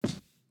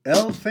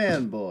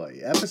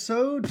Fanboy,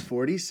 episode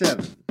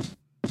 47.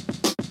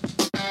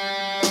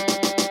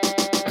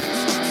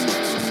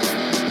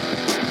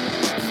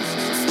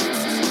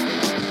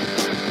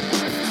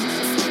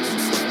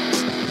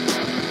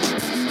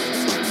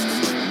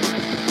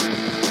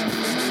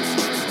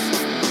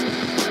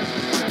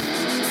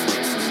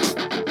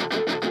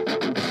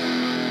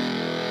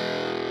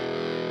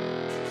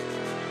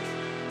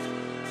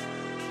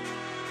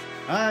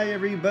 Hi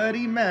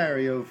everybody,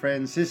 Mario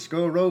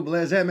Francisco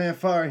Robles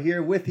MFR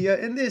here with you,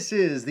 and this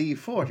is the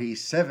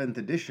 47th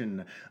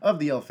edition of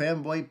the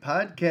Fanboy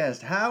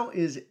podcast. How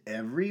is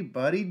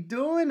everybody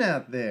doing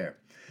out there?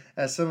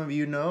 As some of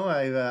you know,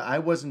 I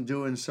wasn't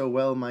doing so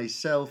well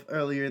myself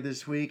earlier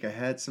this week. I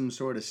had some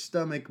sort of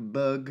stomach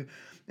bug,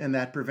 and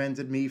that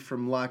prevented me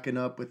from locking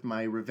up with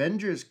my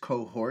Revengers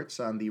cohorts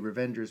on the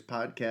Revengers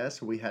podcast,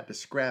 so we had to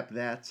scrap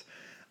that.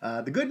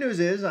 The good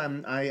news is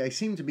I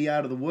seem to be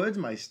out of the woods.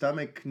 My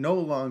stomach no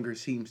longer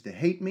seems to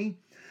hate me.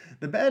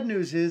 The bad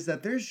news is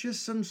that there's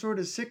just some sort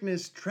of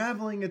sickness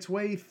traveling its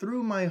way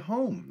through my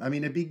home. I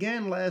mean, it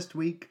began last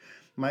week.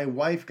 My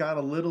wife got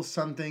a little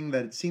something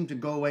that seemed to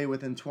go away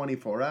within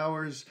 24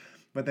 hours.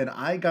 But then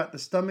I got the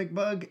stomach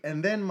bug.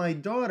 And then my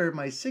daughter,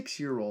 my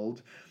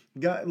 6-year-old,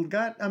 we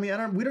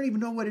don't even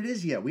know what it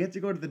is yet. We had to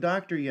go to the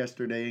doctor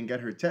yesterday and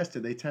get her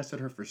tested. They tested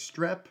her for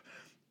strep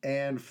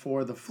and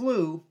for the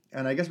flu,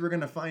 and I guess we're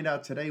going to find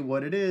out today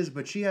what it is,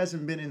 but she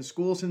hasn't been in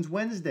school since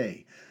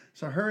Wednesday.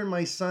 So her and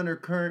my son are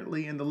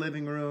currently in the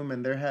living room,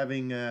 and they're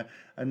having a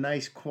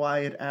nice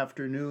quiet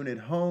afternoon at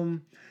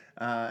home.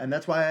 And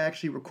that's why I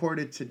actually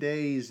recorded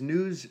today's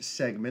news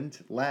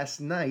segment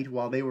last night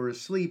while they were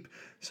asleep,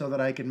 so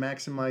that I could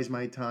maximize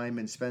my time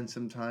and spend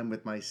some time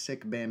with my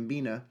sick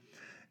bambina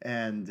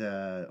and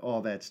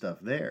all that stuff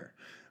there.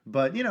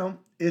 But,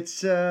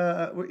 it's,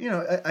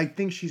 I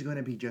think she's going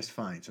to be just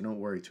fine. So don't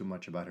worry too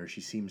much about her.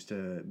 She seems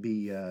to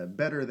be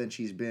better than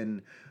she's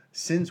been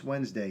since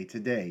Wednesday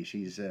today.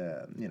 She's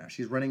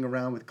running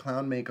around with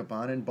clown makeup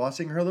on and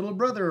bossing her little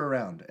brother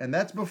around. And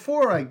that's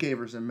before I gave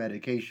her some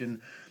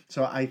medication.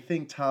 So I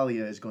think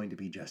Talia is going to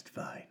be just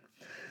fine.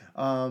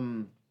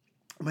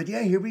 But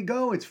yeah, here we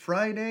go. It's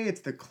Friday.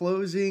 It's the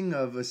closing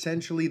of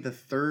essentially the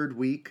third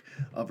week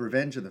of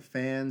Revenge of the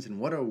Fans, and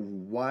what a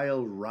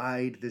wild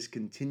ride this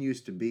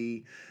continues to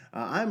be.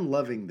 I'm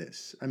loving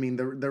this. I mean,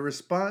 the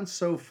response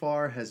so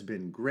far has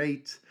been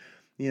great.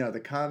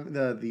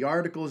 The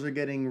articles are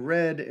getting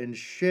read and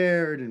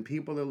shared, and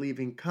people are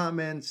leaving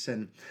comments,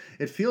 and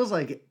it feels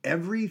like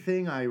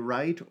everything I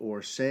write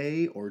or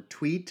say or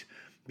tweet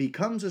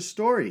becomes a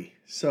story.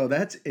 So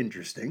that's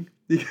interesting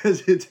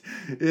because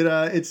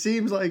it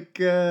seems like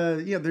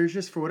there's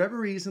just, for whatever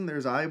reason,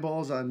 there's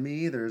eyeballs on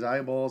me, there's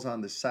eyeballs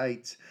on the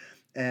site,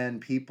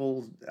 and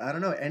people, I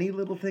don't know, any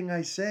little thing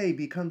I say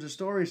becomes a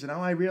story. So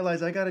now I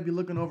realize I got to be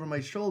looking over my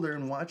shoulder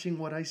and watching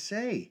what I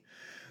say,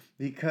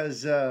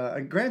 because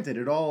granted,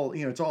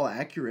 it's all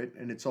accurate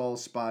and it's all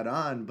spot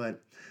on,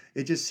 but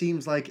it just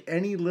seems like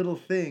any little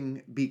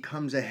thing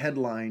becomes a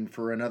headline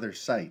for another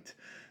site.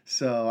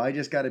 So I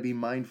just got to be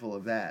mindful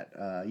of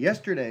that.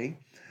 Yesterday,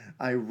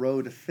 I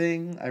wrote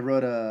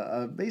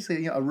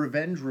basically a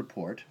revenge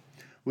report,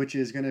 which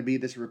is going to be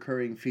this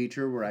recurring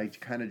feature where I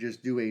kind of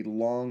just do a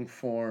long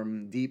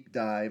form deep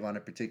dive on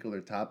a particular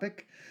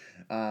topic.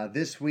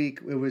 This week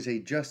it was a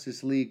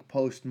Justice League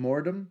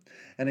post-mortem,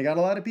 and I got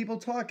a lot of people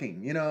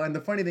talking, and the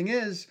funny thing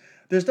is,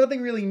 there's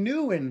nothing really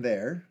new in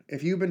there.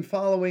 If you've been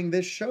following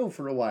this show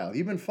for a while,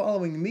 you've been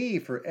following me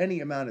for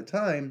any amount of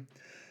time,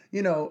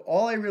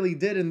 all I really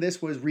did in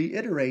this was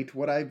reiterate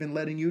what I've been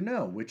letting you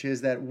know, which is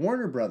that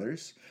Warner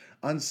Brothers,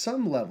 on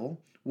some level,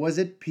 was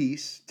at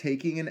peace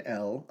taking an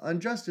L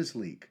on Justice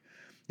League.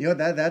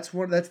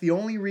 That's the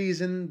only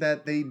reason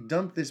that they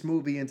dumped this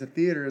movie into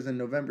theaters on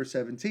November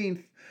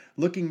 17th,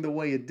 looking the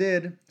way it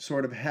did,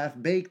 sort of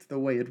half-baked the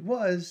way it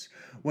was,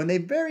 when they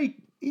very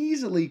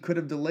easily could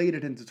have delayed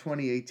it into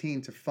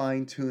 2018 to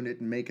fine-tune it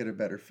and make it a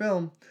better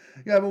film.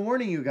 I've been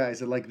warning you guys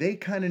that they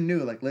kind of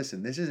knew,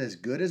 listen, this is as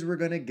good as we're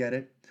going to get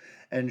it.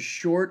 And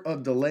short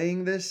of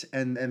delaying this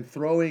and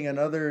throwing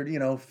another,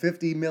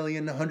 $50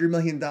 million, $100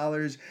 million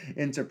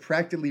into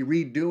practically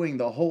redoing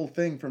the whole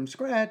thing from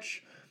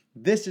scratch,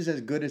 this is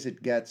as good as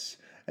it gets.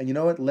 And you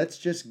know what? Let's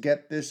just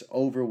get this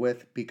over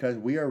with, because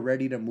we are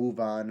ready to move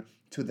on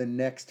to the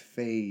next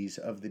phase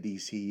of the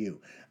DCU.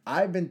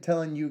 I've been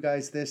telling you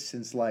guys this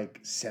since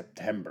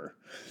September,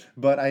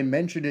 but I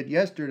mentioned it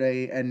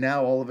yesterday, and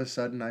now all of a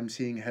sudden I'm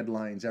seeing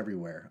headlines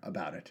everywhere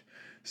about it.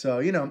 So,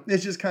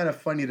 it's just kind of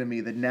funny to me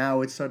that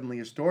now it's suddenly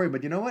a story.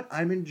 But you know what?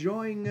 I'm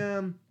enjoying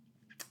that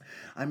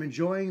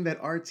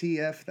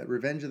RTF, that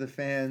Revenge of the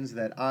Fans,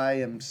 that I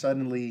am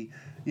suddenly,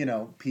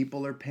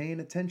 people are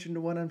paying attention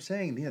to what I'm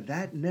saying. Yeah,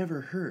 that never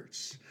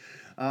hurts.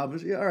 All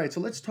right, so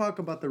let's talk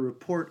about the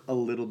report a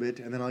little bit,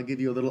 and then I'll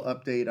give you a little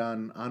update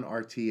on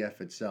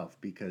RTF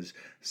itself, because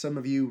some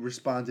of you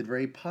responded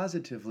very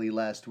positively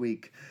last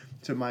week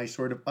to my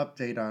sort of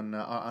update on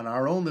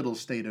our own little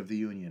State of the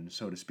Union,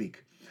 so to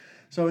speak.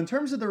 So in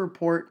terms of the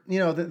report,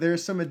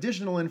 there's some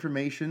additional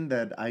information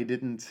that I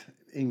didn't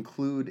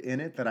include in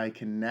it that I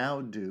can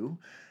now do,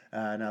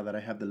 now that I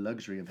have the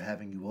luxury of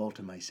having you all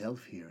to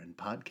myself here in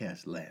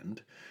podcast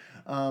land.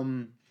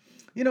 Um,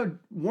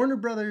 Warner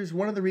Brothers,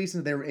 one of the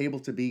reasons they were able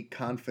to be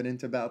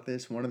confident about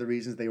this, one of the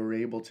reasons they were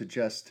able to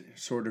just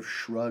sort of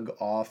shrug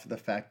off the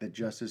fact that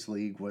Justice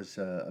League was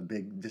a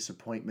big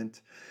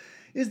disappointment,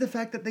 is the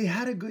fact that they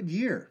had a good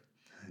year.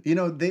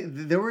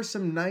 There were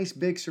some nice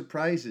big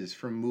surprises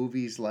from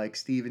movies like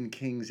Stephen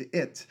King's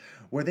It,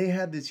 where they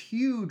had this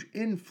huge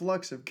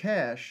influx of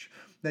cash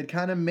that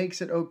kind of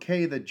makes it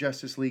okay that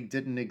Justice League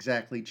didn't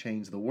exactly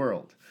change the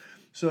world.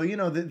 So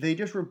they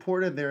just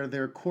reported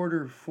their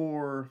quarter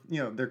four,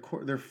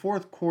 their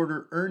fourth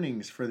quarter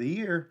earnings for the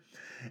year,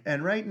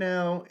 and right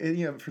now,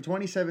 for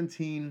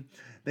 2017,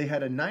 they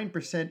had a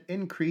 9%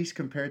 increase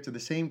compared to the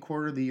same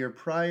quarter the year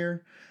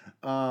prior,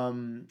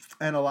 and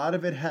a lot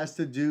of it has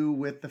to do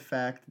with the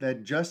fact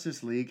that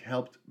Justice League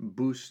helped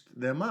boost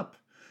them up.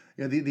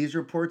 These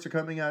reports are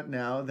coming out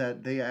now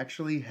that they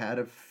actually had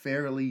a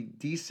fairly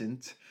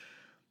decent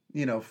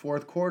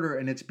fourth quarter,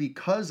 and it's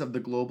because of the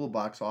global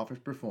box office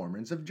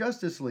performance of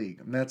Justice League.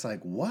 And that's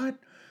like, what?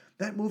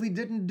 That movie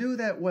didn't do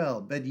that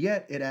well, but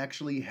yet it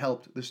actually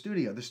helped the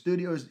studio. The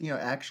studios,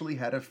 actually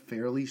had a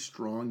fairly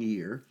strong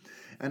year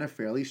and a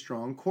fairly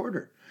strong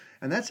quarter.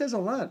 And that says a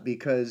lot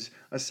because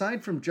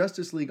aside from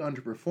Justice League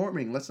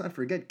underperforming, let's not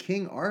forget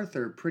King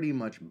Arthur pretty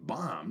much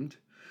bombed.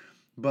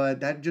 But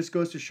that just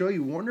goes to show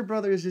you Warner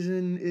Brothers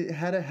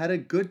had a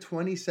good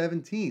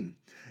 2017.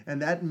 And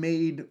that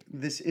made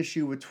this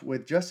issue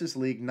with Justice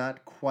League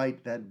not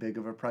quite that big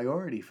of a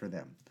priority for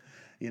them.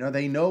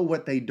 They know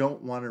what they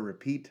don't want to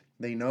repeat.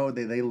 They know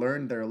they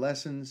learned their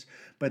lessons,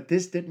 but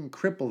this didn't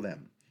cripple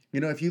them.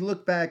 If you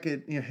look back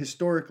at,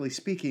 historically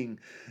speaking,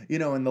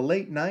 in the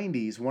late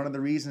 90s, one of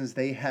the reasons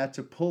they had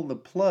to pull the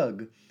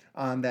plug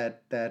on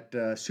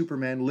that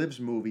Superman Lives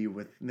movie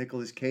with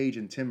Nicolas Cage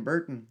and Tim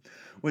Burton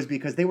was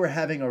because they were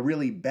having a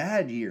really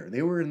bad year.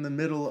 They were in the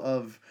middle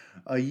of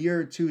a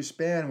year or two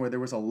span where there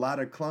was a lot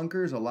of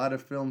clunkers, a lot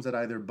of films that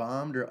either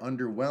bombed or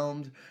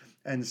underwhelmed,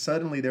 and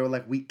suddenly they were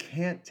like, we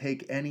can't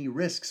take any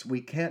risks.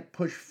 We can't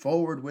push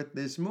forward with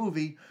this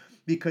movie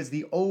because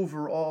the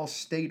overall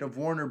state of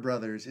Warner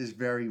Brothers is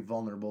very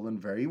vulnerable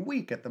and very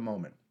weak at the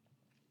moment.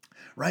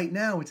 Right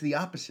now, it's the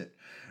opposite.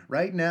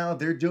 Right now,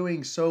 they're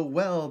doing so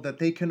well that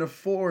they can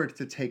afford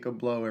to take a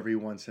blow every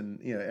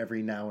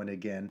now and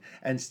again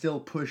and still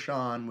push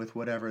on with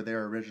whatever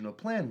their original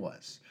plan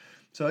was.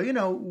 So,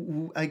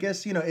 I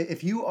guess,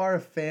 if you are a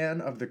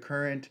fan of the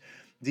current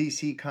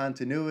DC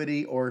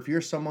continuity, or if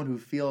you're someone who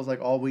feels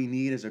like all we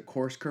need is a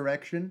course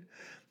correction,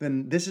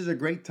 then this is a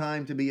great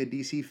time to be a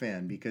DC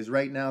fan because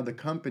right now the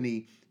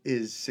company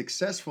is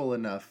successful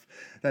enough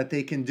that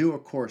they can do a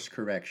course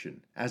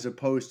correction as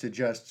opposed to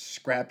just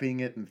scrapping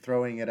it and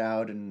throwing it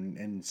out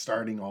and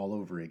starting all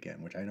over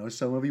again, which I know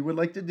some of you would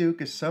like to do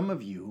because some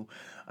of you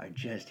are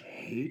just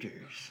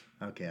haters.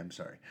 Okay, I'm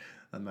sorry.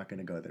 I'm not going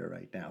to go there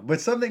right now. But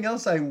something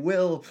else I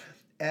will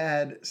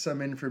add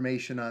some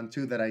information on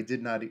too that I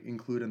did not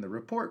include in the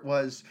report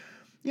was,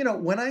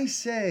 when I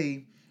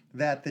say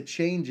that the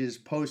changes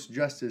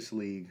post-Justice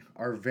League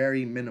are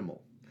very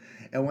minimal,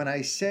 and when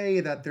I say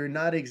that they're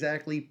not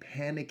exactly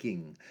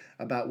panicking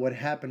about what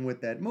happened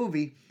with that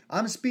movie,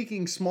 I'm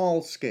speaking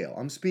small scale.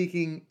 I'm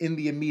speaking in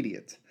the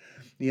immediate.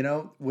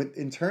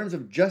 In terms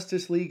of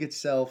Justice League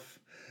itself,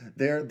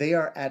 they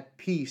are at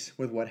peace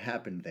with what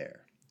happened there.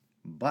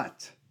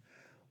 But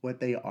what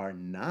they are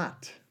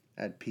not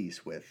at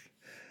peace with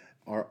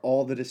are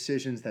all the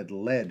decisions that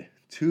led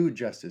to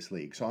Justice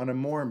League. So on a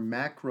more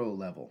macro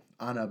level,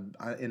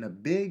 in a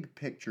big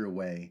picture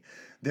way,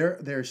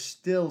 there's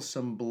still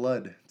some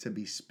blood to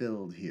be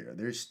spilled here.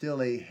 There's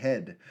still a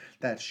head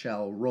that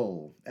shall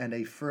roll and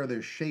a further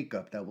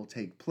shakeup that will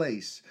take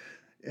place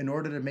in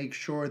order to make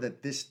sure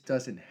that this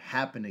doesn't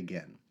happen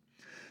again.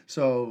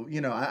 So,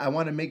 I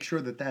want to make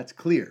sure that that's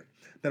clear.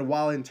 That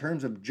while in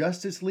terms of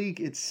Justice League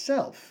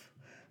itself,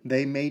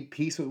 they made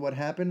peace with what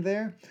happened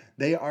there,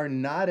 they are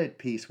not at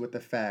peace with the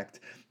fact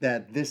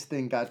that this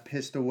thing got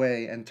pissed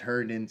away and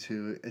turned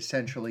into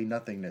essentially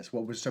nothingness.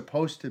 What was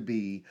supposed to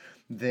be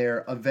their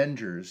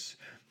Avengers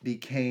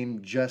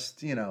became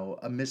just,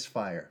 a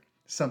misfire.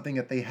 Something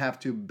that they have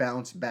to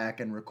bounce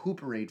back and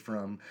recuperate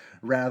from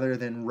rather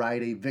than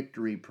ride a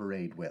victory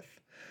parade with.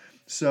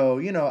 So,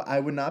 I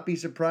would not be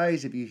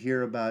surprised if you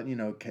hear about,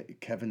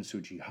 Kevin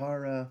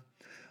Tsujihara,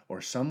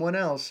 or someone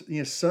else,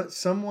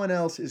 someone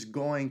else is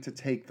going to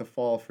take the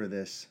fall for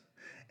this.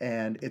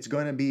 And it's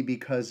going to be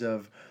because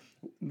of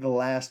the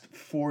last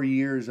 4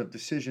 years of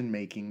decision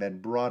making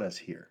that brought us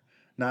here,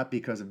 not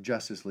because of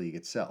Justice League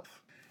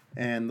itself.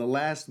 And the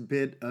last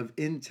bit of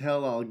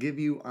intel I'll give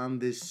you on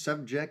this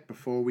subject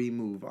before we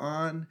move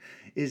on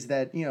is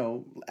that,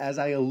 as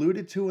I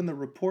alluded to in the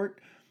report,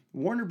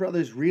 Warner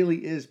Brothers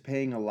really is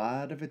paying a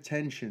lot of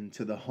attention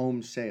to the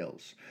home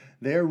sales.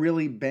 They're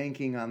really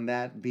banking on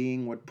that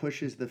being what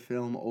pushes the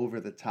film over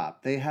the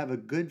top. They have a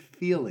good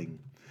feeling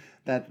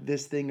that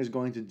this thing is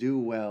going to do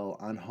well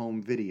on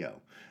home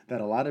video.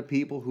 That a lot of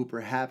people who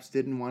perhaps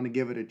didn't want to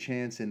give it a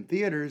chance in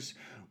theaters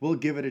we'll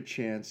give it a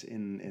chance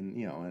and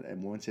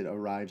once it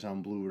arrives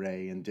on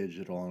Blu-ray and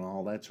digital and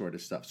all that sort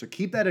of stuff. So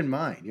keep that in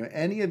mind.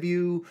 Any of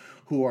you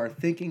who are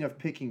thinking of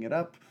picking it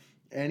up,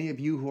 any of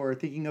you who are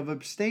thinking of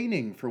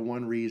abstaining for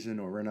one reason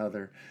or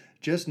another,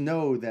 just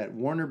know that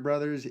Warner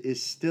Brothers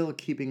is still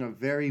keeping a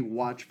very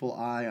watchful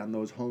eye on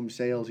those home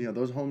sales.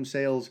 Those home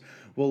sales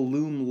will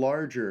loom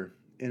larger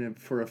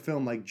for a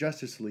film like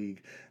Justice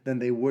League than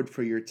they would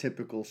for your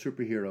typical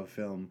superhero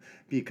film,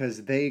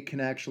 because they can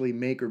actually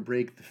make or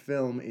break the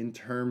film in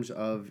terms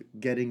of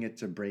getting it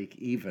to break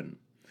even.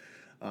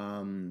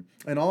 And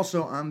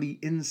also on the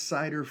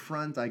insider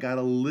front, I got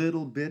a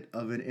little bit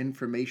of an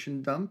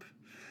information dump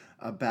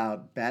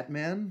about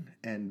Batman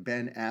and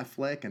Ben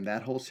Affleck and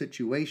that whole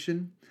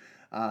situation.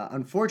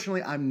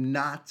 Unfortunately, I'm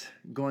not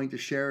going to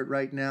share it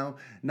right now,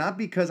 not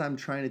because I'm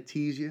trying to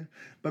tease you,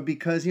 but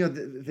because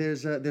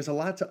there's a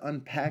lot to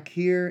unpack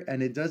here,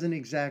 and it doesn't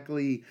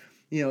exactly,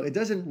 it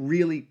doesn't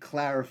really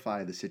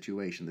clarify the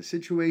situation. The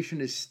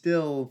situation is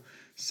still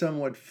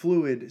somewhat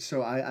fluid,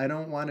 so I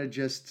don't want to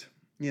just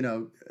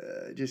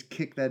just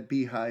kick that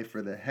beehive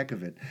for the heck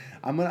of it.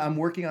 I'm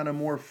working on a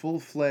more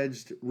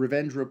full-fledged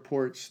Revenge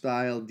Report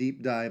style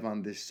deep dive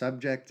on this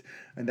subject,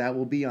 and that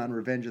will be on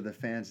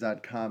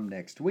revengeofthefans.com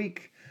next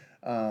week.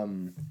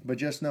 But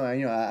just know,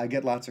 I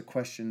get lots of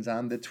questions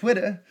on the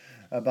Twitter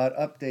about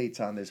updates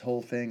on this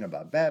whole thing,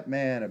 about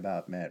Batman,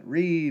 about Matt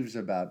Reeves,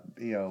 about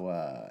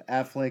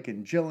Affleck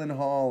and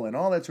Gyllenhaal and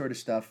all that sort of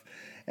stuff.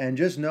 And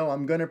just know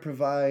I'm going to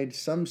provide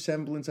some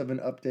semblance of an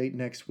update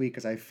next week,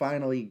 as I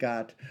finally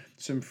got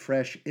some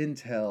fresh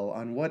intel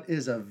on what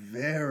is a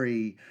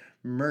very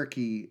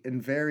murky and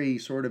very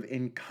sort of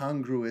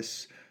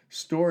incongruous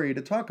story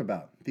to talk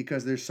about,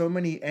 because there's so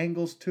many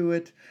angles to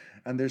it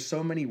and there's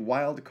so many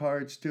wild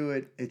cards to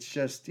it. It's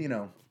just,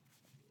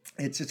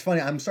 it's funny.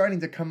 I'm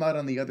starting to come out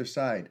on the other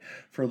side.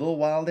 For a little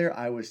while there,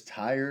 I was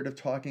tired of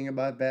talking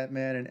about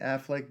Batman and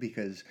Affleck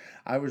because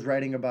I was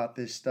writing about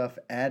this stuff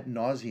ad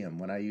nauseum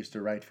when I used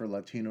to write for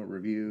Latino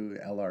Review,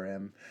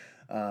 LRM.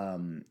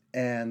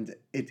 And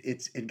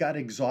it got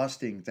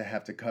exhausting to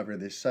have to cover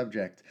this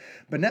subject.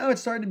 But now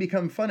it's starting to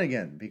become fun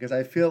again, because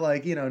I feel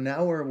like,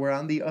 now we're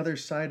on the other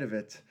side of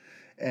it,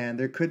 and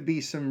there could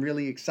be some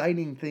really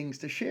exciting things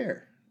to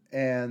share.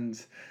 And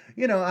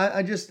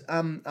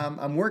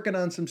I'm working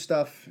on some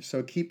stuff,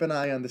 so keep an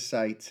eye on the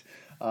site.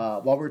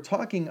 While we're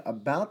talking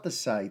about the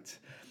site,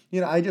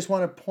 I just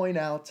want to point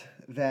out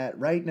that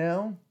right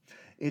now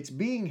it's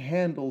being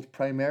handled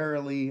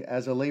primarily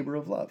as a labor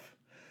of love.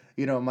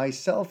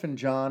 Myself and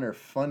John are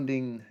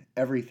funding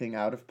everything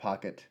out of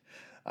pocket.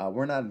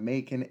 We're not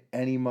making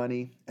any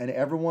money, and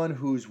everyone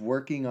who's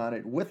working on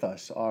it with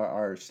us,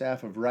 our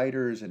staff of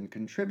writers and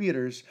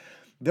contributors,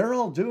 they're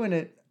all doing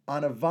it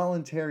on a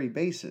voluntary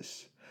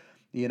basis,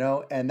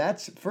 and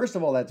that's, first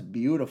of all, that's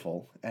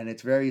beautiful, and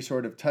it's very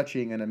sort of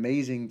touching and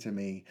amazing to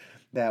me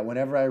that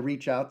whenever I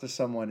reach out to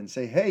someone and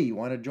say, hey, you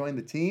want to join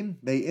the team?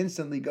 They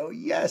instantly go,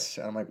 yes.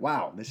 And I'm like,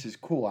 wow, this is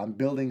cool. I'm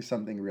building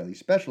something really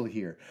special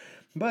here.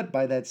 But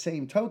by that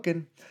same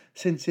token,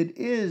 since it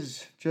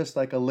is just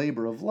like a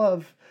labor of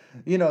love,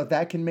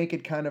 that can make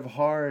it kind of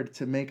hard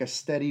to make a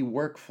steady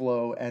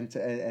workflow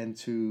and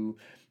to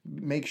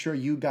make sure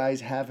you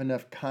guys have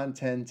enough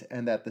content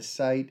and that the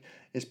site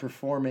is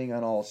performing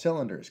on all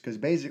cylinders. Because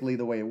basically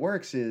the way it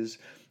works is,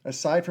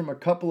 aside from a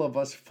couple of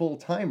us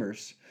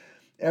full-timers,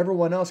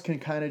 everyone else can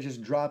kind of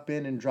just drop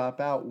in and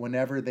drop out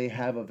whenever they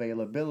have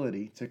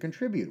availability to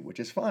contribute, which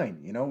is fine.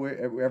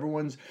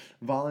 Everyone's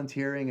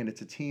volunteering, and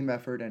it's a team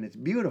effort, and it's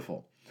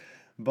beautiful.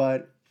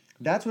 But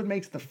that's what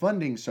makes the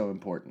funding so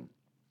important.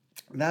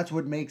 That's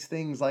what makes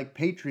things like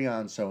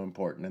Patreon so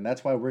important. And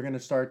that's why we're going to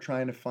start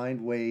trying to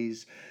find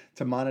ways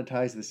to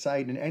monetize the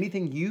site, and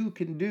anything you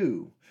can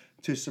do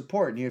to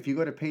support. If you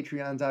go to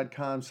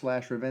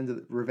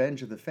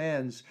patreon.com/revenge of the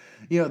fans,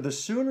 the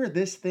sooner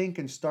this thing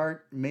can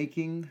start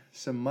making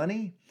some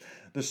money,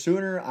 the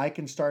sooner I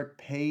can start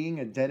paying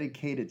a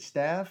dedicated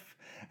staff.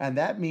 And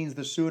that means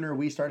the sooner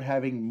we start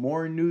having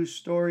more news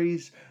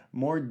stories,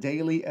 more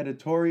daily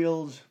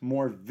editorials,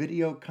 more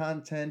video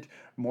content,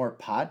 more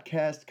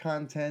podcast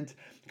content,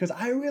 because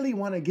I really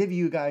want to give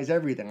you guys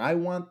everything. I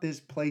want this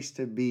place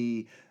to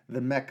be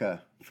the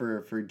mecca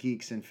for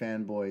geeks and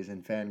fanboys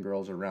and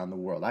fangirls around the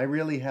world. I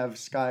really have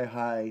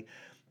sky-high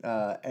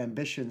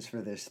ambitions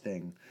for this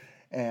thing.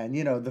 And,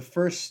 the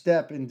first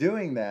step in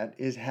doing that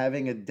is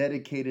having a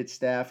dedicated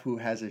staff who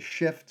has a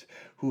shift,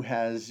 who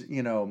has,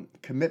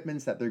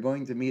 commitments that they're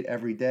going to meet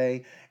every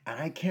day.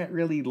 And I can't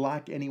really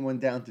lock anyone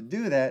down to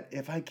do that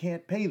if I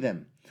can't pay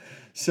them.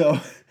 So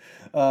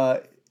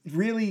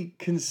really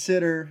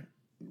consider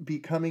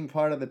becoming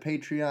part of the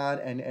Patreon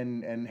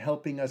and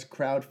helping us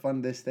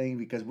crowdfund this thing,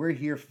 because we're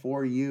here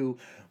for you.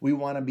 We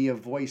want to be a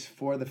voice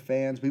for the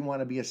fans. We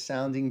want to be a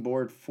sounding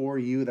board for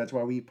you. That's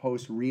why we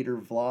post reader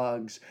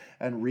vlogs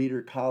and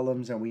reader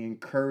columns, and we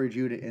encourage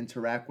you to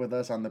interact with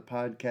us on the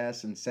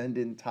podcast and send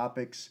in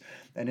topics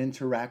and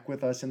interact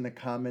with us in the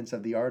comments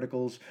of the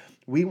articles.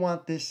 We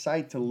want this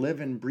site to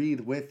live and breathe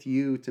with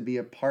you, to be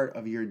a part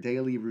of your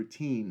daily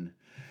routine.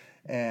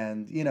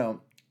 And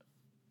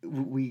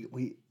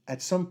we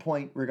at some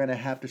point we're going to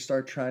have to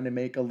start trying to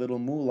make a little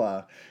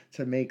moolah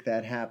to make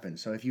that happen.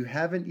 So if you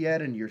haven't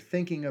yet and you're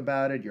thinking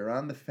about it, you're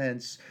on the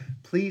fence,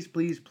 please,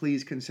 please,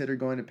 please consider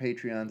going to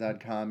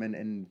patreon.com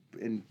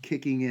and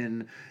kicking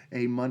in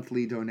a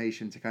monthly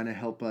donation to kind of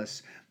help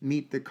us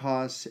meet the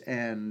costs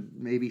and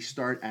maybe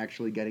start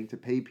actually getting to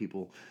pay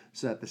people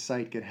so that the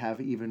site could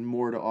have even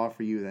more to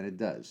offer you than it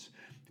does.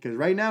 Because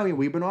right now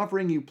we've been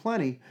offering you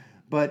plenty,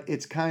 but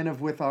it's kind of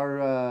with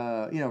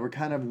our, we're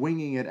kind of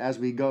winging it as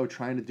we go,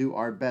 trying to do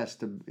our best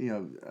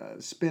to,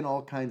 spin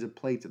all kinds of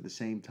plates at the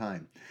same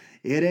time.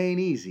 It ain't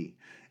easy.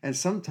 And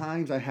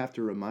sometimes I have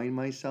to remind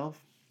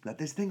myself that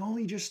this thing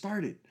only just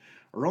started.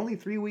 We're only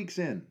 3 weeks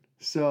in.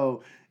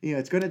 So,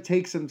 it's going to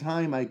take some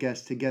time, I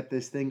guess, to get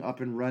this thing up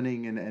and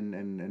running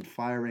and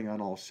firing on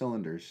all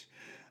cylinders.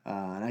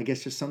 And I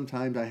guess just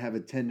sometimes I have a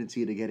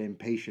tendency to get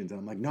impatient. And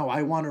I'm like, no,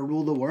 I want to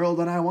rule the world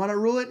and I want to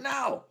rule it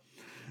now.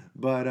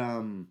 But,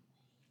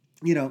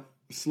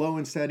 slow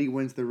and steady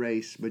wins the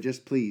race, but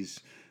just please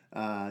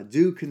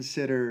do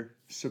consider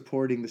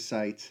supporting the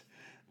site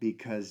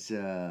because,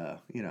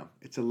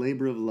 it's a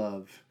labor of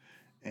love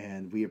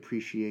and we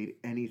appreciate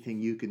anything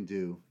you can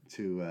do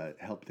to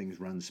help things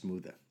run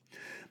smoother.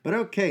 But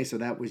okay, so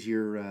that was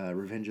your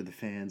Revenge of the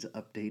Fans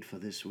update for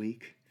this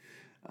week.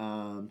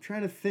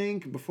 Trying to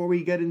think before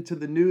we get into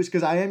the news,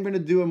 because I am going to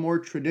do a more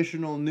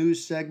traditional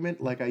news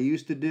segment like I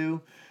used to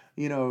do.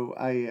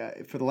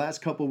 For the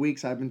last couple of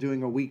weeks, I've been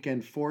doing a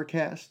weekend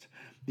forecast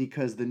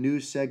because the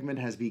news segment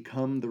has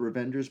become the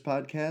Revengers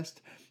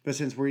podcast. But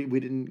since we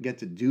didn't get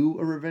to do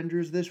a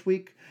Revengers this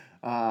week,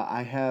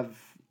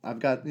 I've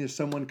got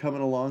someone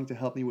coming along to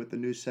help me with the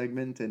news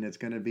segment, and it's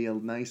going to be a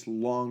nice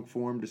long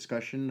form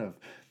discussion of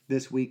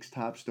this week's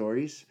top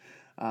stories.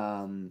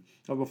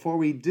 But before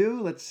we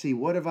do, let's see,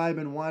 what have I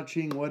been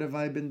watching? What have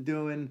I been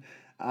doing?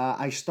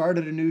 I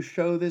started a new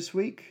show this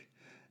week.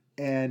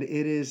 And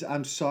it is,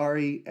 I'm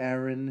sorry,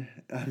 Aaron.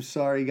 I'm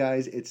sorry,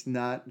 guys. It's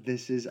not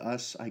This Is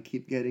Us. I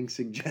keep getting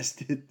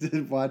suggested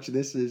to watch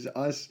This Is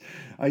Us.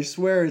 I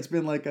swear it's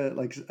been like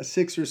a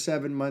 6 or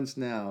 7 months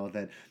now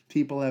that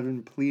people have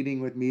been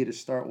pleading with me to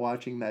start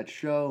watching that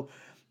show.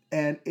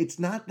 And it's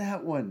not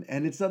that one.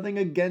 And it's nothing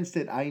against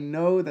it. I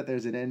know that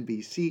there's an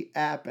NBC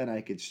app and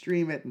I could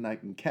stream it and I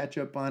can catch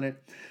up on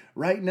it.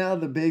 Right now,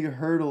 the big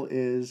hurdle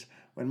is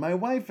when my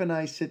wife and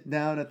I sit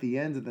down at the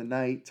end of the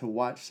night to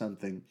watch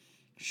something,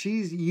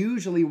 she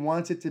usually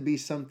wants it to be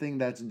something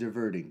that's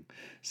diverting,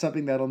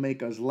 something that'll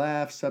make us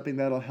laugh, something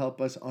that'll help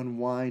us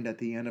unwind at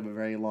the end of a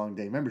very long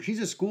day. Remember,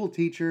 she's a school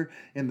teacher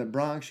in the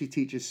Bronx. She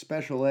teaches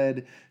special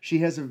ed. She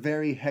has a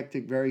very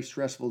hectic, very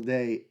stressful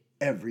day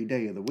every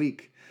day of the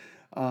week.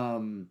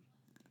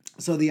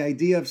 So the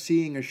idea of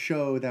seeing a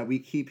show that we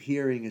keep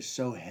hearing is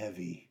so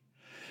heavy.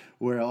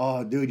 Where,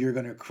 oh, dude, you're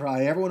going to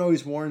cry. Everyone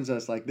always warns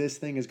us, like, this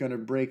thing is going to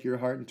break your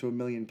heart into a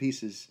million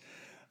pieces.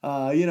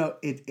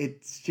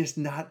 It's just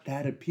not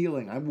that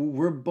appealing.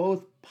 We're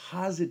both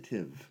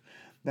positive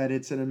that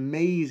it's an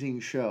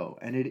amazing show,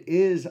 and it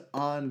is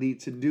on the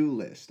to-do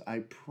list, I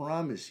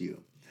promise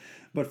you.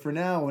 But for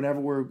now, whenever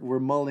we're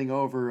mulling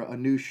over a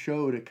new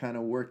show to kind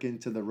of work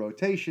into the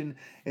rotation,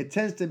 it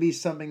tends to be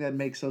something that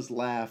makes us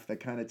laugh,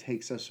 that kind of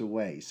takes us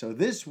away. So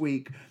this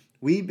week,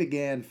 we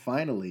began,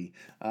 finally,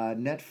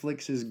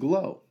 Netflix's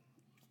Glow.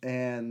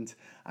 And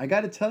I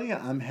got to tell you,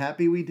 I'm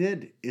happy we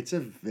did. It's a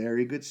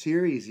very good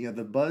series.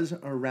 The buzz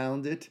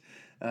around it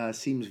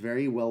seems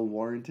very well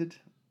warranted.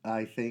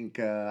 I think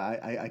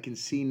I can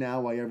see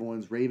now why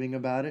everyone's raving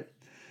about it.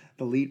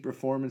 The lead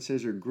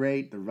performances are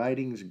great. The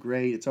writing's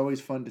great. It's always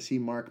fun to see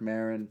Mark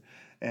Maron.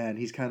 And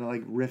he's kind of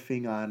like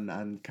riffing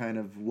on kind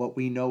of what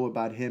we know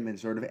about him and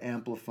sort of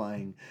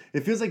amplifying.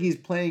 It feels like he's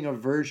playing a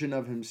version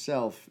of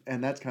himself,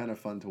 and that's kind of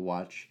fun to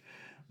watch.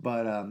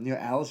 But,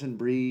 Alison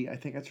Brie, I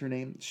think that's her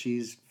name.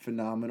 She's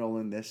phenomenal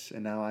in this.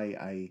 And now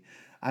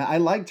I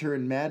liked her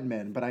in Mad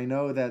Men, but I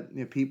know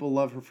that people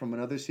love her from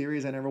another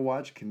series I never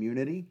watched,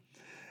 Community.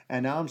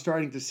 And now I'm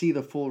starting to see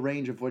the full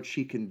range of what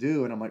she can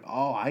do. And I'm like,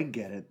 oh, I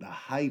get it. The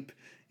hype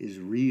is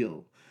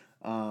real.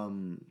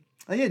 And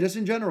yeah, just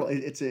in general,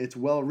 it's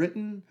well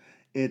written.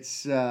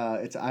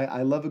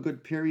 I love a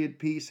good period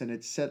piece, and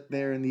it's set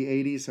there in the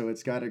 80s. So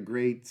it's got a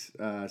great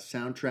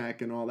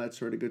soundtrack and all that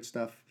sort of good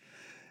stuff.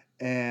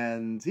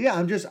 And yeah,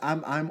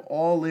 I'm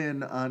all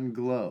in on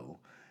Glow.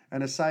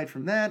 And aside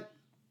from that,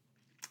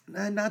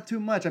 not too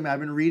much. I mean, I've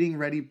been reading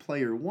Ready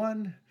Player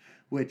One,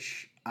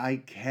 which I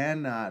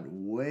cannot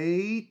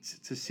wait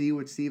to see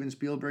what Steven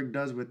Spielberg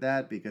does with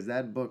that, because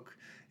that book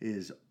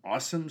is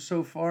awesome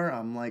so far.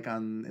 I'm like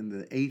in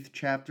the 8th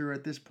chapter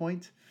at this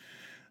point.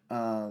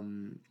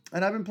 And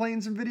I've been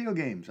playing some video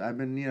games. I've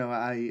been,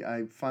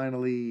 I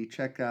finally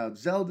checked out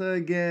Zelda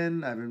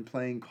again. I've been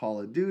playing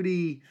Call of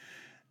Duty.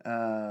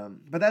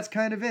 But that's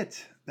kind of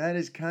it. That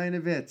is kind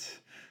of it.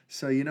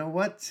 So you know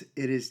what?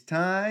 It is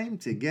time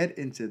to get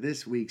into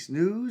this week's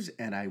news,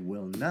 and I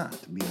will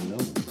not be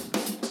alone.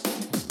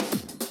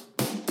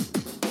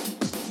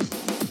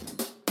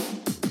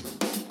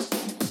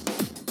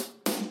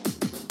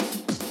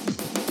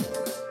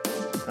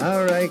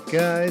 All right,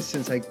 guys,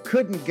 since I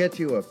couldn't get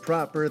you a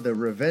proper The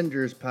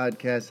Revengers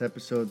podcast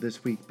episode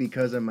this week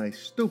because of my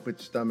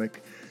stupid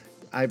stomach,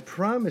 I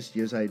promised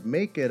you I'd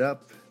make it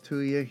up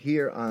to you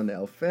here on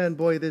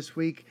Fanboy this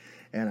week,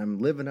 and I'm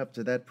living up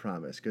to that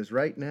promise, because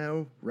right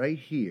now, right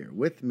here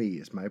with me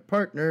is my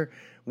partner,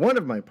 one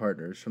of my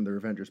partners from The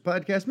Revengers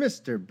podcast,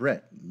 Mr.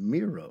 Brett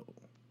Miro.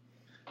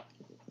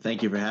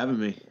 Thank you for having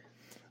me.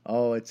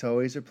 Oh, it's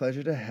always a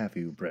pleasure to have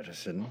you,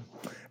 Brettison.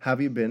 How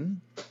have you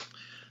been?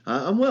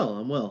 I'm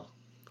well.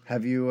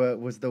 Have you,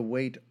 was the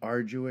wait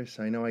arduous?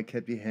 I know I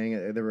kept you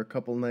hanging. There were a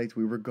couple nights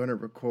we were going to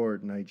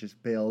record, and I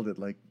just bailed at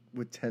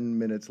with 10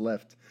 minutes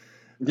left.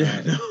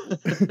 Yeah.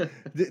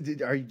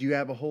 Do you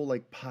have a whole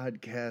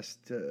podcast?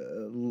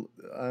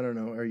 I don't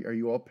know. Are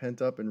you all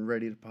pent up and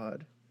ready to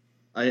pod?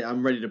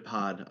 I'm ready to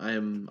pod. I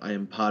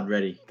am pod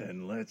ready.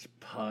 Then let's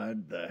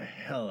pod the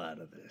hell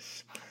out of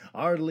this.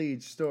 Our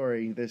lead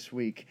story this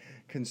week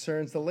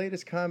concerns the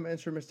latest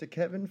comments from Mr.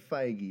 Kevin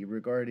Feige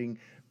regarding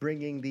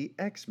bringing the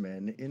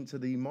X-Men into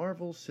the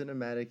Marvel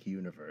Cinematic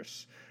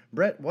Universe.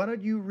 Brett, why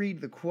don't you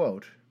read the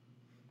quote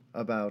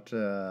about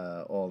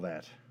all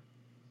that?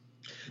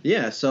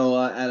 Yeah.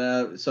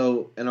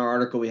 So in our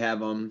article we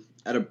have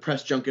at a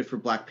press junket for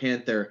Black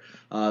Panther.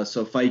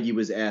 So Feige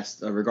was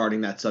asked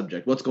regarding that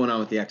subject, what's going on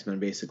with the X-Men,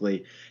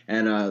 basically.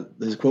 And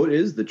his quote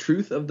is, "The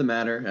truth of the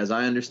matter, as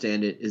I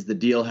understand it, is the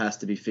deal has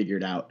to be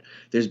figured out.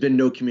 There's been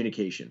no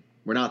communication.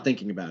 We're not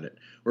thinking about it.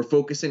 We're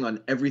focusing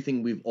on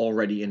everything we've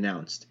already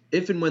announced.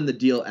 If and when the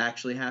deal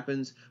actually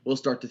happens, we'll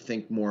start to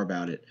think more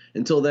about it.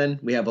 Until then,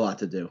 we have a lot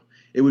to do.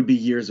 It would be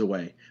years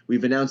away.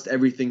 We've announced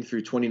everything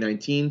through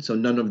 2019, so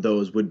none of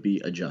those would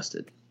be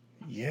adjusted."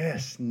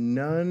 Yes,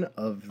 none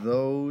of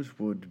those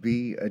would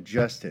be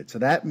adjusted. So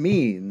that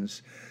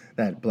means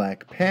that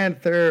Black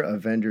Panther,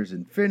 Avengers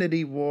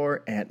Infinity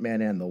War,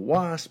 Ant-Man and the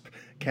Wasp,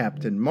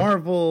 Captain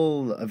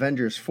Marvel,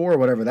 Avengers 4,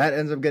 whatever that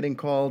ends up getting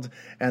called,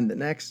 and the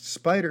next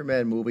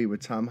Spider-Man movie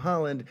with Tom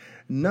Holland,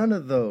 none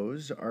of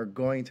those are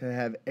going to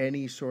have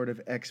any sort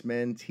of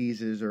X-Men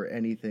teases or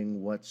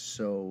anything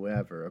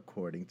whatsoever,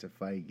 according to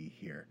Feige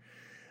here.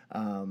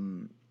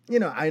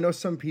 I know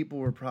some people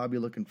were probably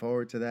looking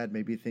forward to that,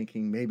 maybe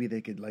thinking maybe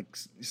they could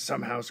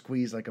somehow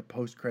squeeze a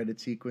post-credit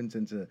sequence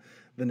into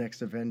the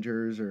next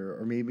Avengers,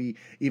 or maybe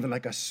even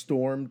a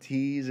Storm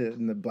tease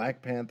in the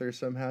Black Panther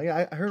somehow.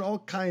 Yeah, I heard all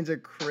kinds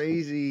of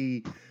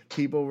crazy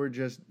people were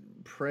just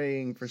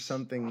praying for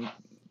something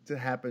to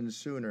happen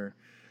sooner,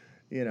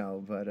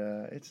 but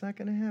it's not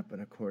going to happen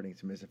according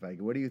to Mr.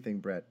 Feige. What do you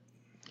think, Brett?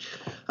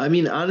 I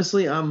mean,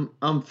 honestly,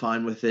 I'm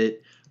fine with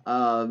it.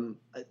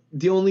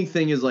 The only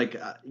thing is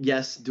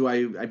yes,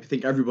 I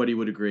think everybody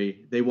would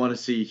agree they want to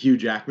see Hugh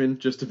Jackman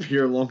just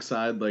appear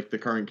alongside the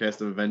current cast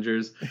of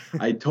Avengers.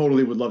 I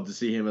totally would love to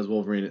see him as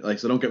Wolverine.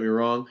 So don't get me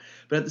wrong,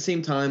 but at the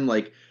same time,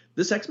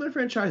 this X-Men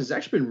franchise has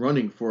actually been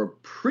running for a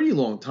pretty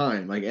long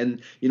time.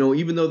 And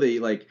even though they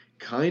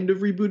kind of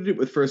rebooted it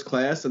with First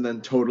Class and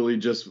then totally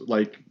just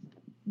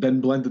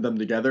then blended them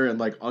together and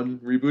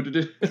unrebooted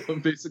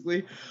it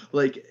basically.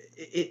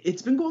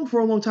 It's been going for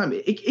a long time.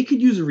 It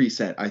could use a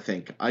reset, I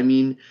think. I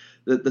mean,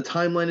 the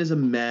timeline is a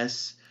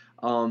mess.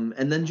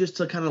 And then just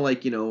to kind of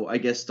I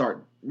guess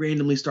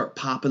randomly start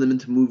popping them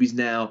into movies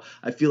now,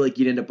 I feel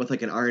you'd end up with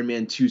an Iron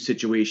Man 2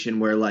 situation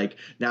where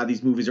now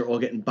these movies are all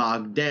getting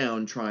bogged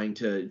down trying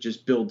to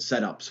just build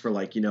setups for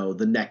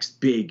the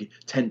next big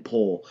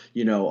tentpole,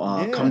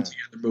 come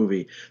together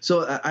movie.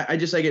 So I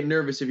get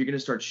nervous if you're going to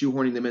start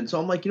shoehorning them in. So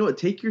I'm what,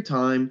 take your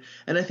time.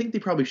 And I think they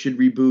probably should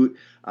reboot.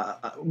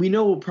 We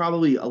know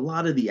probably a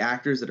lot of the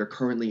actors that are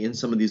currently in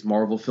some of these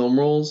Marvel film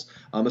roles,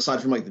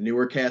 aside from the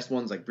newer cast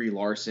ones like Brie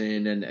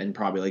Larson and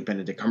probably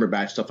Benedict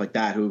Cumberbatch, stuff like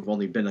that, who've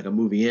only been a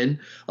movie in.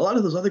 A lot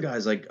of those other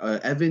guys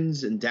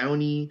Evans and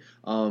Downey,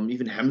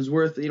 even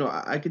Hemsworth,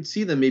 I could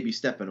see them maybe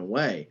stepping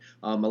away.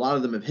 A lot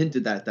of them have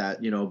hinted at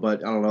that, but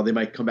I don't know, they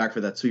might come back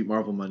for that sweet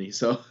Marvel money.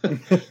 So,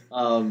 so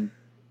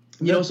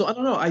I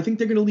don't know. I think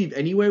they're going to leave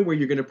anyway, where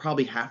you're going to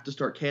probably have to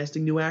start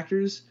casting new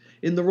actors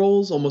in the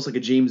roles, almost like a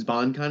James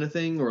Bond kind of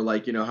thing, or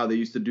how they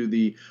used to do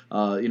the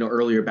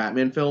earlier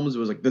Batman films. It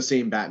was the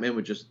same Batman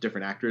with just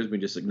different actors. We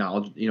just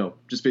acknowledged,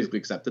 just basically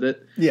accepted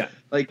it. Yeah.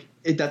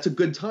 That's a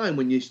good time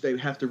when they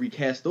have to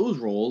recast those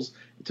roles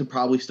to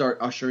probably start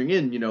ushering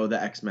in, the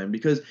X-Men,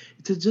 because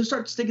to just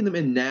start sticking them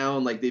in now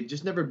and they've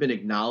just never been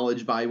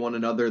acknowledged by one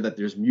another that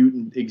there's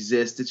mutant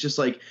exists. It's just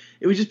it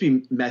would just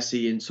be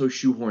messy and so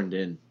shoehorned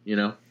in,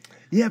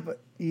 Yeah,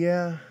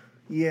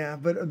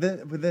 but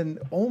then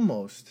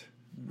almost.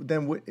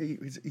 Then what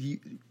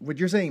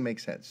you're saying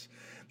makes sense.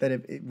 That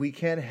if we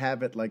can't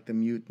have it the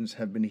mutants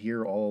have been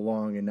here all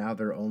along and now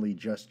they're only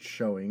just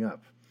showing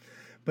up.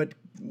 But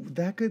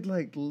that could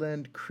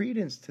lend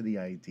credence to the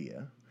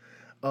idea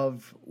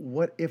of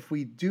what if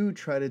we do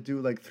try to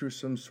do through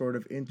some sort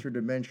of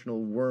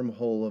interdimensional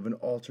wormhole of an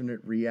alternate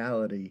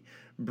reality,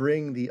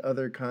 bring the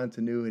other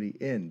continuity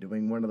in,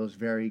 doing one of those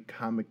very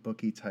comic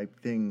booky type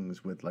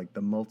things with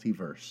the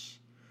multiverse.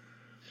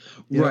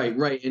 You know,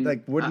 Right. And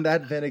like wouldn't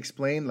that then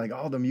explain like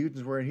all the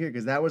mutants weren't here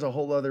because that was a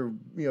whole other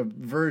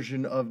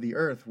version of the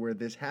Earth where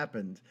this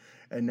happened,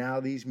 and now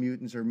these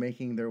mutants are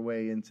making their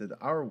way into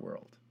our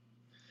world.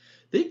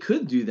 they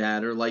could do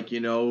that, or like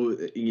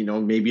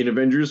maybe in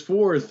Avengers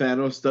 4,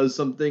 Thanos does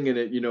something and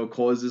it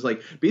causes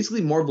like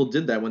basically Marvel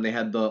did that when they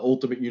had the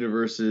Ultimate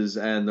Universes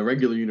and the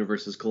regular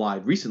universes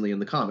collide recently in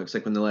the comics,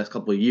 like in the last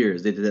couple of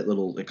years they did that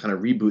little like, kind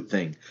of reboot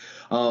thing.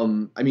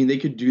 I mean they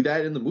could do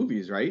that in the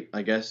movies, right?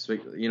 I guess kind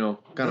of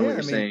what Yeah, you're I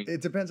mean, saying.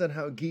 it depends on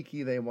how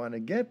geeky they want to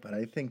get, but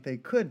I think they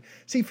could.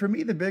 See, for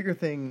me, the bigger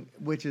thing,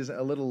 which is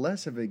a little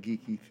less of a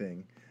geeky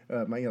thing,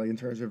 in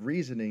terms of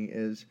reasoning,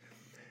 is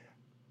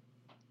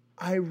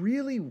I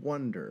really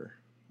wonder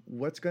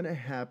what's going to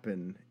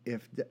happen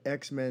if the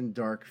X-Men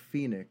Dark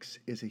Phoenix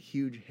is a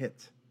huge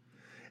hit.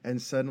 And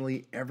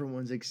suddenly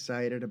everyone's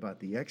excited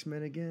about the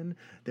X-Men again.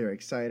 They're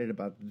excited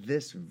about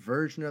this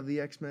version of the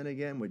X-Men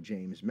again with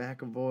James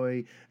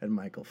McAvoy and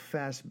Michael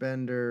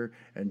Fassbender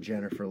and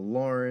Jennifer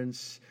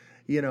Lawrence.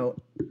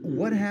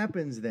 What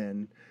happens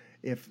then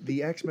if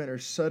the X-Men are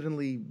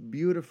suddenly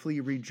beautifully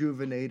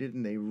rejuvenated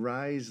and they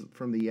rise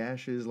from the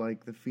ashes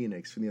like the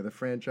Phoenix? The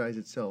franchise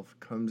itself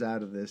comes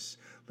out of this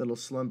little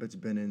slump it's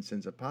been in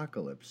since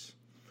Apocalypse.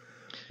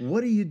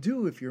 What do you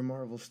do if you're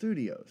Marvel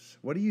Studios?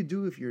 What do you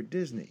do if you're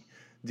Disney?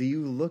 Do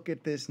you look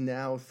at this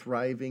now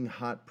thriving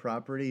hot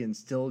property and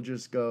still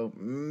just go,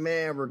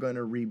 man, we're going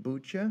to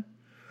reboot you?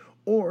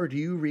 Or do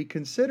you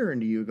reconsider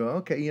and do you go,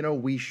 okay,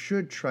 we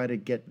should try to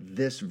get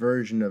this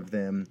version of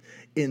them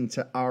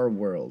into our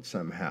world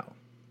somehow?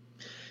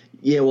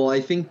 Yeah, well, I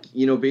think,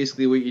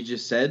 basically what you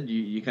just said,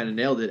 you kind of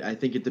nailed it. I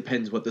think it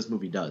depends what this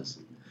movie does.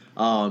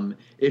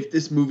 If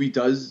this movie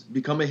does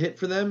become a hit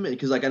for them,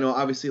 because like I know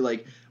obviously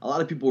like a lot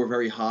of people were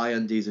very high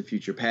on Days of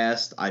Future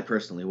Past. I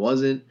personally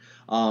wasn't.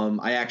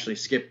 I actually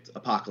skipped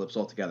Apocalypse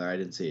altogether. I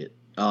didn't see it.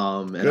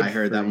 And Good I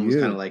heard that for one was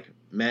you. kind of like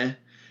meh.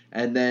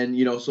 And then,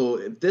 so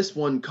if this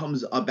one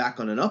comes back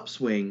on an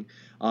upswing,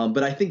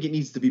 but I think it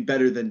needs to be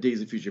better than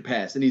Days of Future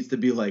Past. It needs to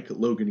be like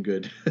Logan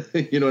good.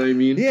 You know what I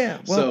mean?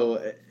 Yeah. Well,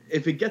 so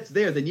if it gets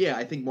there, then yeah,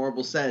 I think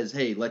Marvel says,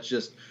 hey, let's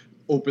just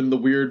open the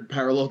weird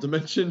parallel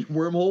dimension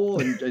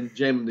wormhole and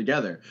jam them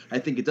together. I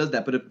think it does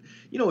that. But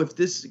if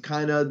this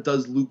kind of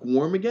does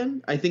lukewarm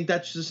again, I think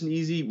that's just an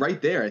easy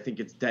right there. I think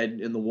it's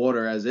dead in the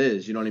water as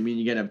is. You know what I mean?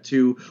 You're gonna have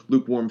two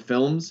lukewarm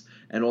films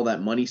and all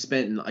that money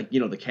spent, and like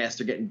the cast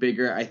are getting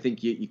bigger. I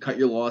think you cut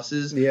your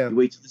losses. Yeah. You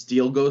wait till this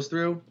deal goes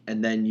through,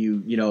 and then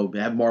you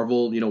have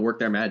Marvel work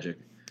their magic.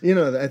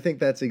 I think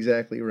that's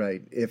exactly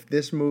right. If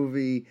this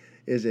movie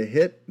is a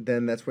hit,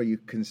 then that's where you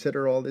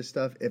consider all this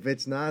stuff. If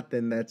it's not,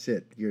 then that's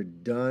it. You're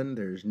done.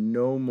 There's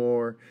no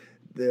more.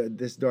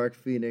 This Dark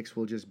Phoenix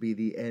will just be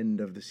the end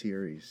of the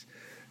series,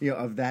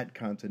 of that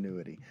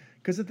continuity.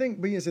 Because the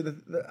thing,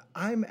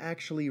 I'm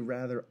actually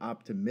rather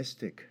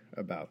optimistic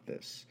about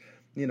this.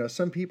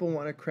 Some people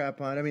want to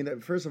crap on. I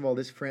mean, first of all,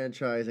 this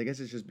franchise, I guess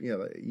it's just,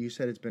 you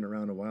said it's been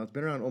around a while. It's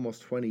been around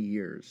almost 20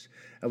 years.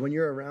 And when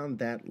you're around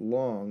that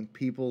long,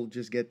 people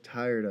just get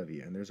tired of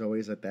you. And there's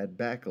always that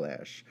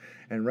backlash.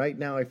 And right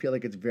now, I feel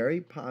like it's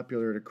very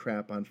popular to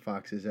crap on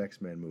Fox's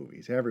X-Men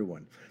movies.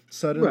 Everyone.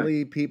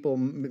 Suddenly, people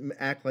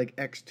act like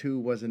X2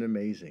 wasn't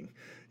amazing.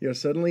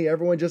 Suddenly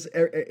everyone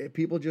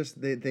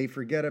they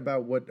forget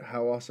about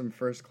how awesome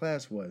First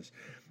Class was.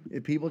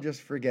 People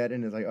just forget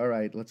and it's like, all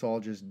right, let's all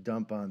just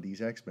dump on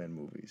these X-Men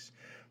movies.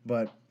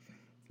 But,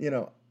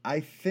 I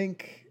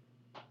think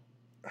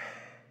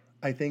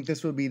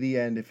this will be the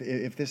end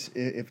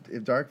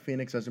if Dark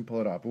Phoenix doesn't pull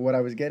it off. But what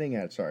I was getting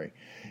at,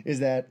 is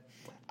that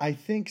I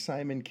think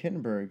Simon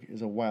Kinberg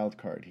is a wild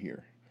card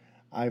here.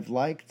 I've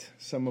liked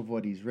some of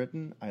what he's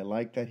written. I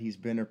like that he's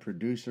been a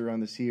producer on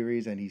the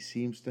series and he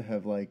seems to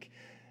have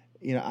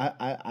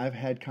I've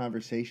had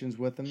conversations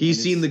with him.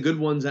 He's seen the good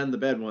ones and the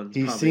bad ones.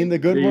 He's seen the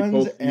good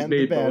ones and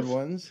the bad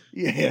ones.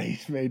 Yeah,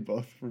 he's made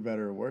both for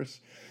better or worse.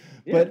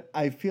 Yeah. But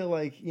I feel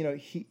like,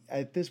 he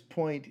at this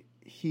point,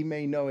 he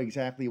may know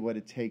exactly what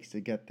it takes to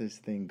get this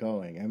thing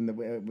going. I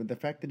mean, the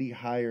fact that he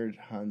hired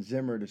Hans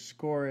Zimmer to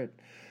score it,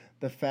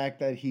 the fact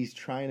that he's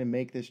trying to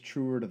make this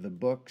truer to the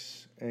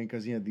books, and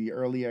because, the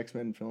early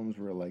X-Men films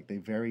were like, they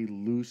very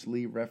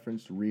loosely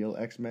referenced real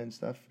X-Men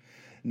stuff.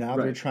 Now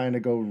They're trying to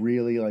go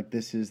really like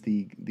this is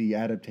the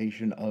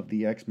adaptation of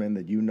the X-Men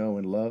that you know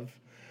and love.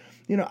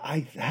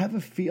 I have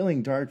a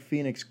feeling Dark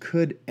Phoenix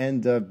could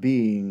end up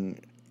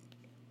being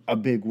a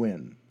big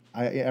win.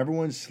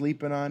 Everyone's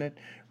sleeping on it.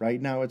 Right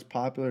now it's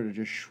popular to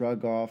just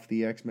shrug off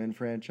the X-Men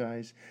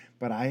franchise.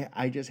 But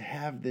I just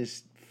have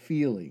this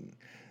feeling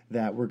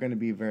that we're going to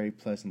be very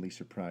pleasantly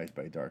surprised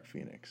by Dark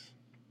Phoenix.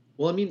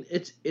 Well, I mean,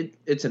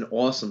 it's an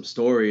awesome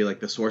story. Like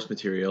the source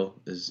material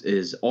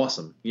is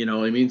awesome. You know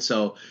what I mean?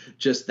 So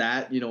just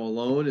that,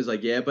 alone is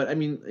like, yeah. But I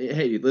mean,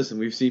 hey, listen,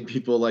 we've seen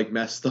people like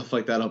mess stuff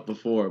like that up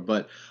before.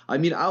 But I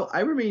mean, I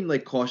remain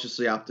like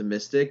cautiously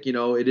optimistic.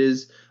 It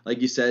is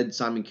like you said,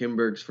 Simon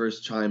Kinberg's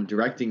first time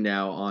directing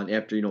now on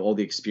after all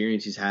the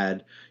experience he's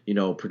had,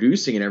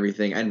 producing and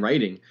everything and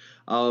writing.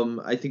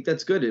 I think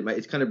that's good.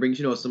 It kind of brings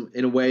some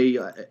in a way,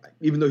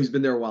 even though he's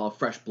been there a while,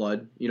 fresh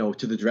blood,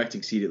 to the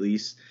directing seat at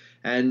least.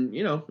 And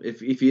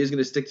if he is going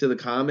to stick to the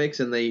comics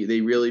and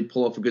they really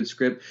pull off a good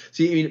script,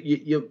 see, I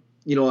mean,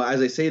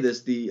 as I say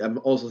this, I'm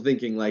also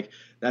thinking like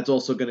that's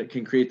also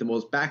can create the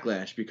most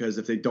backlash, because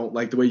if they don't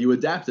like the way you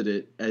adapted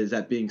it as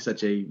that being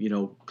such a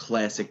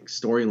classic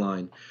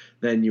storyline,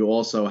 then you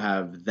also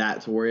have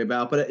that to worry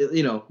about. But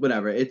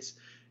whatever, it's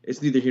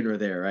neither here nor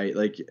there, right?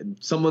 Like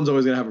someone's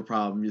always going to have a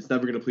problem. It's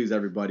never going to please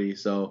everybody,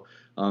 so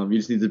you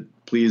just need to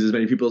please as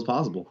many people as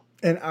possible.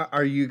 And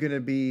are you going to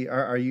be?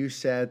 Are you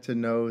sad to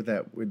know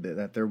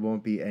that there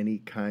won't be any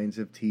kinds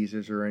of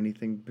teasers or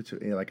anything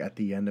like at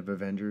the end of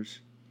Avengers?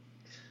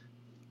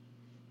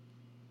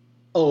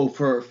 Oh,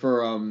 for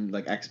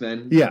like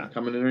X-Men,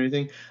 coming in or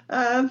anything?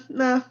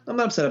 Nah, I'm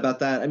not upset about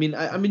that. I mean,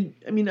 I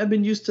mean, I've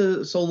been used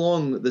to so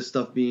long this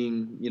stuff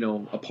being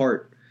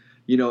apart,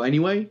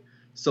 anyway.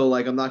 So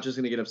like, I'm not just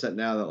gonna get upset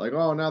now that like,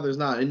 oh, now there's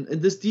not. And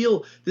this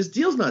deal's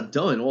not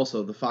done.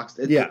 Also, the Fox.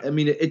 I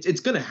mean, it's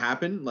gonna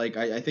happen. Like,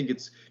 I think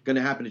it's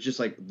gonna happen. It's just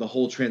like the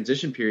whole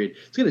transition period.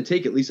 It's gonna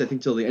take at least I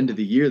think till the end of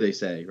the year, they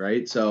say,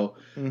 right? So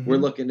we're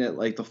looking at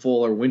like the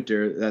fall or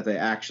winter that they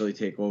actually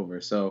take over.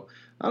 So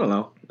I don't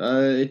know.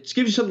 It just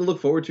gives you something to look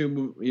forward to,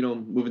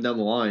 moving down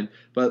the line.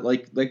 But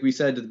like we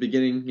said at the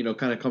beginning,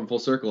 kind of come full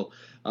circle.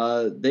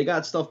 They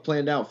got stuff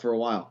planned out for a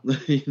while.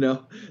 They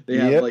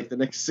have like the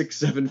next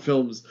 6-7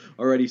 films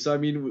already. So I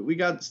mean, we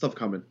got stuff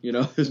coming.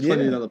 There's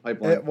plenty on the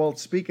pipeline. Well,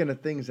 speaking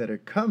of things that are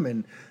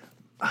coming,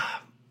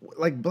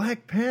 like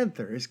Black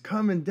Panther is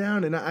coming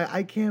down, and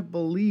I can't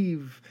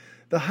believe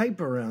the hype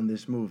around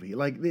this movie.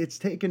 Like, it's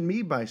taken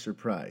me by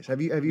surprise.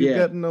 Have you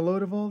gotten a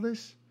load of all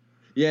this?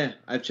 Yeah,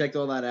 I've checked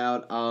all that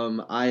out.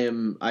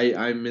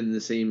 I'm in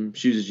the same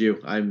shoes as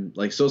you. I'm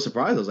like so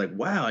surprised. I was like,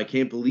 wow, I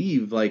can't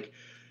believe like,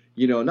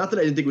 not that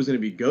I didn't think it was going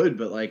to be good,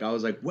 but like I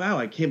was like, wow,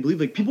 I can't believe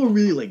like people are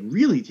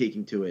really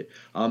taking to it.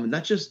 And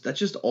that's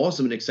just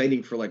awesome and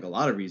exciting for like a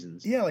lot of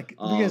reasons. Yeah, like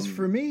because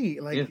for me,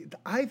 like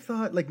I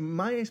thought like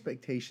my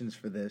expectations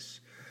for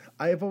this,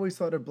 I have always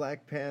thought of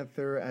Black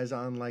Panther as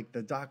on like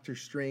the Doctor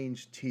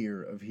Strange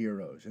tier of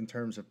heroes in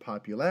terms of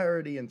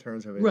popularity, in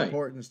terms of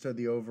importance to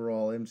the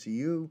overall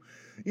MCU.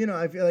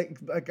 I feel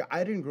like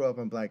I didn't grow up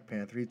on Black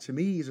Panther. To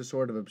me, he's a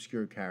sort of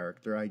obscure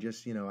character. I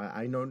just,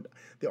 I know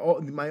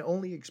my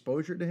only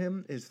exposure to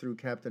him is through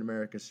Captain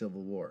America: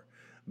 Civil War.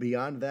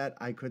 Beyond that,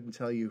 I couldn't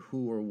tell you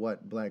who or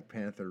what Black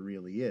Panther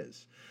really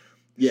is.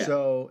 Yeah.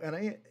 So,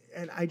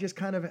 and I just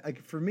kind of,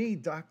 like, for me,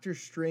 Doctor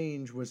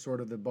Strange was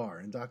sort of the bar.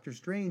 And Doctor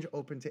Strange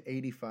opened to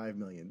 $85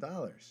 million.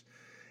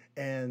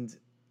 And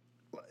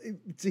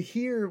to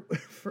hear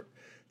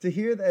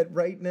that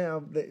right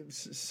now,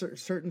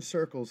 certain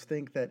circles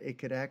think that it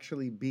could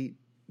actually beat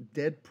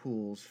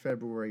Deadpool's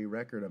February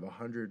record of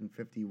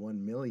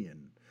 151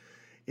 million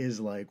is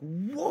like,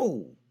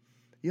 whoa.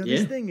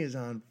 This thing is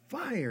on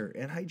fire,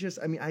 and I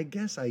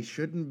guess I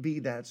shouldn't be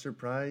that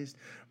surprised.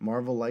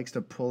 Marvel likes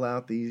to pull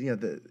out these,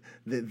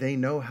 they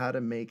know how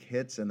to make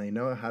hits, and they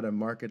know how to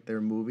market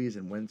their movies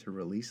and when to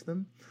release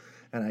them.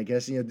 And I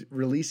guess,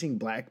 releasing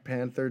Black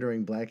Panther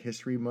during Black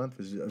History Month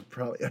was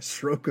probably a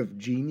stroke of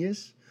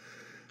genius.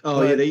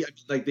 Oh, yeah,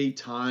 they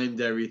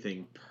timed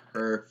everything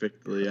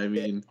perfectly. I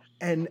mean,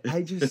 and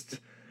I just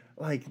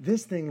like,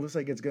 this thing looks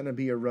like it's going to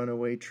be a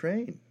runaway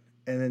train.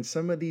 And then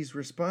some of these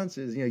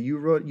responses,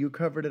 you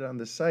covered it on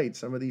the site.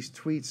 Some of these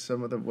tweets,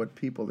 some of what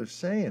people are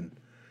saying,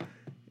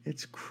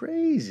 it's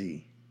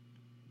crazy.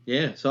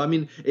 Yeah, so I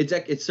mean,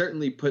 it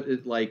certainly put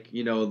it like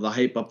the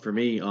hype up for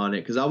me on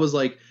it, because I was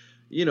like,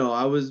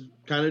 I was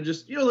kind of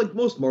just like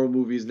most Marvel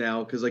movies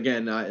now, because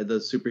again,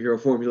 the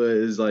superhero formula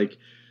is like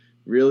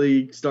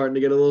really starting to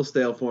get a little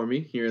stale for me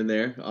here and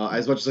there.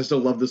 As much as I still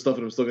love this stuff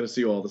and I'm still going to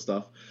see all the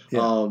stuff.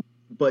 Yeah.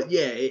 But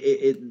yeah,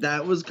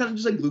 that was kind of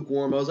just like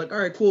lukewarm. I was like, all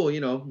right, cool,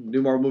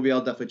 new Marvel movie, I'll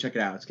definitely check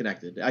it out. It's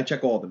connected. I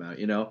check all of them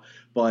out,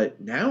 But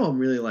now I'm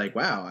really like,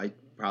 wow, I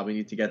probably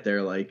need to get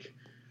there like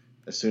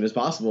as soon as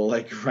possible,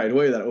 like right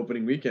away, that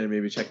opening weekend, and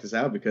maybe check this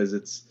out, because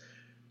it's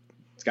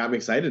got me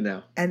excited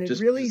now. And it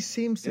really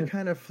seems to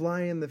kind of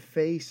fly in the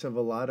face of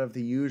a lot of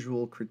the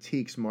usual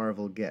critiques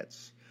Marvel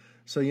gets.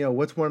 So,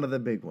 what's one of the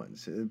big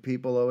ones?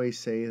 People always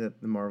say that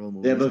the Marvel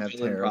movies have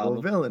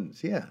terrible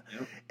villains. Yeah.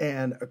 Yep.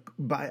 And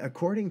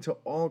according to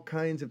all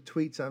kinds of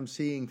tweets I'm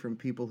seeing from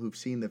people who've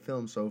seen the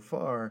film so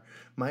far,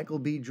 Michael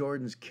B.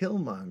 Jordan's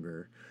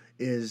Killmonger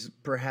is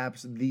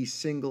perhaps the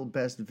single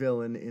best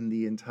villain in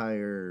the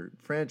entire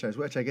franchise,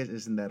 which I guess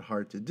isn't that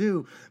hard to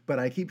do, but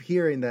I keep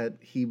hearing that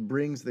he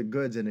brings the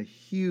goods in a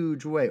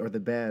huge way, or the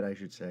bad, I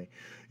should say.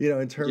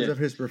 In terms of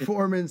his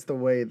performance, the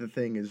way the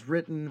thing is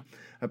written.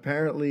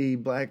 Apparently,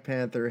 Black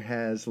Panther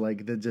has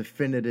like the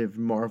definitive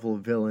Marvel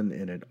villain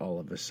in it all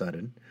of a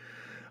sudden.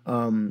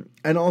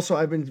 And also,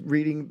 I've been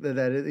reading that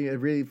it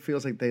really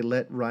feels like they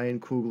let Ryan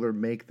Coogler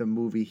make the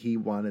movie he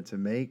wanted to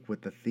make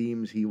with the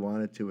themes he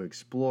wanted to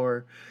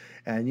explore.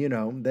 And,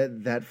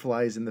 that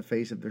flies in the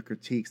face of the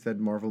critiques that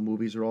Marvel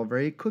movies are all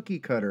very cookie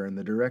cutter and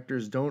the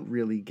directors don't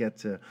really get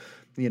to,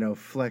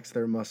 flex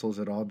their muscles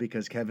at all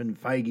because Kevin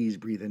Feige's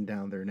breathing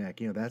down their neck.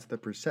 That's the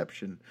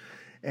perception.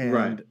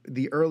 And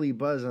the early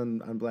buzz on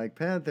Black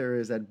Panther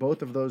is that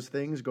both of those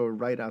things go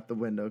right out the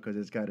window because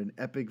it's got an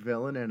epic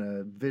villain and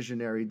a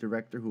visionary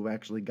director who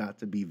actually got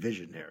to be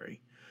visionary.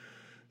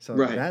 So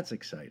that's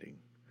exciting.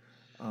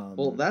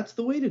 Well, that's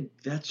the way to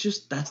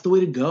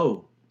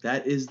go.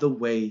 That is the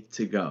way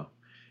to go.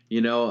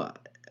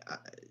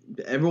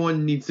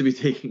 Everyone needs to be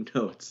taking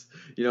notes.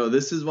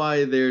 This is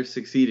why they're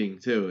succeeding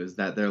too, is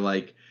that they're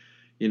like,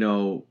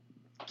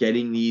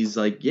 getting these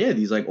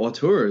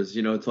auteurs,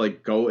 to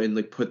like go and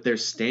like put their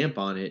stamp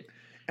on it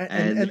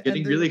and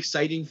getting really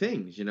exciting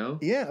things,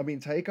 Yeah, I mean,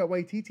 Taika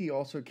Waititi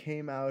also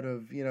came out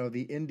of,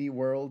 the indie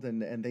world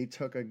and they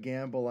took a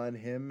gamble on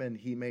him and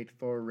he made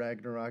Thor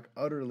Ragnarok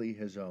utterly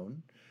his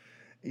own,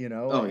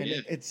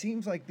 It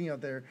seems like,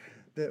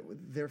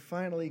 they're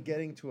finally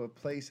getting to a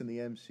place in the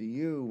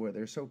MCU where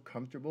they're so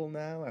comfortable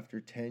now after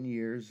 10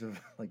 years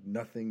of like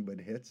nothing but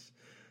hits.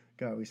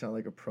 God, we sound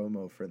like a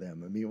promo for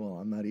them. I mean, well,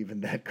 I'm not even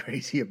that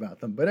crazy about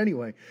them. But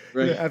anyway,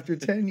 after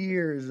 10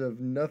 years of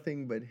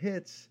nothing but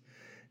hits,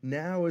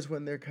 now is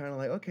when they're kind of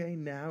like, okay,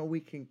 now we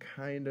can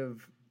kind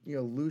of,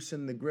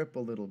 loosen the grip a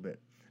little bit.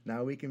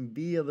 Now we can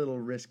be a little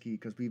risky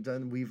because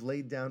we've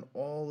laid down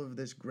all of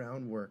this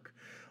groundwork.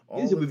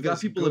 We've got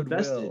people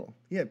invested.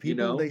 Yeah,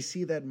 people, they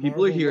see that Marvel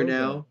people are here logo.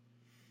 now.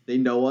 They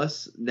know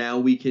us. Now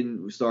we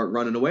can start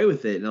running away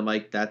with it. And I'm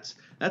like, that's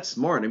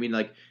smart. I mean,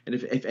 like, and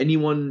if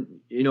anyone,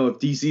 if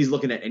DC's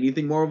looking at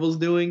anything Marvel's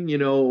doing,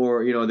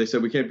 or, they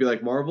said we can't be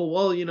like Marvel.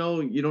 Well, you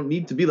don't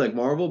need to be like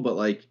Marvel, but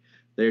like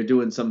they're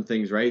doing some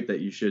things right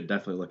that you should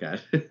definitely look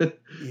at.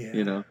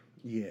 Yeah.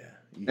 Yeah.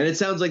 And it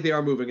sounds like they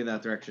are moving in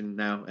that direction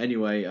now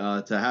anyway,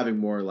 to having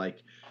more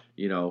like,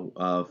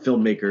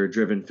 filmmaker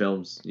driven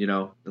films,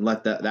 and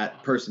let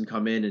that person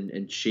come in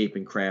and shape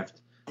and craft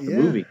the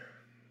movie.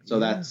 So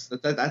that's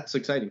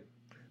exciting.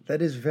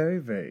 That is very,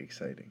 very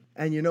exciting.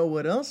 And you know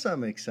what else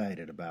I'm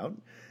excited about?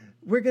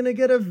 We're going to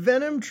get a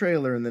Venom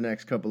trailer in the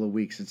next couple of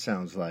weeks, it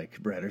sounds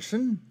like,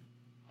 Brederson.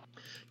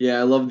 Yeah,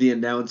 I love the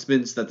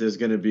announcements that there's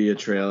going to be a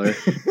trailer.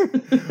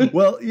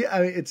 Well, yeah,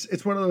 I mean,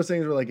 it's one of those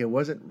things where like it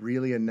wasn't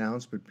really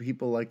announced, but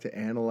people like to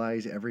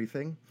analyze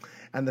everything.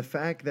 And the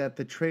fact that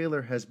the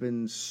trailer has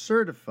been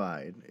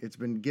certified, it's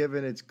been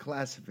given its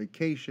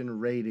classification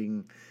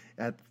rating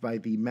by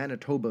the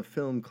Manitoba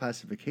Film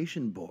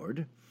Classification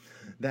Board,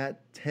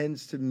 that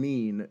tends to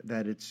mean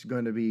that it's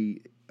going to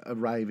be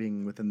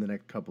arriving within the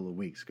next couple of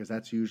weeks, because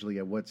that's usually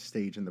at what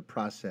stage in the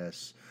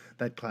process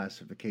that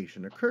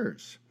classification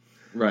occurs.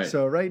 Right.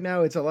 So right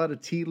now it's a lot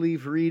of tea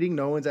leaf reading.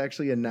 No one's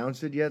actually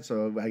announced it yet,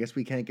 so I guess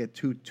we can't get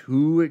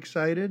too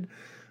excited.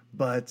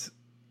 But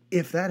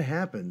if that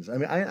happens, I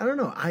mean, I don't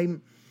know.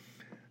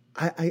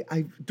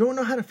 I don't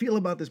know how to feel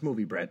about this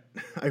movie, Brett.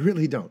 I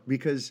really don't,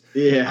 because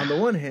on the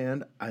one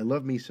hand, I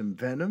love me some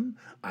Venom,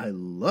 I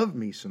love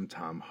me some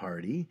Tom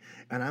Hardy,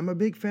 and I'm a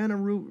big fan of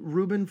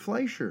Ruben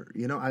Fleischer.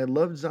 I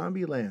love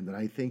Zombieland, and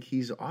I think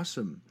he's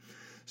awesome.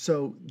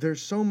 So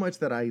there's so much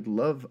that I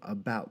love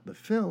about the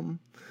film,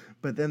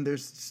 but then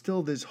there's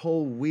still this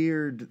whole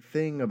weird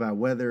thing about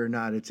whether or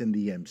not it's in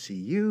the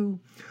MCU.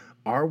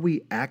 Are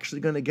we actually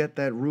going to get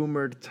that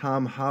rumored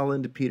Tom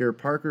Holland, Peter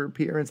Parker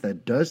appearance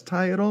that does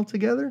tie it all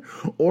together?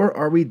 Or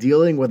are we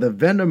dealing with a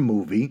Venom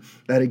movie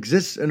that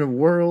exists in a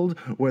world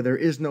where there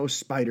is no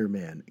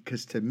Spider-Man?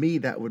 Because to me,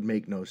 that would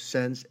make no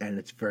sense, and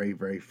it's very,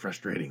 very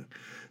frustrating.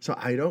 So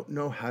I don't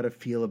know how to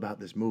feel about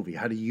this movie.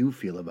 How do you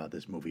feel about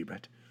this movie,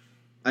 Brett?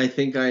 I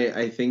think I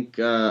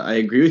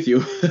agree with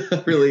you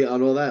really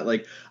on all that.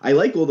 Like, I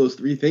like all those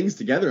three things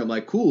together. I'm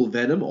like, cool,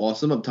 Venom,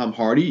 awesome. I'm Tom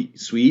Hardy,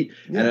 sweet.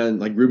 Yeah. And then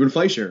like Ruben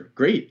Fleischer,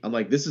 great. I'm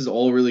like, this is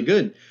all really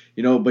good,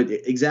 but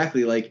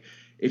exactly, like,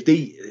 if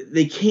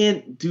they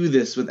can't do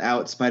this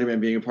without Spider-Man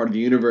being a part of the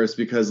universe,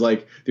 because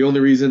like the only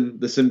reason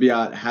the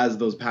symbiote has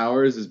those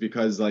powers is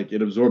because like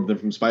it absorbed them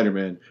from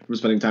Spider-Man from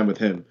spending time with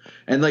him,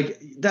 and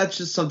like that's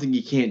just something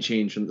you can't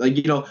change. Like,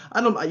 you don't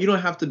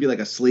have to be like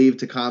a slave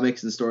to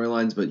comics and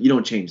storylines, but you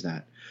don't change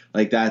that.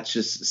 Like, that's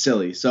just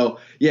silly. So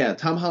yeah,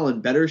 Tom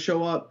Holland better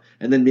show up,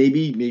 and then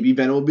maybe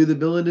Venom will be the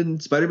villain in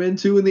Spider-Man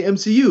 2 in the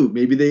MCU.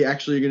 Maybe they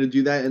actually are going to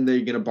do that, and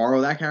they're going to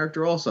borrow that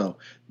character also.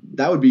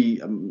 That would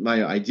be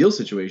my ideal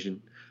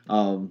situation.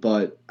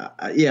 But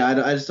I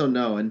just don't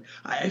know. And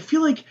I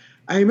feel like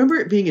I remember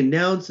it being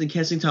announced and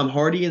casting Tom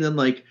Hardy, and then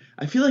like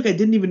I feel like I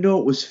didn't even know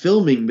it was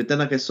filming, but then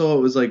like I saw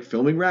it was like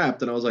filming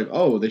wrapped, and I was like,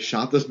 oh, they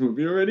shot this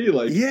movie already,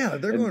 like Yeah,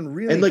 they're going and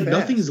really like fast.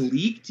 nothing's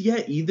leaked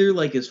yet either,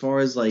 like as far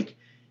as like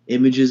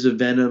images of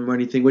Venom or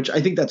anything, which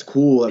I think that's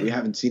cool that we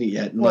haven't seen it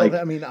yet. And Well, like,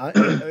 I mean,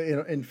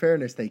 in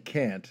fairness, they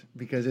can't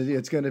because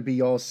it's going to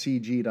be all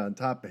CG'd on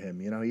top of him.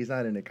 He's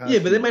not in a yeah,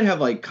 but they costume. might have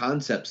like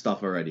concept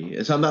stuff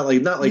already. So I'm not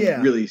like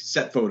Yeah. really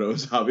set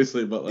photos,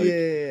 obviously, but like,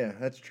 Yeah,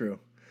 that's true.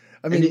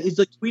 I and mean, it's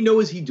like, do we know,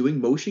 is he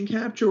doing motion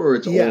capture or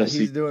it's yeah, all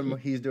he's CG? doing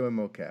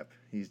mocap.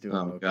 He's doing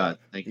Oh mocap. God,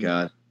 thank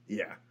God.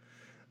 Yeah.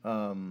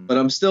 But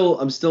I'm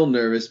still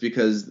nervous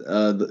because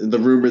the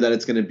rumor that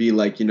it's going to be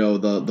like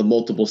the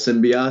multiple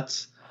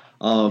symbiotes.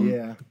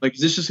 Yeah. Like, is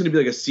this just going to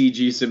be like a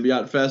CG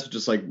symbiote fest,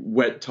 just like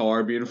wet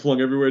tar being flung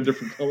everywhere in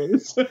different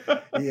colors?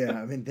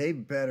 Yeah, I mean, they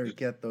better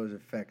get those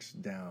effects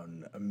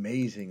down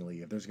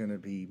amazingly if there's going to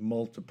be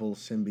multiple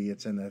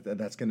symbiotes, and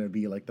that's going to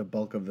be like the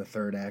bulk of the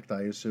third act,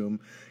 I assume.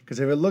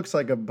 Because if it looks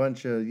like a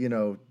bunch of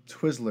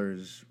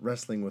Twizzlers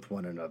wrestling with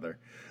one another,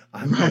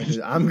 I'm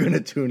going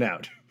to tune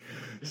out.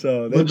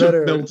 So they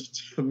better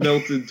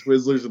melted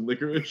Twizzlers and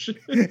licorice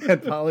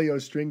and polio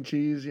string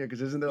cheese,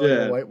 because isn't there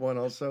like a white one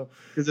also?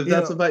 Because if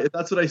that's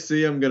what I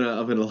see, I'm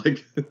gonna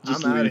like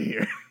just I'm out of leave.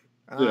 here.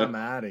 I'm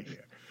out of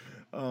here.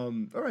 All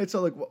right,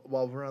 so like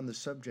while we're on the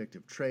subject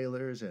of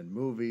trailers and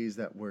movies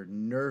that we're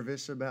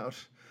nervous about,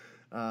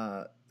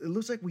 it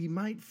looks like we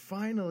might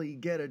finally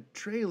get a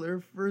trailer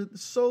for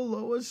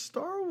Solo: A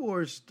Star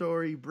Wars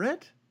Story,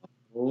 Brett.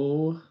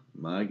 Oh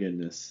my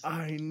goodness.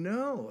 I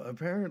know.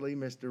 Apparently,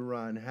 Mr.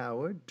 Ron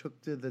Howard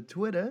took to the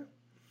Twitter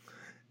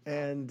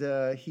and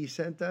he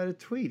sent out a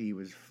tweet. He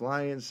was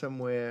flying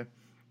somewhere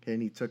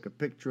and he took a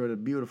picture of the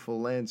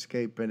beautiful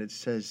landscape, and it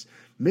says,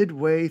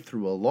 midway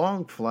through a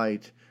long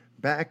flight,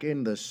 back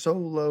in the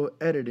Solo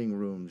editing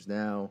rooms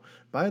now.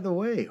 By the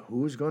way,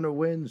 who's going to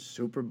win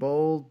Super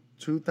Bowl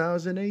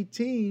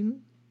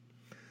 2018?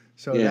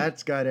 So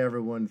that's got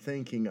everyone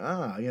thinking,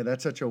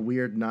 that's such a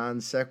weird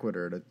non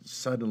sequitur to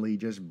suddenly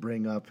just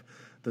bring up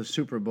the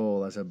Super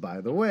Bowl as a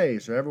by the way.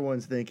 So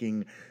everyone's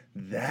thinking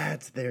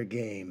that's their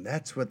game.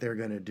 That's what they're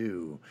going to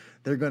do.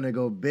 They're going to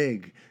go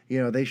big.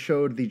 They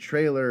showed the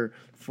trailer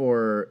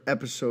for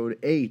episode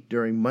 8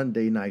 during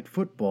Monday Night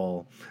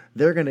Football.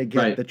 They're going to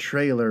get the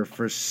trailer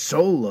for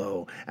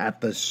Solo at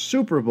the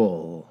Super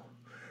Bowl.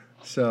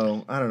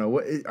 So, I don't know.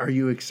 Are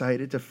you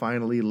excited to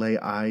finally lay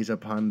eyes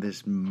upon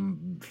this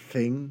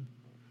thing?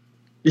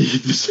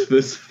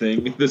 this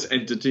thing, this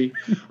entity.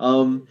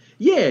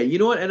 Yeah, you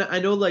know what? And I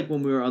know, like,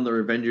 when we were on the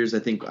Revengers, I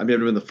think I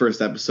remember in the first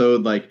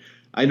episode, like,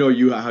 I know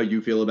how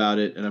you feel about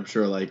it, and I'm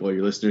sure like all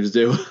your listeners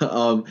do.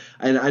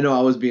 And I know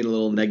I was being a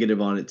little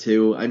negative on it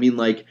too. I mean,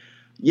 like,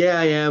 yeah,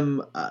 I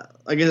am.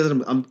 Like I said,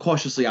 I'm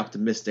cautiously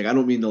optimistic. I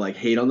don't mean to like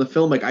hate on the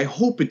film. Like, I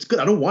hope it's good.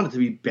 I don't want it to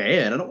be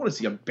bad. I don't want to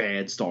see a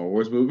bad Star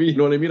Wars movie. You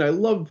know what I mean? I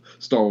love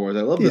Star Wars.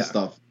 I love this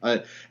stuff.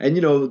 And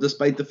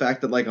despite the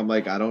fact that like I'm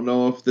like I don't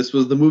know if this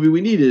was the movie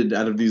we needed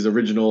out of these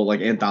original like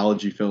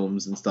anthology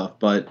films and stuff,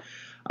 but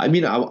I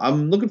mean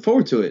I'm looking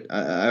forward to it.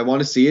 I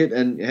want to see it.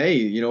 And hey,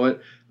 you know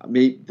what?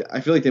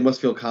 I feel like they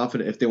must feel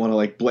confident if they want to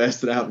like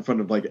blast it out in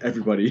front of like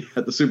everybody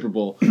at the Super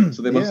Bowl.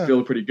 So they must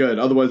feel pretty good.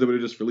 Otherwise, they would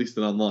have just released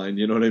it online.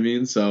 You know what I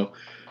mean? So,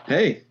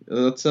 hey,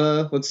 let's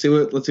see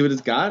what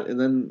it's got, and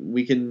then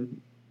we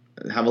can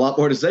have a lot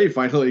more to say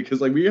finally,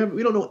 because like we don't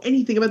know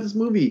anything about this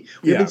movie.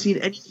 We haven't seen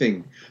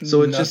anything,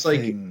 so it's just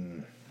like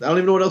I don't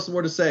even know what else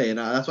more to say, and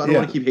that's why I don't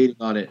want to keep hating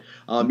on it.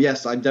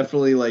 Yes, I'm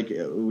definitely like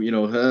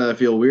I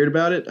feel weird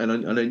about it and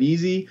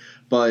uneasy,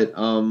 but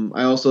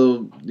I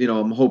also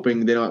I'm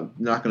hoping they're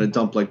not going to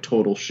dump like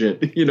total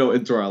shit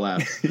into our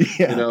laps.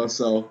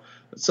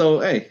 So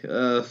hey,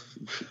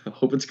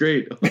 hope it's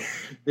great.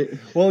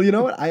 Well, you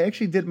know what? I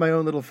actually did my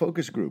own little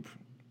focus group.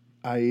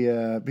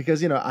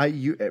 Because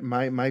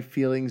my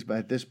feelings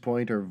at this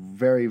point are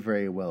very,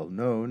 very well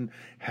known.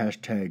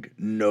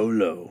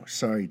 #NOLO.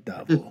 Sorry,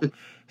 Davo.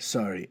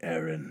 Sorry,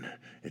 Aaron.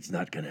 It's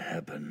not going to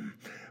happen.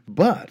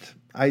 But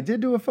I did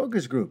do a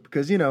focus group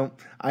because,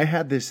 I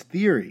had this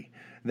theory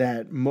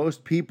that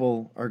most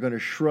people are going to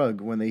shrug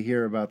when they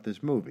hear about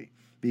this movie.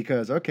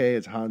 Because, okay,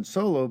 it's Han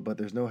Solo, but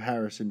there's no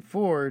Harrison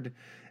Ford.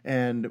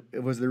 And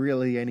was there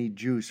really any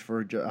juice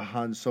for a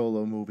Han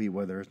Solo movie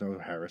where there's no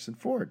Harrison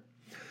Ford?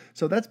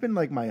 So that's been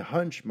like my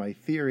hunch, my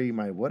theory,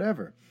 my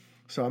whatever.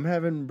 So I'm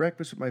having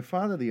breakfast with my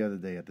father the other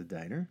day at the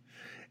diner,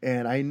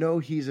 and I know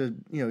he's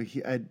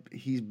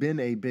been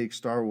a big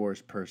Star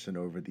Wars person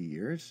over the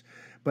years,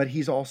 but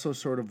he's also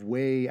sort of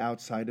way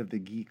outside of the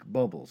geek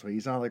bubble. So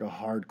he's not like a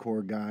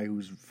hardcore guy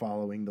who's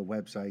following the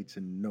websites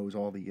and knows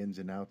all the ins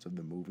and outs of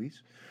the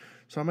movies.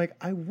 So I'm like,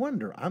 I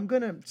wonder, I'm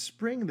going to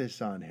spring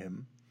this on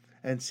him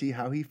and see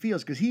how he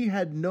feels, because he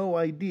had no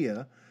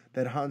idea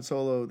that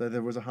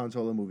there was a Han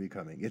Solo movie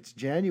coming. It's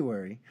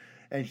January,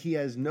 and he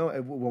has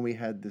when we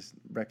had this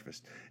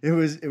breakfast, it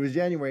was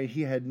January, and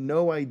he had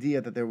no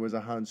idea that there was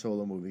a Han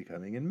Solo movie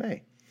coming in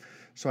May.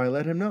 So I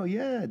let him know,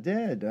 yeah,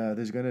 Dad,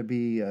 there's going to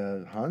be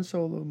a Han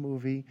Solo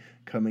movie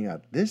coming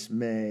out this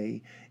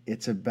May.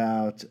 It's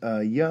about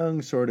a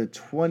young, sort of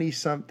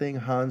 20-something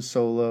Han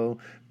Solo,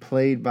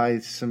 played by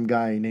some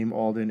guy named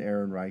Alden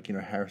Ehrenreich.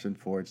 Harrison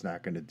Ford's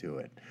not going to do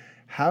it.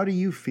 How do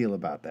you feel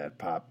about that,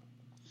 Pop?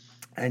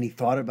 And he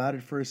thought about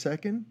it for a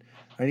second,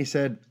 and he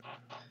said,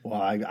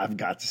 well, I've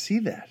got to see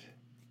that.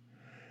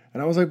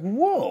 And I was like,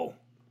 whoa.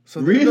 So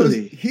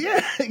really?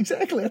 Yeah,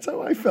 exactly. That's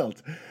how I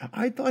felt.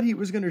 I thought he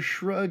was going to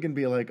shrug and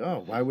be like,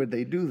 oh, why would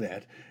they do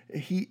that?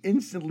 He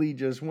instantly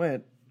just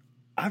went,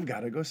 I've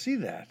got to go see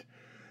that.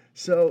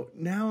 So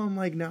now I'm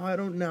like, now I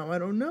don't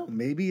know.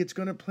 Maybe it's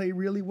going to play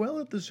really well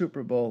at the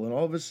Super Bowl, and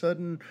all of a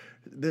sudden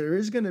there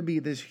is going to be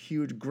this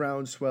huge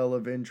groundswell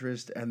of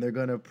interest, and they're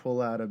going to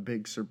pull out a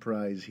big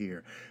surprise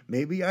here.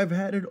 Maybe I've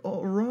had it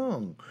all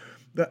wrong.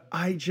 But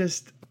I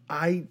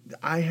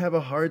have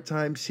a hard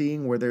time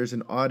seeing where there's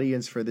an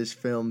audience for this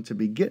film to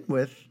begin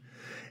with.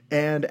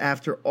 And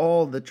after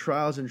all the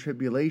trials and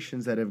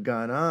tribulations that have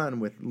gone on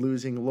with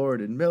losing Lord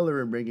and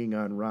Miller and bringing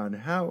on Ron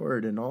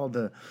Howard and all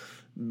the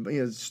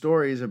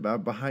stories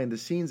about behind the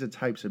scenes, the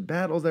types of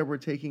battles that were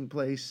taking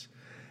place,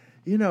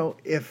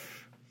 if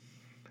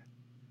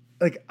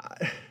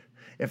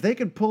they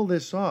could pull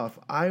this off,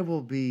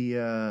 I'll be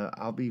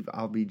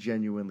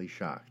genuinely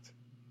shocked.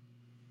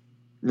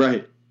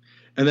 Right.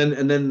 And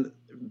then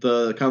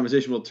the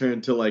conversation will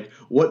turn to like,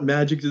 what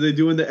magic do they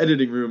do in the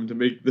editing room to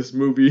make this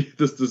movie,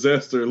 this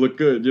disaster, look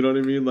good? You know what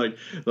I mean? Like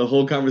the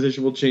whole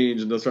conversation will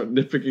change, and they'll start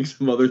nitpicking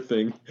some other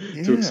thing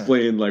to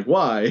explain like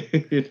why.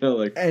 It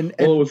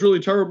was really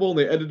terrible, and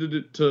they edited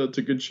it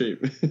to good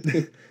shape.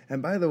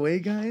 And by the way,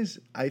 guys,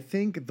 I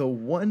think the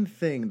one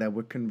thing that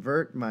would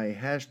convert my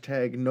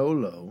hashtag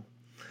NOLO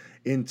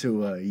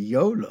into a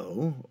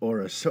YOLO or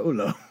a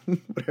solo,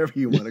 whatever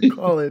you want to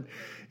call it,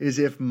 is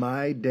if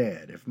my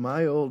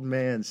old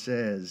man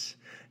says,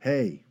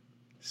 hey,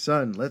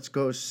 son, let's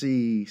go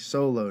see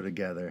Solo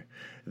together,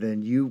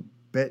 then you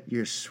bet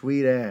your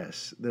sweet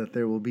ass that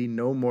there will be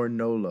no more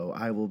NOLO.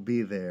 I will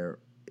be there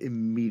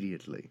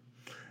immediately.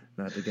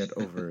 Not to get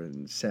over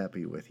and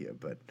sappy with you,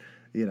 but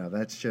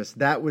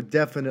that would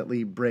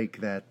definitely break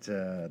that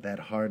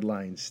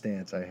hardline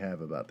stance I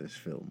have about this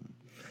film.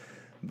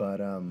 But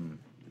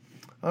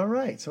all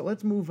right, so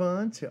let's move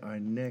on to our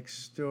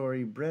next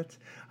story, Brett.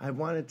 I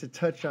wanted to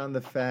touch on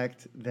the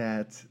fact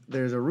that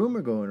there's a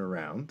rumor going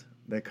around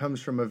that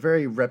comes from a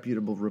very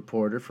reputable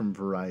reporter from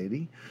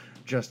Variety,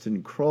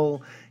 Justin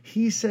Kroll.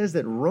 He says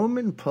that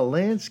Roman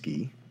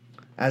Polanski,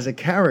 as a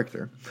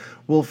character,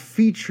 will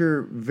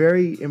feature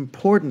very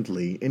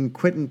importantly in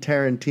Quentin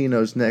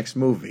Tarantino's next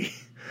movie.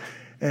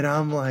 And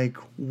I'm like,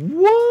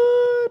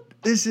 what?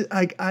 This is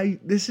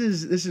this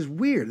is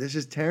weird. This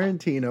is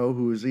Tarantino,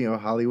 who's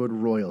Hollywood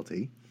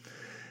royalty,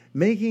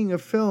 making a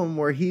film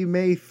where he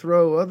may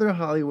throw other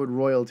Hollywood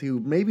royalty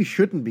who maybe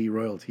shouldn't be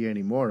royalty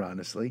anymore,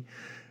 honestly.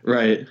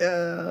 Right.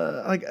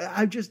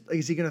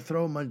 Is he gonna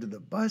throw him under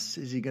the bus?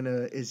 Is he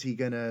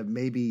gonna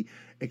maybe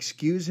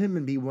excuse him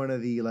and be one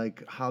of the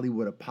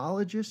Hollywood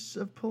apologists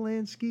of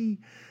Polanski?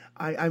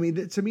 I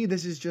mean, to me,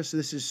 this is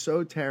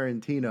so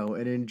Tarantino,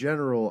 and in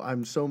general,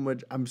 I'm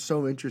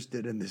so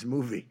interested in this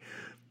movie,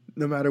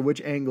 no matter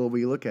which angle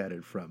we look at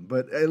it from.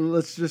 But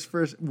let's just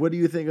first, what do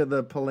you think of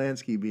the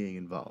Polanski being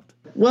involved?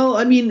 Well,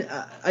 I mean,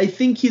 I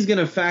think he's going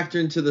to factor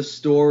into the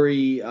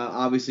story,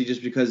 obviously,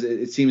 just because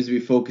it seems to be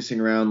focusing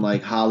around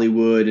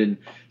Hollywood and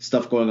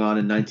stuff going on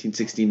in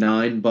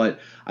 1969. But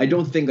I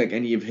don't think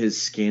any of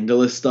his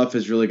scandalous stuff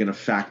is really going to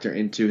factor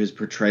into his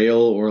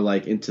portrayal or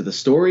into the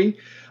story.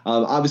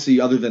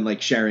 Obviously, other than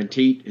Sharon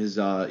Tate, his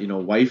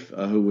wife,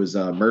 who was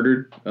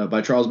murdered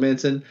by Charles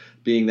Manson,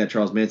 being that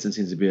Charles Manson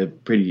seems to be a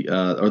pretty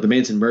or the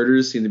Manson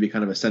murders seem to be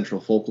kind of a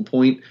central focal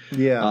point.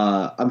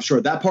 Yeah, I'm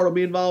sure that part will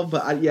be involved,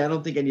 but I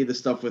don't think any of the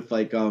stuff with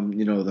the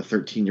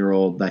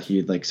 13-year-old that he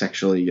had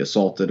sexually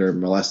assaulted or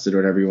molested or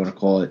whatever you want to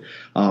call it.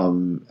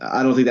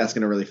 I don't think that's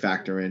going to really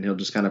factor in. He'll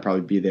just kind of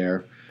probably be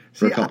there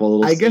for a couple of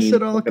little scenes. I guess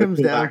it all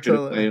comes down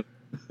to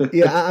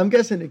yeah, I'm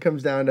guessing it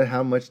comes down to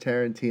how much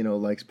Tarantino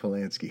likes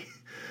Polanski.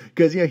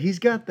 Because he's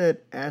got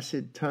that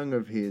acid tongue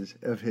of his,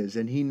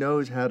 and he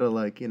knows how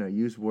to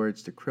use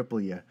words to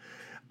cripple you.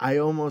 I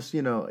almost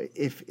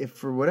if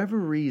for whatever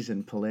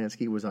reason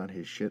Polanski was on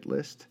his shit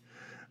list,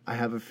 I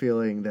have a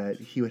feeling that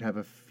he would have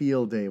a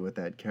field day with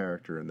that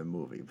character in the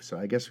movie. So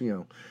I guess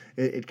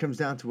it comes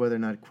down to whether or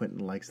not Quentin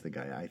likes the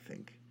guy. I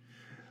think.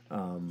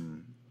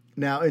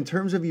 Now, in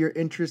terms of your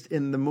interest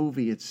in the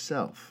movie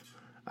itself,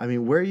 I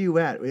mean, where are you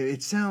at?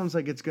 It sounds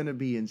like it's going to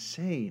be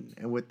insane.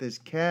 And with this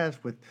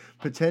cast, with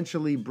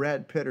potentially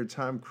Brad Pitt or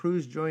Tom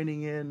Cruise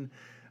joining in,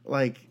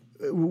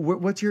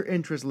 what's your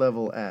interest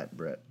level at,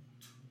 Brett?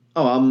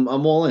 Oh, I'm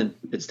all in.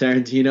 It's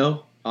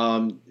Tarantino.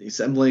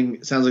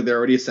 Sounds like they're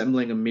already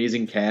assembling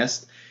amazing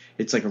cast.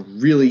 It's a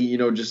really,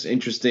 just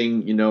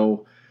interesting,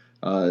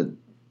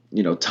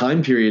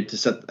 time period to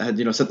set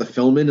the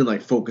film in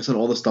and focus on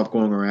all the stuff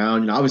going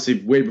around.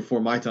 Obviously way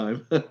before my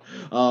time.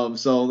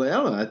 So I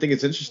don't know. I think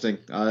it's interesting.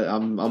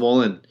 I'm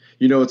all in.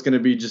 It's going to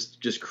be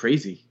just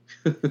crazy.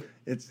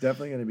 It's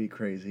definitely going to be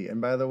crazy.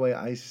 And by the way,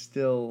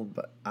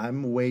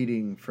 I'm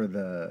waiting for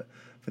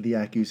the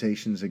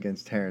accusations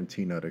against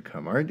Tarantino to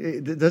come.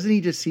 Doesn't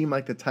he just seem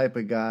like the type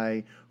of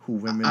guy who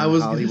women I in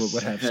was gonna Hollywood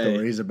would have say,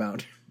 stories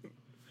about?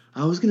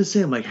 I was gonna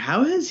say, I'm like,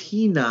 how has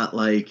he not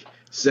like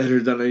said or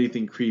done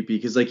anything creepy?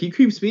 Because like he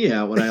creeps me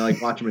out when I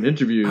like watch him in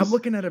interviews. I'm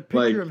looking at a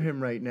Like, picture of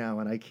him right now,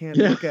 and I can't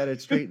yeah. look at it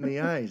straight in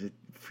the eyes. It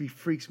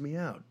freaks me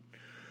out.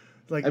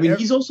 Like, I mean,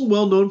 he's also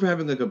well known for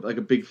having like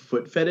a big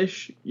foot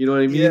fetish. You know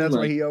what I yeah, mean? that's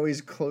why Like, he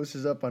always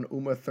closes up on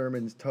Uma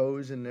Thurman's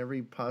toes in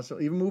every possible,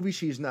 even movie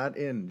she's not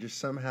in. Just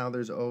somehow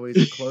there's always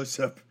a close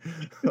up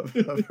of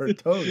her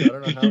toes. I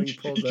don't know how he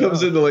pulls he that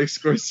comes off. into like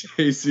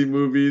Scorsese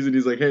movies and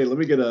he's like, "Hey, let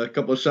me get a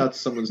couple of shots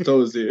of someone's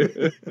toes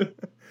here."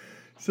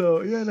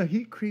 So yeah, no,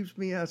 he creeps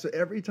me out. So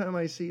every time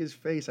I see his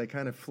face, I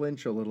kind of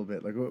flinch a little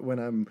bit. Like when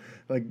I'm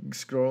like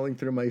scrolling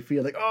through my feed,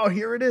 like, oh,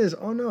 here it is.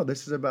 Oh no,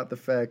 this is about the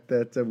fact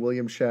that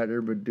William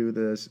Shatner would do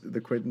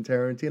the Quentin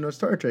Tarantino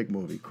Star Trek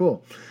movie.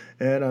 Cool.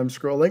 And I'm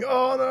scrolling.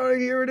 Oh no,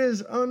 here it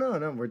is. Oh no,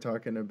 we're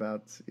talking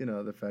about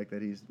the fact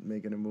that he's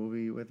making a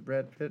movie with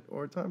Brad Pitt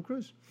or Tom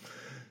Cruise.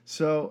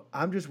 So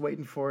I'm just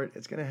waiting for it.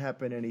 It's going to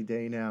happen any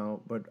day now.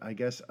 But I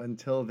guess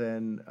until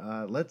then,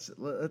 let's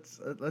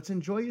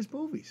enjoy his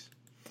movies.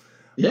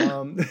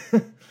 Yeah.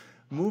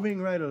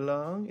 Moving right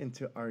along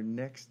into our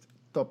next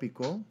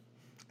topico.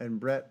 And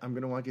Brett, I'm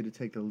going to want you to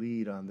take the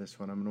lead on this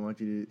one. I'm going to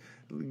want you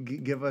to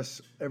give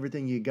us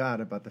everything you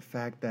got about the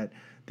fact that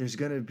there's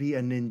going to be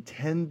a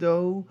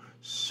Nintendo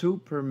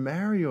Super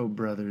Mario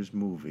Brothers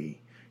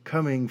movie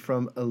coming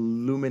from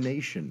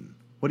Illumination.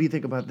 What do you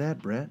think about that,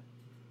 Brett?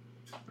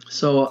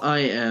 So I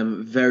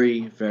am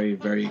very, very,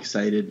 very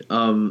excited.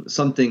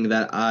 Something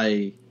that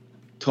I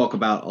talk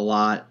about a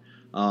lot.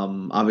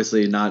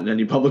 Obviously not in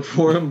any public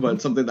forum,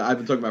 but something that I've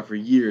been talking about for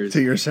years.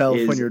 To yourself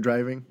when you're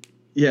driving?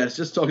 Yes,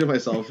 just talking to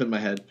myself in my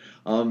head.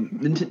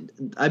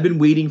 I've been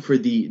waiting for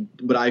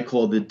what I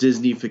call the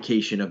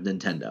Disneyfication of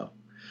Nintendo.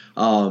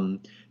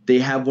 They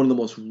have one of the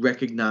most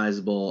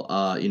recognizable,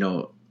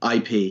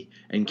 IP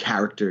and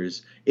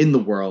characters in the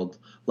world.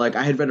 Like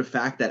I had read a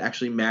fact that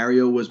actually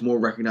Mario was more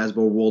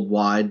recognizable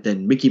worldwide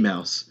than Mickey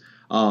Mouse.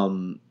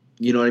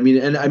 You know what I mean?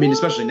 And I mean,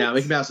 especially now,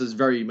 Mickey Mouse is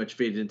very much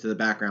faded into the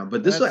background.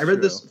 But I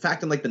read this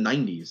fact in like the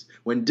 90s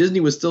when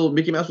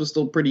Mickey Mouse was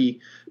still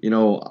pretty,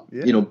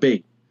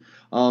 big.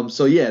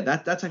 So yeah,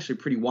 that's actually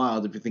pretty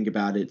wild if you think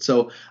about it.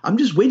 So I'm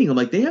just waiting. I'm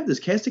like, they have this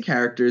cast of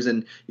characters,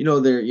 and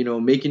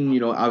they're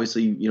making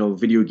obviously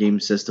video game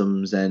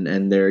systems,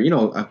 and they're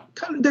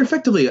they're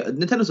effectively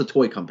Nintendo's a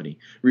toy company,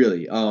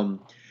 really.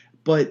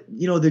 But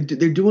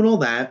they're doing all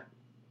that,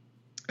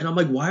 and I'm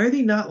like, why are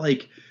they not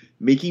like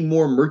making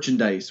more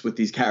merchandise with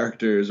these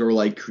characters or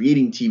like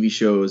creating TV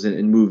shows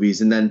and movies?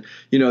 And then,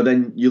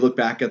 then you look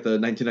back at the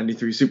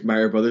 1993 Super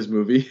Mario Brothers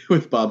movie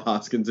with Bob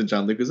Hoskins and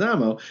John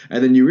Leguizamo,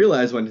 and then you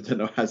realize why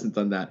Nintendo hasn't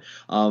done that.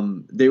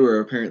 They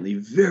were apparently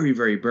very,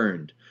 very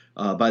burned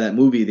by that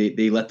movie.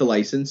 They let the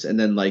license, and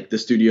then like the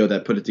studio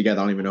that put it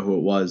together, I don't even know who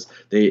it was.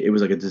 It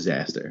was like a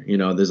disaster.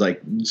 There's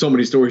like so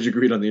many stories you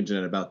can read on the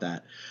internet about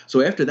that. So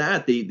after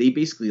that, they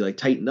basically like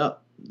tightened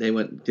up.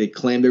 They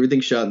clammed everything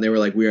shut, and they were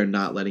like, we are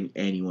not letting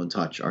anyone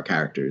touch our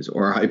characters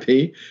or our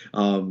IP.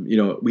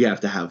 We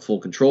have to have full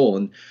control,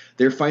 and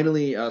they're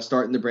finally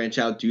starting to branch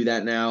out, do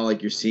that now.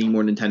 Like you're seeing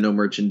more Nintendo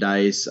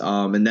merchandise,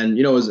 and then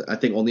it was, I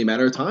think, only a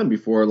matter of time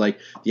before like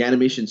the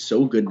animation's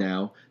so good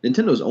now.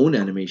 Nintendo's own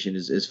animation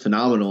is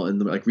phenomenal in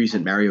the like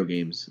recent Mario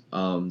games.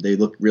 They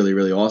look really,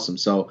 really awesome.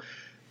 So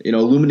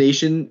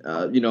Illumination,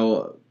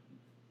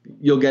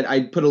 you'll get.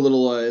 I put a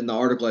little in the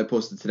article I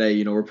posted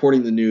today.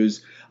 Reporting the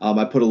news.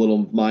 I put a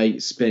little my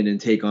spin and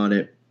take on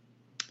it.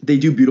 They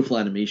do beautiful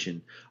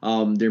animation.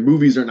 Their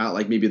movies are not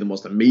like maybe the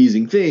most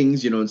amazing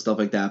things, and stuff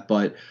like that.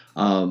 But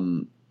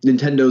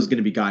Nintendo's going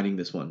to be guiding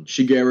this one.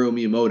 Shigeru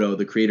Miyamoto,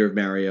 the creator of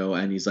Mario,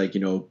 and he's like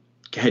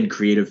head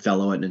creative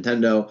fellow at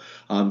Nintendo.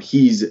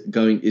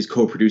 Is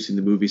co-producing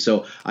the movie,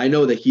 so I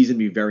know that he's going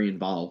to be very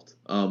involved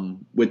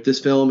with this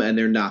film, and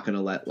they're not going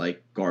to let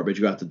like garbage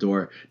go out the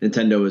door.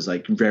 Nintendo is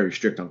like very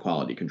strict on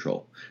quality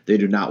control. They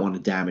do not want to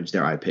damage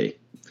their IP.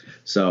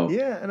 So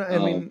yeah, and I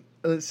mean,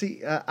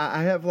 see,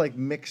 I have like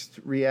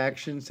mixed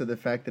reactions to the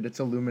fact that it's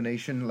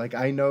Illumination. Like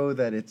I know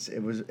that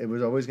it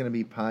was always going to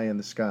be pie in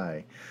the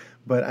sky.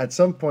 But at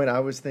some point, I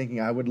was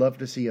thinking I would love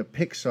to see a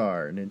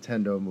Pixar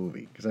Nintendo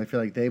movie because I feel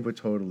like they would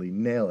totally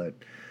nail it.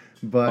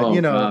 But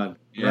God.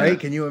 Yeah. Right?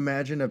 Can you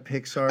imagine a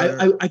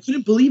Pixar? I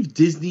couldn't believe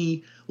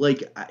Disney.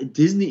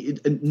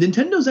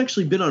 Nintendo's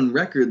actually been on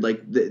record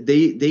like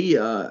they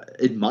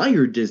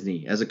admire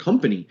Disney as a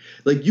company.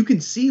 Like you can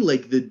see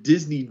like the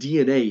Disney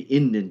DNA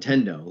in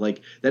Nintendo.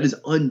 Like that is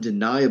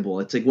undeniable.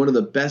 It's like one of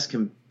the best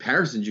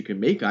comparisons you can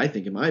make, I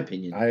think, in my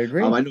opinion. I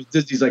agree. I know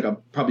Disney's like a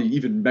probably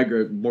even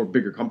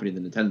bigger company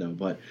than Nintendo,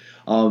 but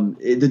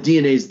the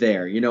DNA's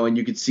there, and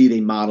you could see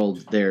they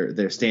modeled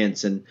their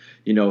stance, and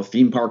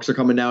theme parks are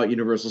coming out,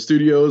 Universal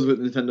Studios with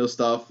Nintendo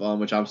stuff,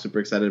 which I'm super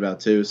excited about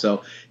too.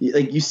 So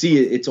like you see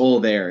it's all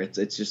there.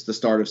 It's just the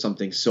start of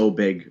something so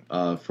big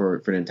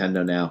for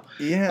Nintendo now.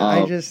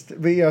 Yeah,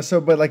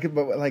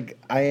 but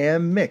I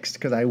am mixed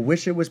because I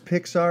wish it was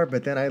Pixar,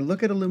 but then I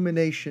look at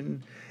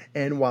Illumination.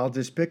 And while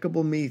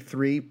Despicable Me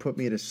 3 put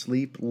me to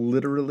sleep,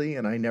 literally,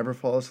 and I never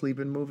fall asleep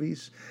in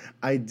movies,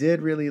 I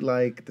did really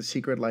like The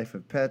Secret Life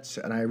of Pets,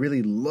 and I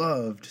really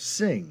loved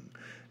Sing.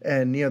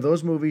 And,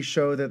 those movies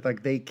show that,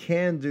 like, they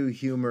can do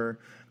humor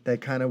that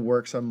kind of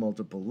works on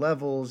multiple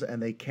levels,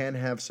 and they can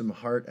have some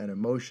heart and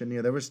emotion.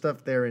 There was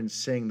stuff there in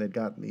Sing that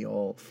got me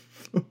all...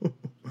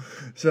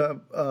 So,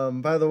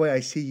 by the way,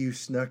 I see you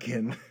snuck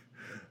in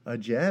a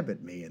jab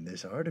at me in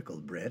this article,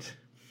 Brett.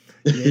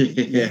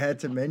 You had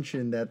to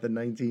mention that the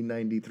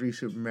 1993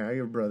 Super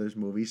Mario Brothers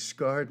movie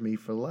scarred me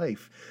for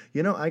life.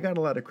 I got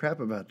a lot of crap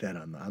about that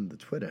on the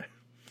Twitter.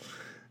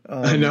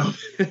 I know.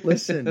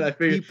 Listen, I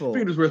figured people,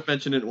 it was worth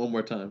mentioning it one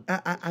more time.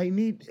 I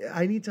need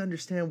to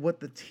understand what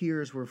the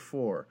tears were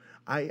for.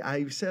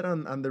 I said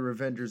on the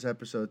Revengers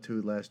episode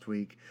 2 last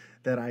week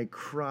that I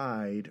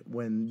cried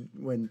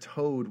when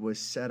Toad was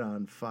set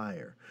on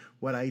fire.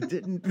 What I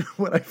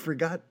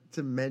forgot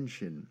to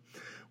mention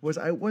was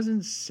I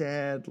wasn't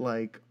sad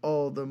like,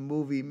 oh, the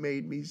movie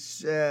made me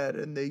sad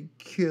and they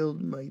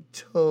killed my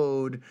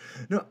Toad.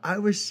 No, I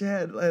was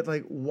sad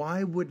like,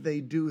 why would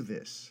they do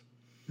this?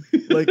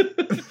 Like,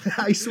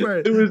 I swear.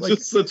 It was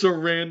just such a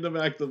random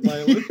act of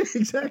violence.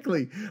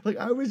 Exactly. Like,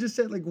 I was just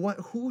saying, like, what?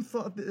 Who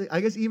thought that?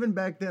 I guess even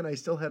back then, I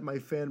still had my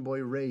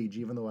fanboy rage,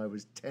 even though I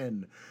was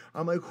 10.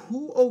 I'm like,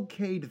 who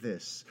okayed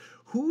this?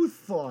 Who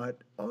thought,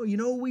 oh, you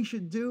know what we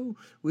should do?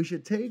 We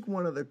should take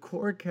one of the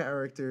core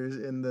characters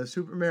in the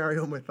Super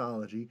Mario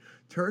mythology,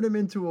 turn him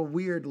into a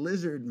weird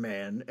lizard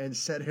man, and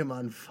set him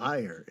on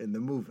fire in the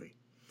movie.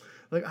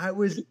 Like, I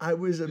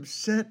was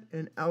upset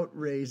and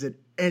outraged that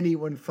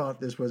anyone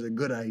thought this was a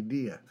good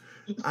idea.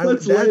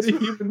 Let's light a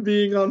human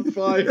being on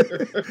fire.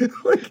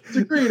 It's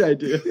a great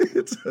idea.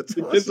 It's the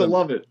awesome. kids will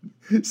love it.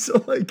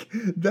 So, like,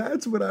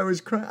 that's what I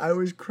was crying. I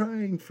was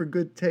crying for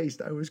good taste.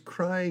 I was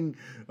crying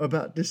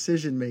about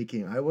decision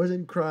making. I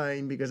wasn't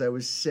crying because I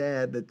was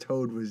sad that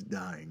Toad was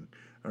dying.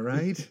 All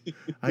right?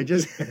 I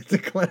just had to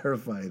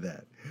clarify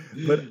that.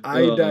 But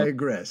I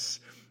digress.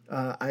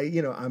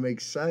 I'm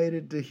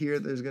excited to hear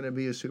there's going to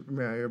be a Super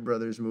Mario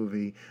Brothers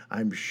movie.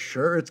 I'm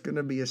sure it's going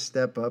to be a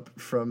step up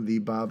from the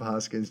Bob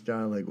Hoskins,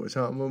 John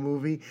Leguizamo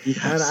movie.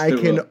 Yes, and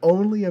I can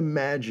only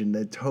imagine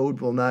that Toad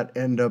will not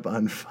end up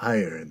on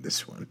fire in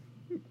this one.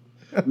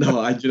 No,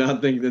 I do not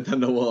think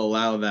Nintendo will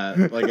allow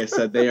that. Like I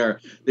said, they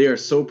are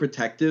so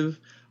protective,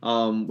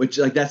 which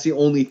like that's the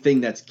only thing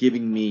that's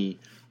giving me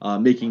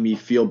making me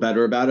feel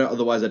better about it.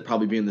 Otherwise, I'd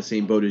probably be in the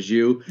same boat as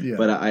you. Yeah.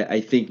 But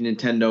I think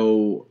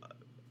Nintendo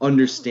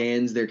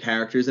understands their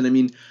characters, and I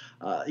mean,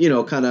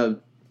 kind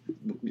of,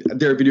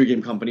 they're a video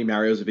game company.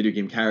 Mario's a video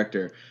game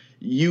character.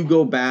 You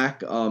go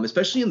back,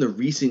 especially in the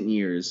recent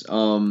years,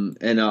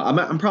 and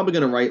I'm probably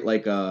going to write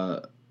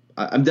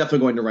I'm definitely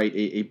going to write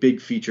a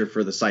big feature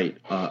for the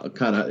site,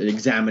 kind of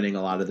examining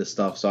a lot of this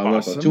stuff. So I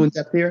won't go too in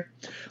depth here.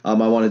 I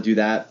want to do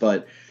that,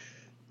 but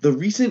the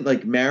recent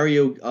like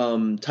Mario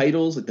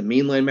titles, like the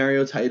mainline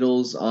Mario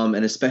titles, and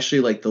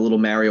especially like the little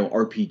Mario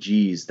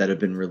RPGs that have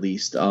been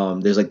released.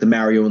 There's like the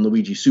Mario and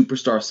Luigi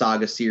Superstar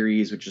Saga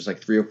series, which is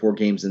like 3 or 4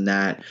 games in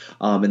that,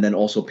 and then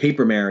also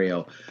Paper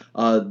Mario.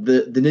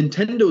 The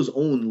Nintendo's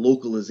own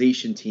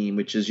localization team,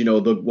 which is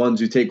the ones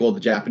who take all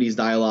the Japanese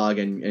dialogue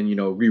and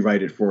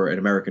rewrite it for an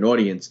American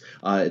audience.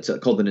 It's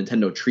called the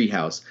Nintendo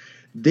Treehouse.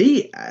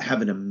 They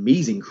have an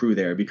amazing crew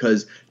there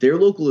because their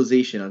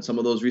localization on some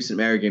of those recent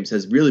Mario games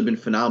has really been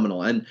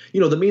phenomenal. And, the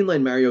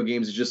mainline Mario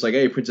games is just like,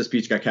 hey, Princess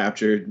Peach got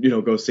captured,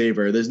 go save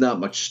her. There's not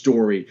much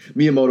story.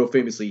 Miyamoto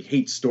famously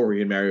hates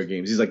story in Mario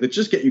games. He's like, let's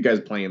just get you guys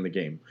playing the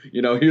game.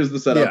 Here's the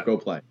setup, go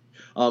play.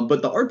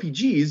 But the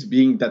RPGs,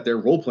 being that they're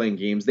role-playing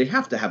games, they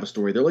have to have a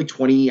story. They're like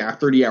 20,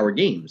 30-hour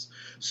games.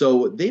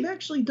 So they've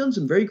actually done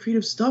some very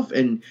creative stuff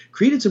and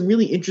created some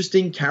really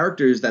interesting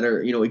characters that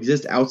are,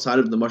 exist outside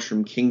of the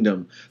Mushroom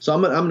Kingdom. So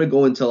I'm gonna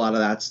go into a lot of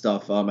that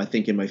stuff, I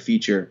think, in my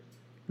feature.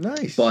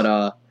 Nice.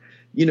 But,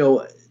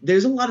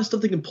 there's a lot of stuff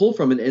they can pull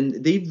from,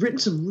 and they've written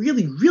some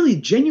really, really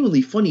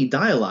genuinely funny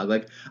dialogue.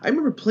 Like, I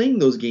remember playing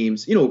those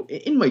games,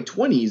 in my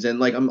 20s,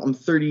 and, like, I'm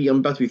 30, I'm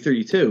about to be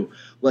 32.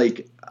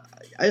 Like,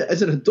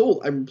 as an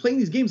adult, I'm playing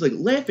these games like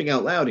laughing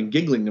out loud and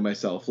giggling to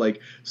myself.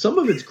 Like, some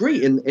of it's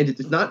great, and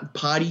it's not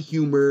potty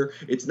humor.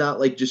 It's not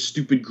like just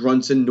stupid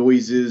grunts and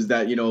noises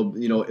that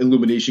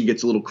Illumination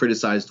gets a little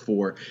criticized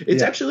for.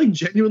 It's actually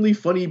genuinely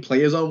funny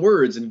plays on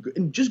words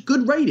and just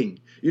good writing.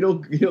 We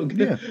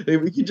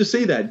could just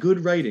say that,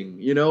 good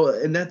writing.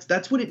 And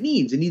that's what it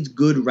needs. It needs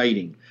good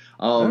writing.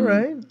 All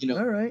right. You know,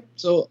 All right.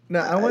 so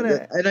Now I want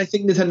to. and I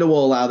think Nintendo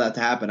will allow that to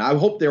happen. I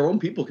hope their own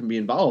people can be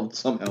involved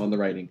somehow in the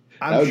writing.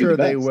 That I'm would be the sure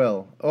they best.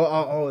 will.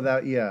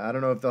 That yeah. I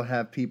don't know if they'll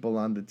have people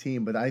on the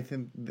team, but I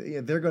think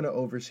they're going to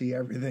oversee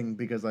everything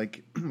because,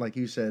 like, like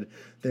you said,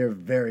 they're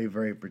very,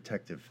 very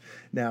protective.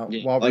 Now,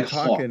 Yeah, while we're like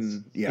talking,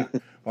 hawks. yeah,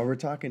 while we're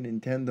talking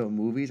Nintendo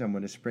movies, I'm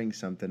going to spring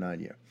something on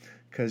you,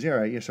 because yeah,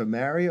 right. Yeah, so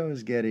Mario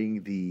is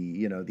getting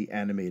the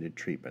animated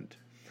treatment.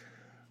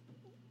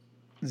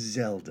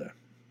 Zelda.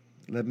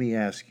 Let me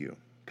ask you,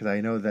 because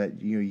I know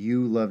that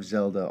you love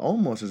Zelda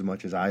almost as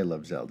much as I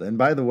love Zelda. And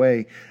by the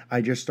way,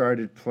 I just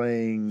started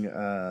playing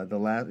the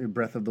last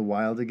Breath of the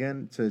Wild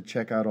again to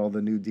check out all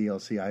the new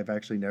DLC. I've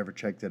actually never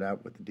checked it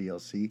out with the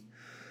DLC.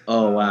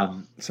 Oh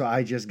wow. So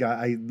I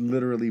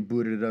literally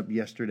booted it up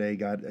yesterday,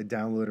 I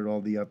downloaded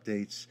all the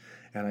updates,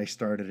 and I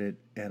started it,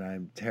 and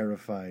I'm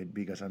terrified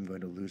because I'm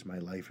going to lose my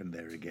life in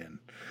there again.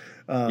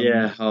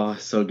 Yeah. Oh,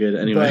 so good.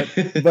 Anyway.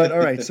 But all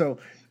right. So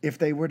if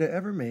they were to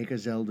ever make a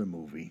Zelda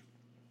movie,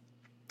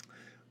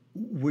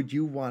 would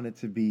you want it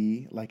to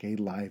be like a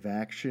live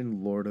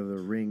action Lord of the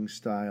Rings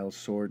style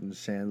sword and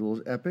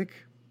sandals epic?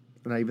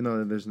 Now, even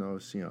though there's no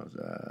sandals,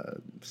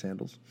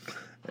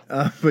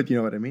 but you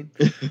know what I mean.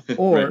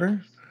 Or Right.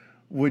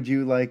 would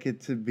you like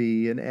it to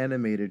be an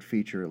animated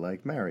feature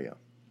like Mario?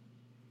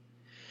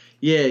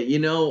 Yeah,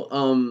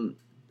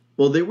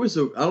 well, I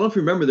don't know if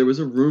you remember, there was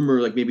a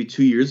rumor like maybe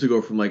 2 years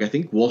ago from like, I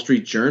think Wall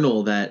Street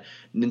Journal that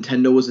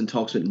Nintendo was in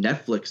talks with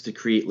Netflix to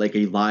create like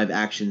a live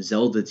action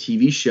Zelda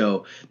TV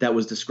show that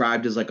was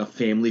described as like a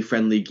family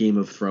friendly Game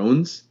of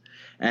Thrones.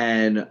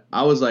 And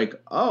I was like,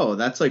 oh,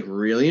 that's like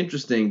really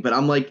interesting. But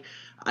I'm like,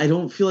 I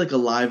don't feel like a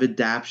live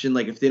adaptation,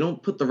 like if they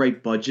don't put the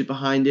right budget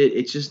behind it,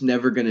 it's just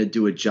never going to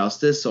do it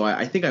justice. So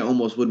I think I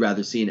almost would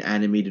rather see an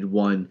animated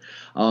one.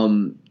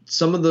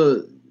 Some of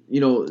the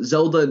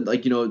Zelda,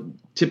 like,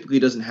 typically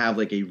doesn't have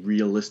like a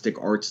realistic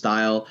art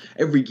style.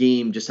 Every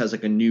game just has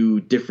like a new,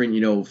 different,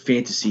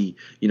 fantasy,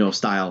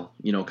 style,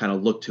 kind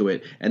of look to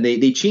it. And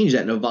they change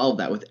that and evolve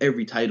that with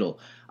every title.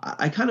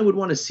 I kind of would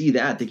want to see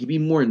that. They could be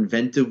more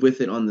inventive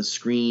with it on the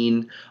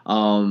screen.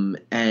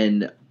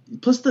 And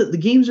plus the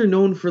games are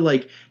known for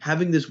like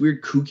having this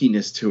weird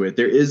kookiness to it.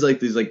 There is like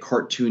these like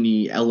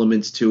cartoony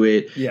elements to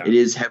it. Yeah. It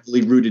is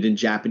heavily rooted in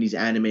Japanese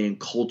anime and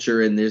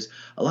culture, and there's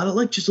a lot of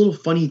like just little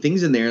funny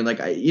things in there. And like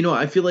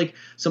I feel like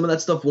some of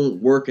that stuff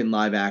won't work in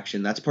live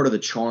action. That's part of the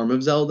charm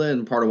of Zelda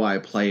and part of why I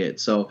play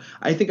it. So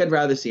I think I'd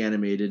rather see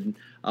animated.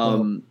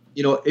 Well,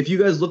 If you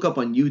guys look up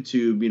on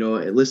YouTube,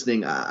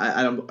 listening,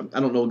 I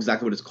don't know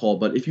exactly what it's called,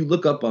 but if you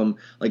look up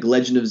like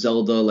Legend of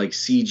Zelda, like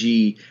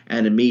CG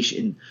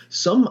animation,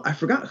 I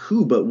forgot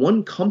who, but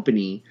one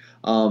company,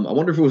 I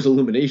wonder if it was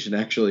Illumination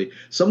actually,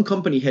 some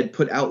company had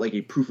put out like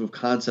a proof of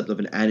concept of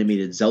an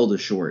animated Zelda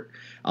short.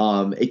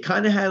 It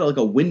kind of had like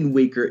a Wind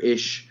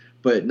Waker-ish,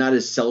 but not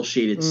as cell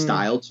shaded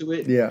style to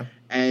it. yeah.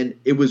 And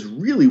it was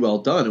really well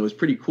done. It was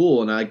pretty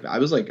cool, and I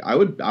was like, I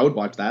would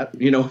watch that,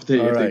 if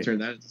they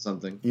turned that into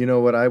something. You know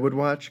what I would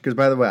watch? Because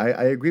by the way,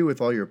 I agree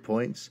with all your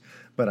points,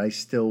 but I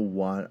still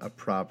want a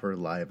proper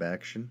live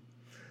action.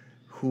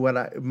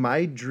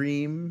 My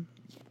dream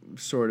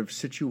sort of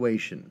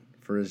situation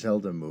for a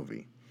Zelda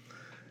movie,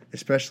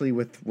 especially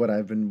with what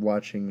I've been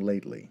watching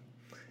lately,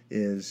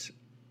 is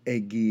a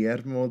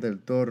Guillermo del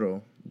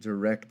Toro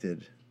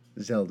directed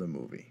Zelda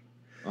movie.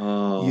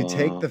 Oh, You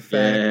take the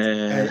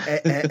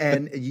fact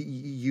and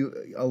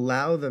you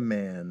allow the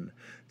man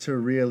to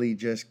really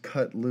just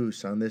cut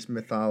loose on this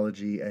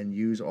mythology and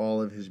use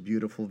all of his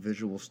beautiful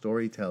visual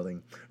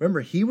storytelling.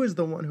 Remember, he was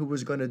the one who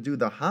was going to do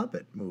the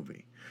Hobbit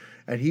movie.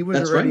 And he was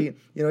That's already,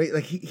 right.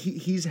 like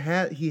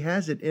he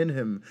has it in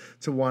him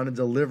to want to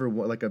deliver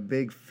like a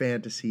big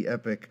fantasy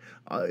epic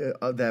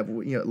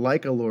that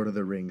like a Lord of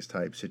the Rings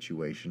type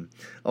situation.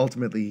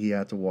 Ultimately, he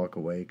had to walk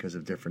away because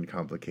of different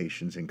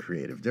complications and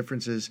creative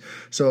differences.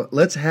 So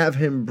let's have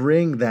him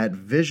bring that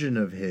vision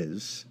of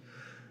his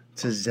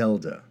to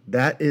Zelda.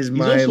 That is He's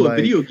my also a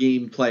video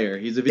game player.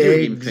 He's a video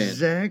game fan.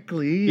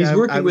 Exactly. He's I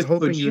working was with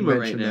hoping you'd Kojima right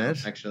mention now,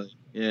 that. actually.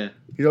 Yeah.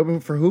 He's open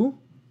for who?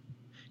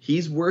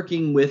 He's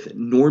working with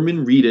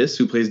Norman Reedus,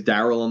 who plays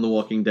Daryl on The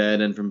Walking Dead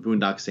and from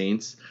Boondock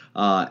Saints,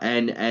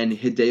 and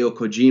Hideo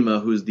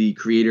Kojima, who's the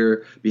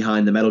creator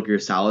behind the Metal Gear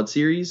Solid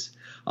series,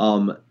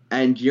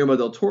 and Guillermo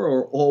del Toro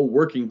are all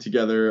working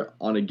together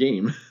on a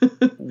game.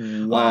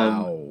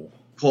 Wow.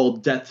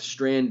 Called Death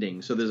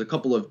Stranding. So there's a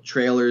couple of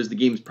trailers. The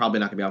game's probably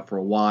not going to be out for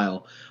a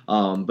while,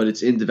 but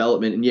it's in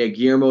development. And yeah,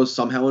 Guillermo's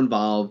somehow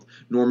involved.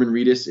 Norman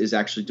Reedus is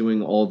actually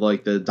doing all of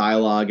like the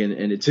dialogue, and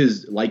it's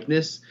his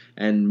likeness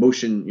and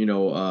motion,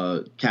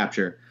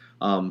 capture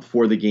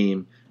for the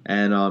game.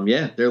 And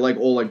yeah, they're like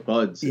all like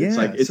buds.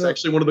 Yeah, It's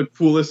actually one of the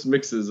coolest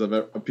mixes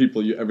of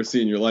people you ever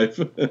see in your life.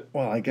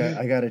 Well, I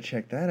got to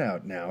check that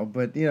out now.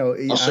 But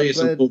I'll show you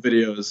some cool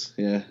videos.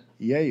 Yeah.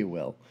 Yeah, you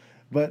will.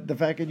 But the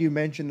fact that you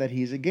mentioned that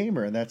he's a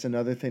gamer, and that's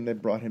another thing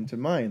that brought him to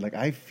mind. Like,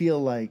 I feel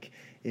like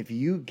if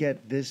you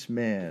get this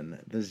man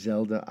the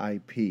Zelda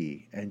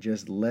IP and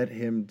just let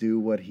him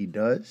do what he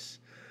does,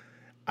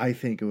 I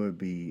think it would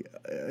be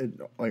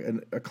like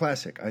a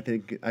classic. I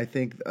think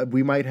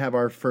we might have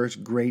our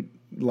first great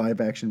live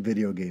action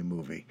video game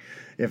movie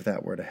if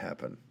that were to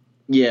happen.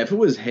 Yeah, if it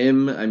was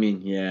him, I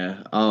mean,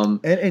 yeah.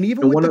 And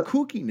even with the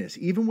kookiness,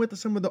 even with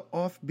some of the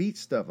offbeat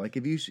stuff, like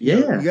if you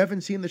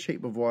haven't seen The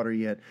Shape of Water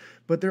yet,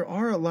 but there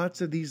are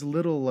lots of these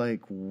little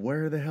like,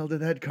 where the hell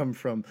did that come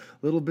from?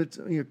 Little bits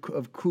of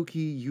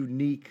kooky,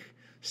 unique,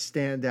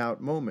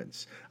 standout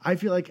moments. I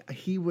feel like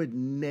he would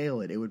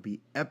nail it. It would be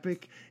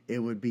epic. It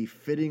would be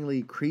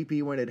fittingly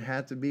creepy when it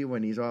had to be,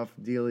 when he's off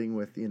dealing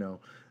with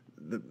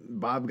the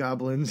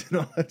Bobgoblins and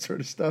all that sort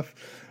of stuff.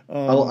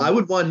 I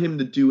would want him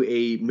to do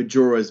a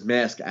Majora's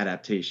Mask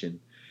adaptation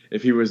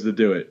if he was to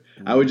do it.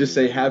 I would just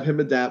say have him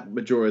adapt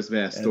Majora's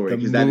Mask story,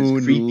 because that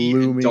is creepy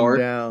and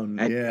dark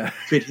and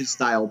fit his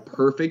style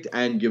perfect,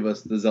 and give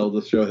us the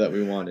Zelda show that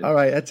we wanted. All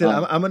right, that's it.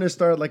 I'm going to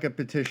start like a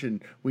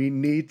petition. We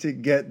need to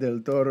get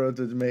Del Toro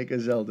to make a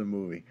Zelda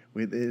movie.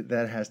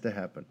 That has to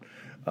happen.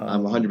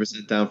 I'm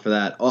 100% down for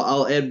that.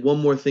 I'll add one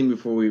more thing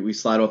before we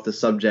slide off the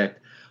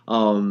subject.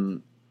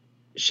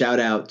 Shout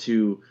out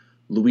to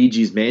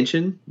Luigi's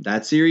Mansion,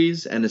 that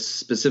series, and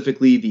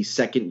specifically the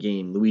second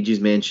game,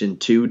 Luigi's Mansion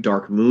 2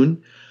 Dark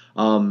Moon.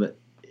 I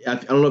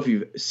don't know if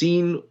you've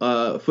seen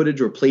footage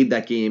or played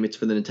that game. It's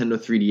for the Nintendo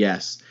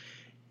 3DS.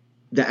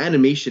 The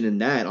animation in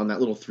that, on that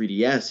little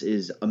 3DS,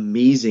 is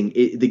amazing.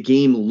 The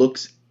game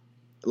looks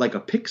like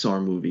a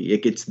Pixar movie.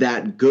 It's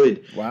that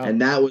good. Wow.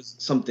 And that was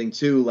something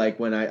too,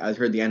 like when I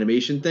heard the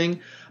animation thing,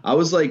 I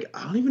was like,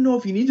 I don't even know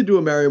if you need to do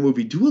a Mario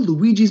movie. Do a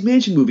Luigi's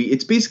Mansion movie.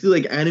 It's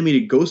basically like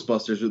animated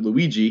Ghostbusters with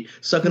Luigi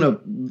sucking a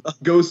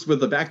ghost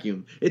with a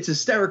vacuum. It's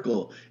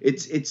hysterical.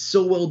 It's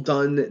so well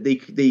done.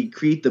 They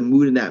create the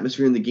mood and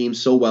atmosphere in the game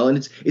so well, and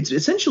it's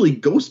essentially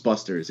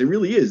Ghostbusters. It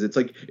really is. It's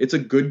like it's a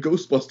good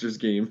Ghostbusters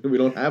game. We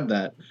don't have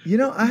that.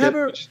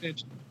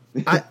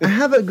 I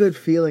have a good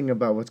feeling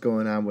about what's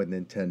going on with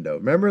Nintendo.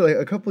 Remember, like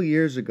a couple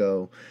years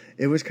ago,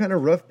 it was kind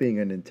of rough being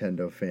a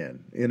Nintendo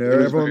fan.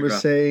 Everyone was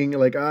saying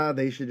like,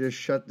 they should just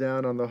shut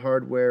down on the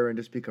hardware and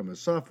just become a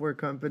software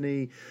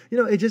company.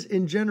 It just,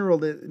 in general,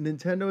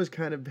 Nintendo has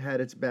kind of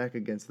had its back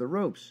against the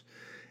ropes.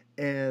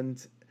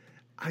 And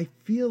I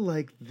feel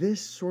like this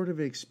sort of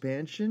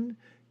expansion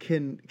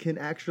can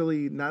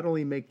actually not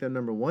only make them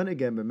number one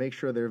again, but make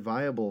sure they're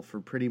viable for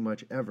pretty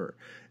much ever.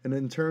 And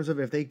in terms of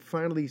if they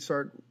finally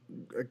start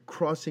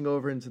crossing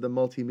over into the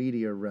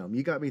multimedia realm,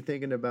 you got me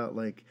thinking about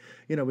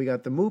we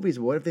got the movies.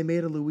 What if they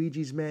made a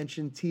Luigi's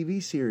Mansion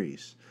TV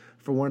series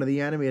for one of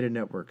the animated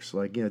networks,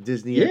 like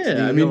Disney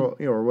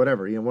XD or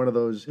whatever, one of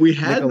those. We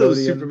had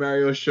those Super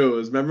Mario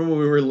shows. Remember when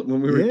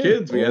we were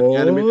kids? We had the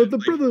animated.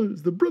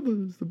 The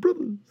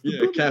brothers.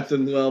 Yeah,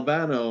 Captain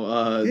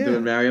Albano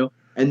doing Mario.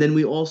 And then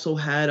we also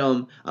had, I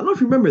don't know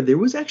if you remember, there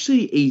was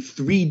actually a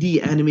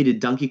 3D animated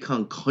Donkey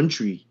Kong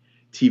Country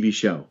TV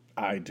show.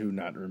 I do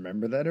not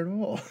remember that at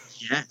all.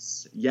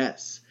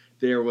 Yes.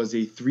 There was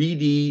a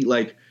 3D,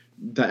 like,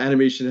 the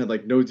animation had,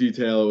 like, no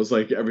detail. It was,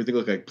 like, everything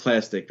looked like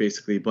plastic,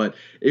 basically. But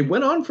it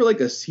went on for, like,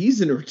 a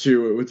season or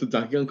two with the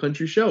Donkey Kong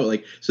Country show.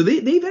 Like, so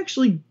they've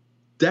actually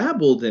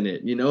dabbled in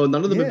it, none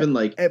of them have been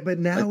like. But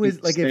now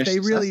is like if they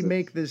really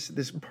make this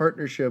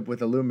partnership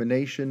with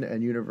Illumination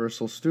and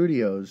Universal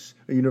Studios,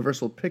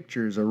 Universal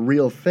Pictures, a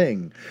real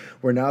thing,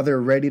 where now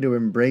they're ready to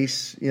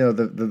embrace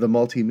the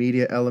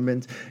multimedia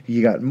element.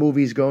 You got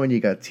movies going, you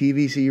got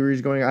TV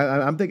series going.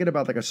 I'm thinking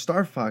about like a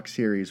Star Fox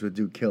series with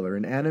Duke Killer,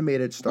 an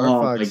animated Star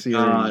Fox series.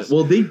 God.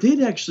 Well, they did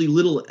actually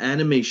little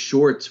anime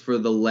shorts for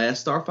the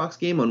last Star Fox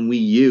game on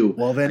Wii U.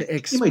 Well, then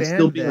expand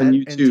that on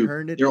YouTube. And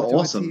turn it into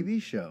awesome. a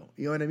TV show.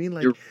 You know what I mean?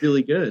 Like, they're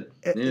really good.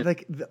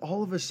 Like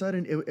all of a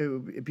sudden,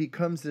 it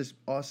becomes this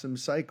awesome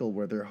cycle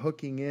where they're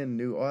hooking in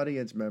new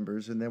audience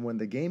members, and then when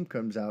the game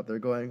comes out, they're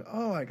going,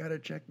 "Oh, I got to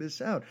check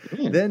this out."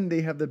 Yeah. Then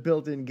they have the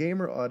built-in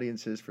gamer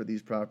audiences for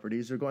these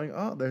properties. They're going,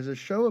 "Oh, there's a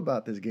show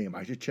about this game.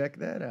 I should check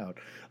that out."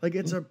 Like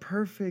it's a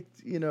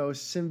perfect,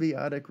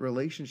 symbiotic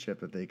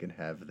relationship that they can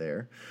have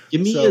there.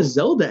 Give me a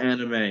Zelda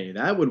anime.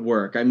 That would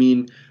work. I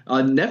mean,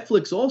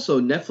 Netflix also.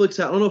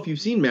 Netflix. I don't know if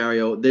you've seen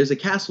Mario. There's a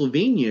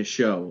Castlevania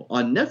show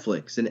on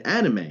Netflix, an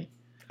anime.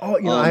 Oh,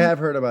 I have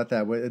heard about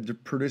that.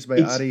 Produced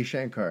by Adi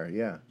Shankar,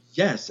 yeah.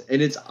 Yes,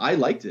 and I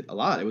liked it a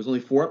lot. It was only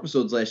 4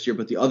 episodes last year,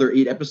 but the other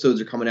 8 episodes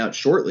are coming out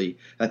shortly.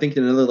 I think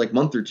in another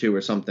month or two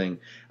or something,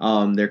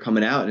 they're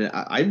coming out, and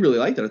I really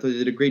liked it. I thought they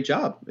did a great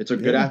job. It's a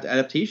good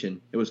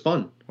adaptation. It was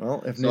fun.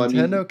 Well, if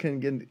Nintendo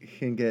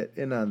can get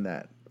in on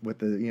that with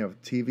the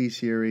TV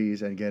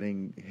series and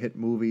getting hit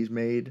movies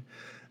made,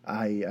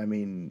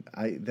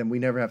 then we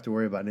never have to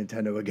worry about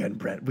Nintendo again,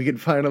 Brent. We can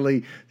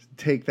finally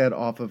take that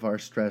off of our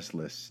stress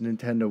list.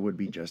 Nintendo would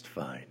be just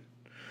fine.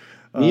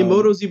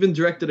 Miyamoto's even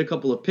directed a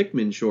couple of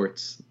Pikmin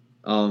shorts,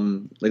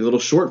 like little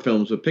short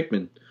films with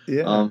Pikmin.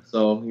 Yeah.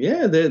 So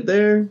yeah,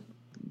 they're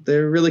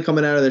really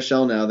coming out of their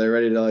shell now. They're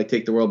ready to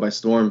take the world by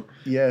storm.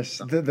 Yes,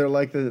 they're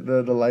like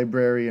the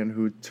librarian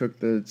who took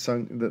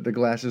the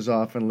glasses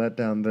off and let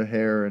down the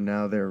hair, and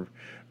now they're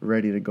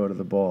ready to go to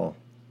the ball.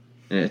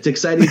 Yeah, it's an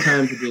exciting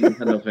time to be a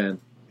Nintendo fan.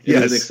 It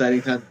is Yes. an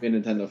exciting time to be a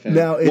Nintendo fan.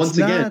 Now, it's Once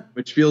again, not-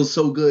 which feels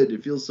so good.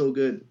 It feels so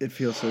good. It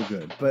feels so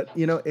good. But,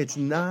 it's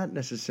not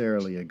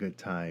necessarily a good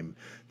time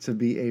to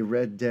be a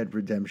Red Dead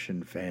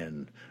Redemption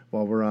fan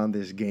while we're on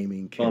this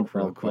gaming kick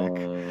real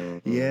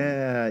quick.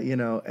 Yeah,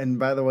 and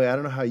by the way, I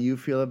don't know how you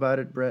feel about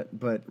it, Brett,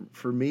 but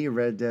for me,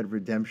 Red Dead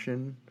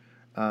Redemption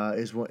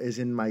is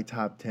in my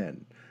top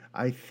 10.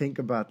 I think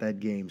about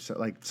that game. So,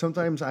 like,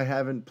 sometimes I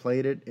haven't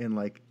played it in,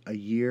 like, a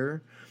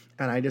year,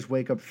 and I just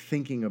wake up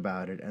thinking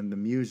about it and the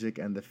music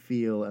and the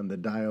feel and the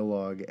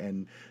dialogue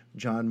and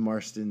John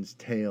Marston's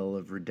tale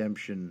of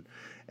redemption.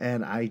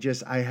 And I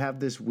have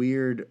this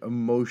weird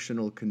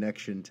emotional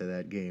connection to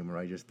that game where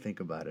I just think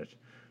about it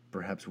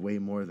perhaps way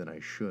more than I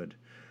should.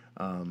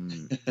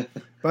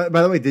 By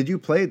the way, did you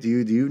play it? Do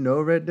you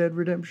know Red Dead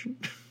Redemption?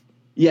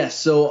 Yes.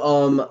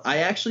 So I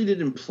actually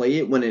didn't play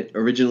it when it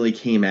originally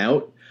came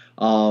out.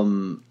 I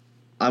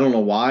don't know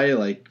why.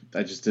 Like,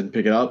 I just didn't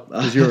pick it up.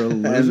 Because you're a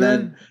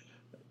loser?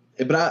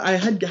 But I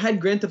had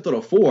Grand Theft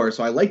Auto 4,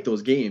 so I like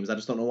those games. I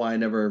just don't know why I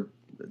never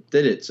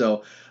did it.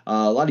 So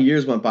a lot of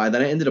years went by.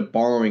 Then I ended up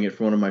borrowing it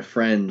from one of my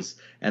friends,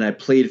 and I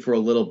played for a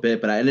little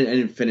bit, but I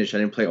didn't finish. I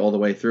didn't play all the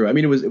way through. I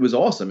mean, it was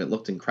awesome. It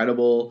looked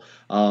incredible.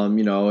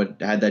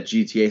 It had that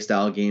GTA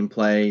style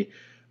gameplay.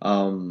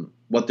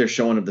 What they're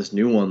showing of this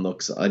new one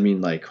looks, I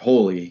mean, like,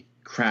 holy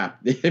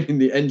crap. I mean,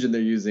 the engine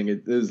they're using,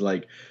 it is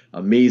like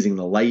amazing,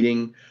 the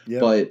lighting.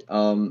 Yep. But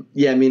I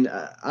mean,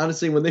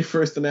 honestly, when they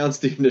first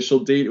announced the initial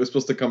date, it was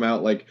supposed to come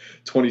out like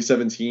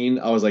 2017.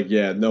 I was like,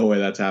 yeah, no way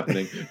that's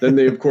happening. Then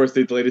they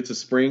delayed it to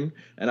spring,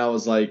 and I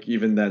was like,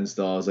 even then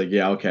still, I was like,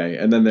 yeah, okay.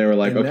 And then they were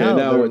like, okay,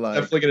 now it's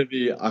definitely going to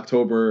be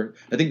October.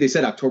 I think they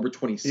said October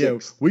 26th. Yeah,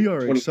 we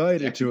are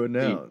excited to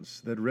announce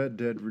that Red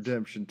Dead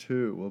Redemption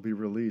 2 will be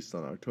released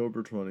on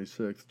October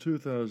 26th,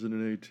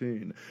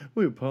 2018.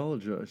 We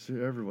apologize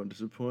to everyone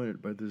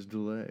disappointed by this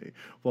delay.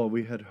 While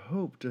we had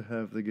hoped to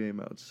have the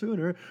game out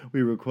sooner,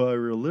 we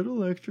require a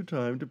little extra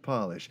time to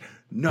polish.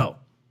 No.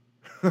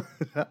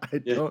 I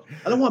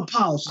don't want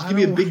polish. Just give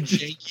me a big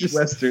janky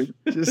Western.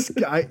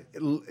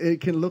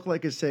 It can look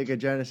like a Sega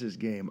Genesis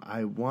game.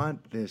 I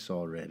want this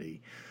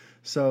already.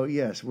 So,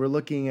 yes, we're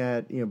looking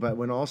at, but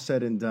when all's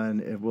said and done,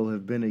 it will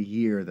have been a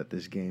year that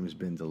this game's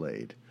been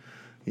delayed.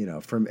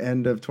 From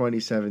end of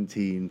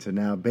 2017 to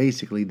now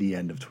basically the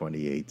end of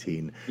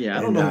 2018. Yeah,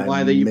 I don't know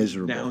why they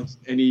announced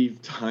any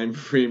time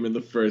frame in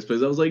the first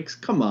place. I was like,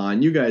 come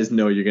on, you guys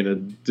know you're going to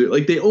do.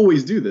 Like, they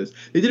always do this.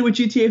 They did it with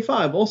GTA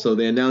 5 also.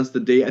 They announced the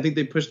date. I think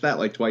they pushed that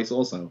like twice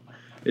also.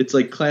 It's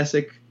like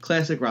classic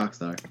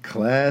Rockstar.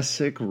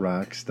 Classic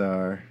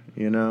Rockstar,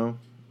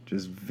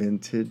 just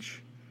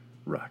vintage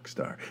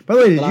Rockstar. By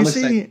the way, did you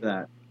see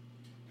that?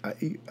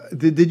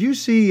 Did you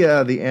see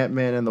the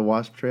Ant-Man and the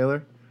Wasp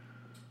trailer?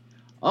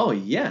 Oh,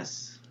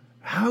 yes.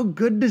 How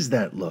good does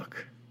that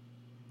look?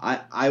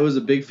 I was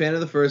a big fan of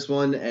the first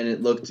one, and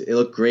it looked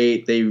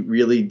great. They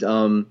really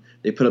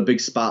they put a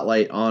big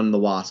spotlight on the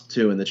Wasp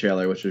too in the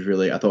trailer, which was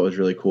I thought was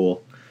really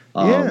cool.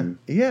 But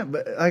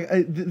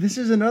this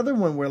is another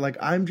one where like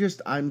I'm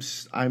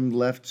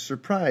left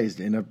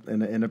surprised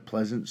in a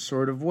pleasant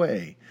sort of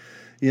way.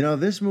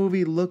 This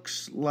movie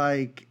looks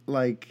like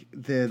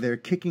they're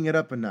kicking it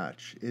up a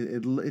notch.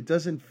 It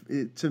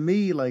doesn't to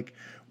me, like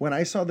when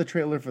I saw the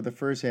trailer for the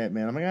first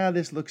Ant-Man, I'm like,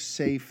 this looks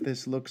safe.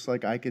 This looks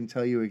like I can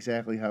tell you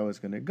exactly how it's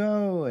going to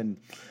go, and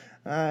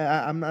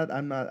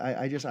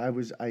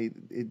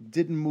it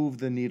didn't move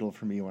the needle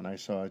for me when I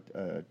saw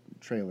a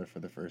trailer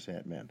for the first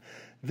Ant-Man.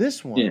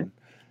 This one,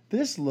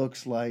 This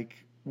looks like,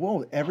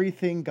 whoa,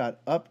 everything got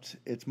upped.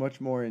 It's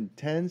much more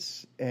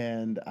intense,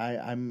 and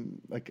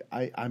I'm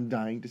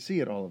dying to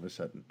see it all of a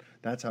sudden.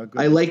 That's how good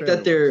I like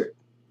that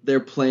they're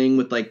playing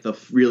with like the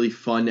really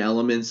fun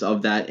elements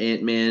of that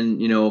Ant-Man,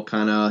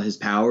 kind of his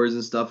powers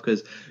and stuff.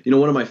 Because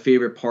one of my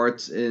favorite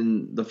parts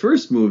in the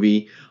first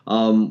movie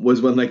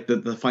was when like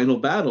the final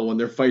battle, when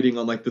they're fighting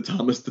on like the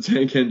Thomas the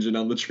Tank Engine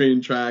on the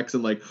train tracks,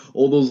 and like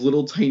all those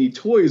little tiny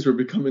toys were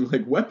becoming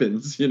like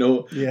weapons,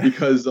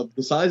 because of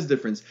the size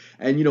difference.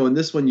 And in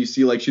this one you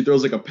see like she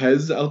throws like a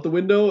Pez out the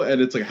window,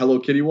 and it's like a Hello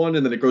Kitty one,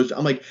 and then it goes.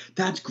 I'm like,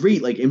 that's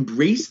great. Like,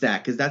 embrace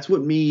that, because that's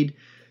what made.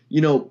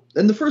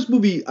 In the first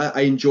movie,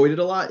 I enjoyed it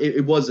a lot.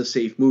 It was a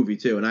safe movie,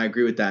 too, and I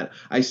agree with that.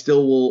 I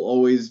still will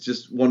always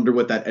just wonder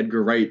what that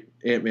Edgar Wright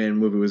Ant-Man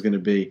movie was going to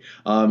be.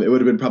 It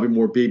would have been probably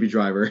more Baby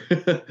Driver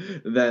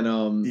than,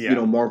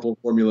 Marvel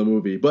Formula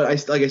movie.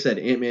 But like I said,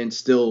 Ant-Man's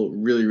still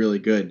really, really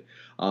good.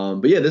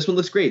 But yeah, this one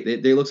looks great.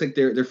 They looks like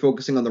they're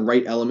focusing on the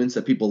right elements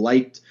that people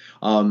liked.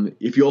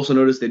 If you also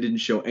notice, they didn't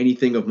show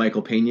anything of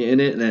Michael Pena in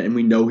it, and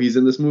we know he's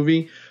in this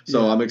movie.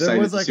 So I'm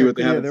excited to see what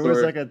they have in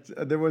store.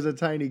 There was a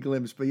tiny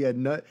glimpse, but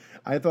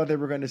I thought they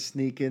were going to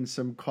sneak in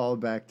some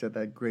callback to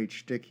that great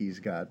shtick he's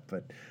got,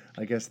 but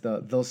I guess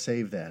they'll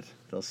save that.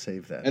 They'll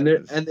save that. And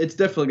it's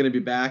definitely going to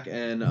be back,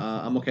 and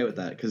I'm okay with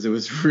that because it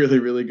was really,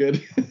 really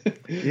good.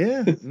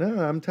 Yeah, no,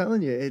 I'm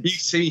telling you,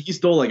 he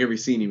stole like every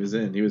scene he was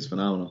in. He was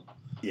phenomenal.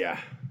 Yeah,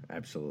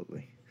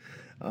 absolutely.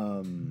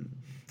 All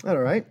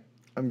right.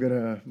 I'm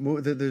gonna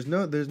move. There's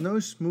no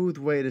smooth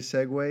way to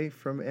segue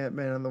from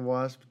Ant-Man and the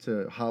Wasp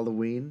to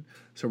Halloween,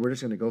 so we're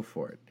just gonna go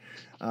for it.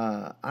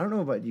 I don't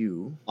know about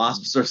you.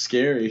 Wasps are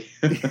scary.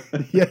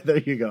 Yeah, there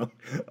you go.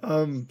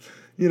 Um,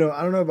 I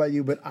don't know about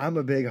you, but I'm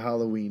a big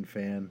Halloween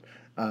fan.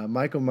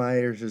 Michael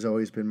Myers has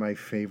always been my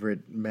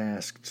favorite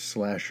masked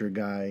slasher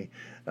guy,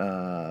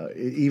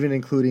 even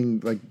including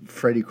like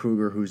Freddy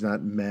Krueger, who's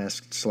not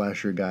masked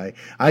slasher guy.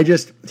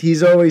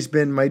 He's always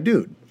been my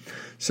dude.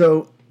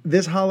 So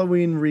this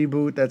Halloween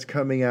reboot that's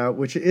coming out,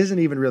 which isn't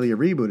even really a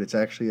reboot, it's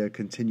actually a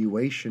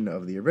continuation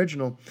of the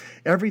original.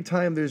 Every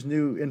time there's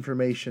new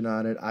information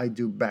on it, I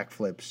do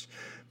backflips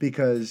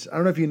because I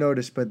don't know if you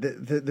noticed, but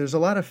there's a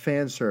lot of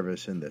fan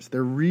service in this.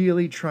 They're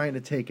really trying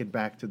to take it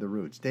back to the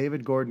roots.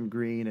 David Gordon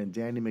Green and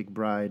Danny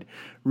McBride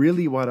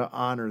really want to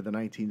honor the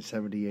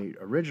 1978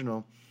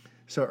 original.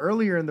 So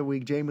earlier in the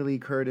week, Jamie Lee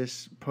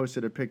Curtis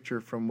posted a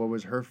picture from what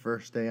was her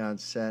first day on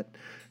set,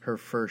 her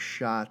first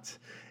shot,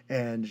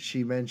 and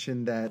she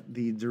mentioned that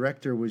the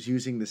director was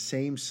using the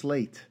same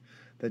slate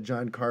that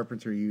John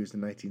Carpenter used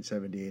in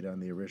 1978 on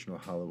the original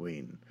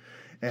Halloween.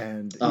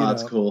 And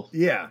That's cool.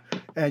 Yeah.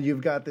 And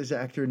you've got this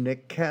actor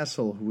Nick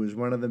Castle, who was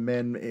one of the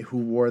men who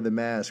wore the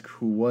mask,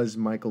 who was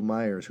Michael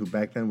Myers, who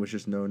back then was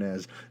just known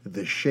as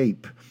The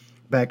Shape.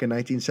 Back in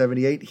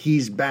 1978,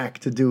 he's back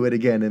to do it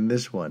again in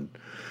this one.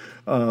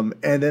 And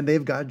then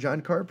they've got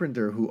John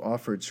Carpenter, who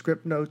offered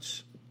script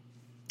notes,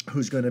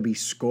 who's going to be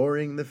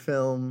scoring the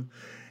film.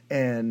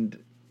 And,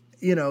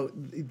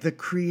 the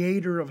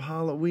creator of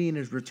Halloween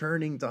is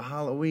returning to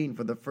Halloween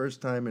for the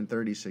first time in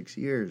 36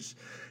 years.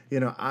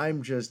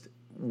 I'm just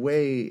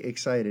way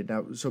excited.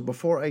 Now, so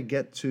before I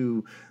get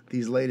to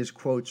these latest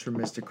quotes from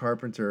Mr.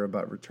 Carpenter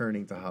about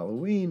returning to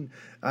Halloween,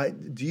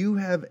 do you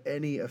have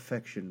any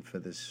affection for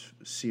this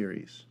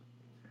series?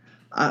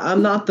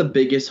 I'm not the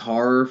biggest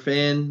horror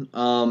fan.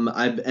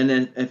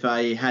 If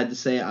I had to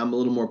say, I'm a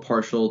little more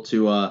partial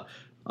to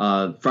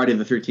Friday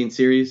the 13th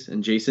series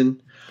and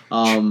Jason.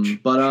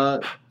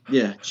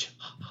 Yeah,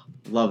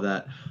 love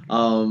that.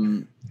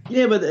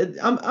 Yeah, but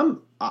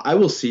I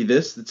will see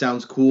this. It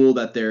sounds cool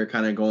that they're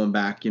kind of going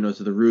back, to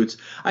the roots.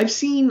 I've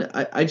seen.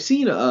 I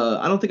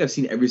don't think I've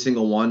seen every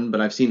single one,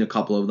 but I've seen a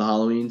couple of the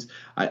Halloweens.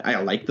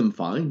 I like them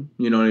fine.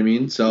 You know what I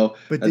mean? So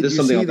this is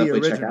something I'll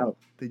definitely check out.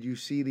 Did you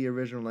see the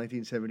original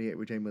 1978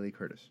 with Jamie Lee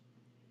Curtis?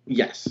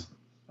 Yes.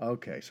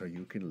 Okay, so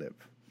you can live.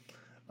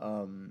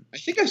 I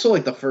think I saw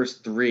like the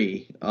first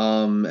three,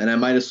 and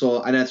I saw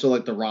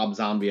like the Rob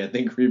Zombie, I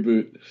think,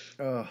 reboot.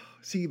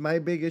 See, my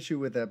big issue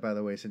with that, by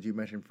the way, since you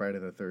mentioned Friday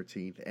the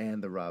 13th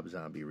and the Rob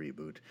Zombie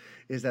reboot,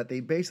 is that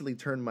they basically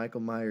turned Michael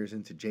Myers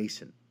into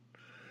Jason.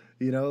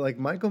 Like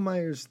Michael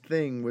Myers'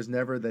 thing was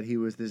never that he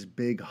was this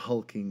big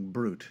hulking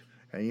brute.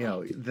 And,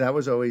 that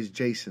was always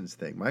Jason's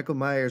thing. Michael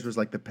Myers was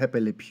like the Pepe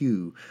Le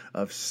Pew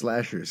of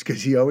slashers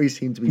because he always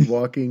seemed to be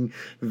walking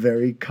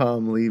very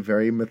calmly,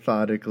 very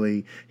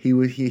methodically.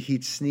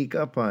 He'd sneak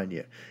up on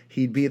you.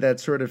 He'd be that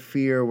sort of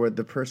fear where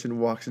the person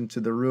walks into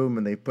the room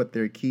and they put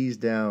their keys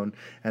down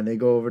and they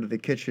go over to the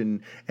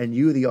kitchen and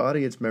you, the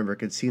audience member,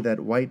 can see that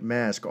white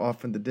mask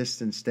off in the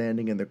distance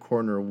standing in the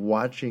corner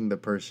watching the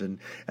person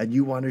and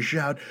you want to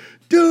shout,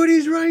 "Dude,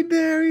 he's right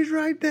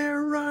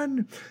there,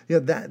 run!"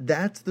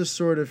 That's the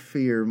sort of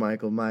fear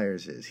Michael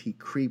Myers is. He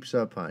creeps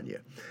up on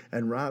you.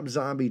 And Rob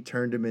Zombie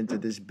turned him into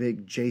this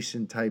big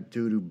Jason-type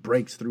dude who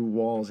breaks through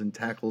walls and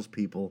tackles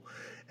people.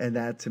 And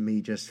that, to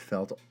me, just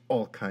felt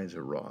all kinds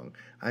of wrong.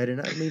 I did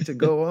not mean to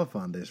go off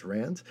on this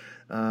rant,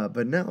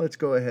 but now let's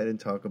go ahead and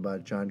talk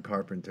about John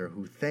Carpenter,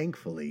 who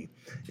thankfully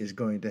is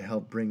going to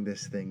help bring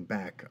this thing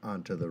back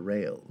onto the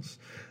rails.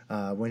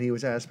 When he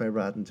was asked by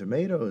Rotten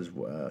Tomatoes,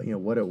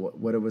 what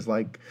it was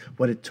like,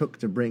 what it took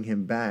to bring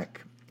him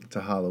back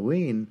to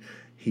Halloween,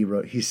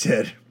 he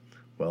said,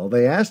 "Well,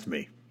 they asked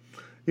me.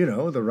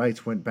 The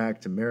rights went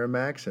back to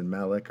Miramax and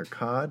Malek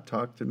Akkad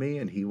talked to me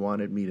and he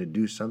wanted me to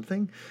do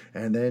something.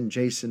 And then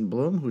Jason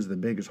Blum, who's the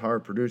biggest horror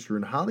producer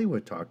in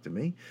Hollywood, talked to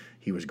me.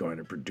 He was going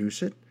to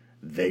produce it.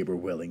 They were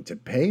willing to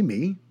pay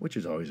me, which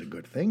is always a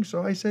good thing.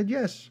 So I said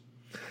yes."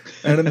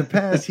 And in the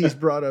past, he's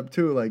brought up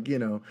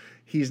too,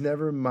 he's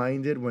never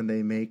minded when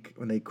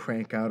they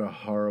crank out a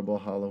horrible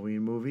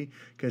Halloween movie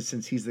because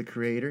since he's the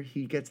creator,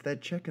 he gets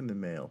that check in the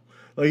mail.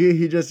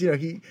 He just,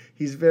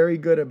 he's very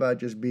good about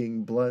just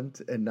being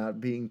blunt and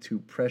not being too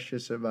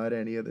precious about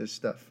any of this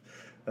stuff.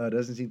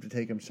 Doesn't seem to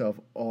take himself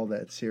all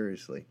that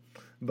seriously.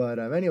 But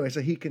anyway, so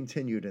he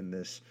continued in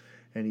this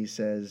and he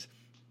says,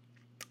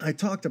 "I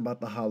talked about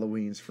the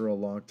Halloweens for a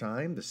long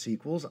time, the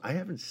sequels. I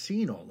haven't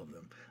seen all of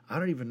them. I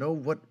don't even know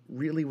what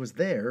really was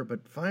there,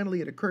 but finally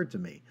it occurred to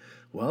me.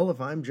 Well, if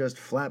I'm just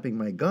flapping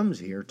my gums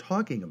here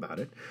talking about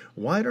it,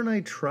 why don't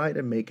I try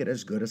to make it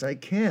as good as I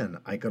can?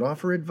 I could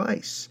offer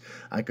advice.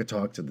 I could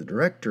talk to the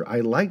director.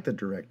 I like the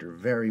director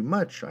very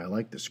much. I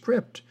like the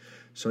script.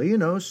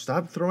 So,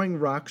 stop throwing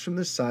rocks from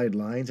the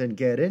sidelines and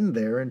get in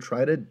there and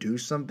try to do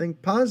something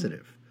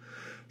positive."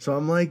 So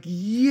I'm like,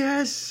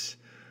 yes!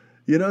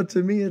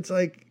 To me, it's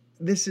like,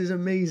 this is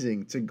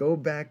amazing to go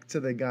back to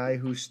the guy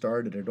who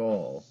started it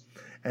all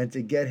and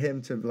to get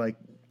him to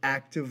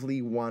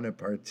actively want to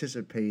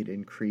participate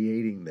in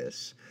creating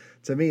this.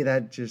 To me,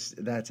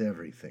 that's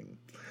everything.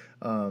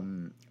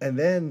 And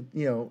then,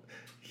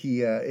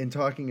 he in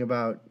talking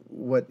about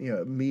what,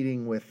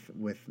 meeting with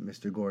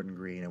Mr. Gordon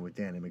Green and with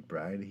Danny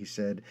McBride, he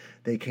said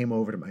they came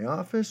over to my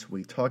office.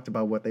 We talked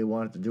about what they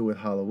wanted to do with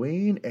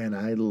Halloween, and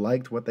I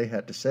liked what they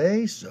had to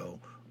say, so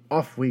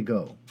off we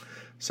go.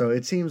 So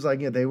it seems like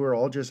they were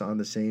all just on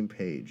the same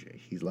page.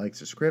 He likes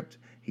the script.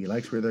 He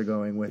likes where they're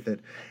going with it.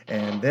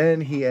 And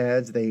then he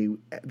adds, they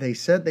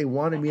said they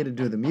wanted me to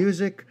do the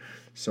music.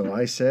 So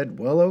I said,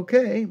 well,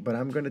 okay, but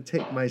I'm going to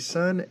take my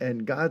son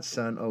and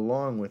godson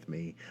along with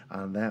me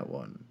on that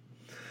one.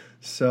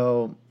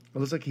 So it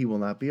looks like he will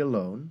not be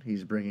alone.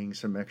 He's bringing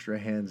some extra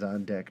hands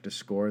on deck to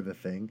score the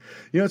thing.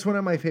 It's one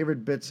of my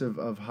favorite bits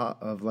of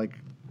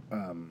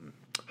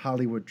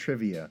Hollywood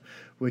trivia,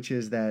 which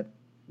is that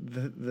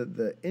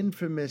the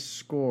infamous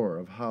score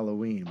of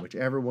Halloween, which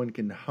everyone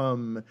can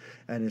hum,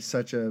 and it's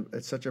such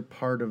a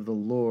part of the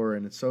lore,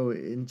 and it's so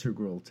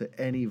integral to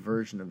any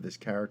version of this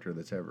character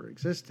that's ever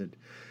existed,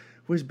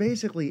 was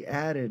basically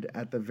added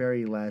at the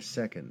very last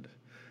second.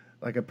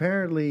 Like,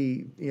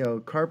 apparently,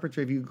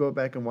 Carpenter, if you go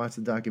back and watch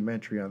the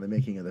documentary on the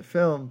making of the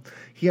film,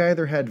 he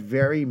either had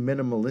very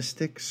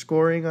minimalistic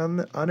scoring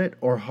on it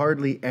or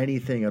hardly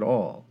anything at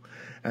all.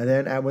 And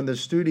then when the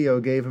studio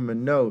gave him a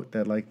note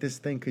that, like, this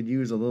thing could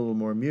use a little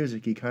more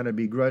music, he kind of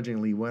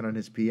begrudgingly went on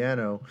his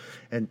piano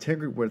and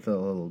tinkered with it a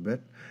little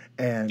bit.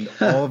 And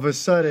all of a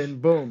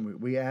sudden, boom,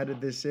 we added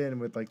this in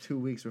with, like, 2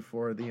 weeks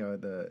before they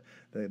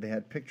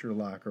had picture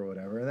lock or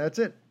whatever. And that's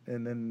it.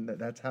 And then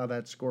that's how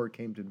that score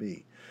came to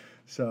be.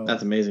 So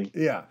that's amazing.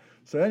 Yeah.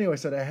 So anyway,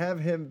 so to have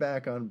him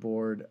back on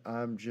board,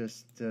 I'm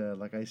just,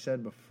 like I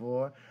said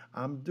before,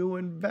 I'm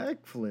doing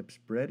backflips,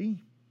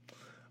 Brady.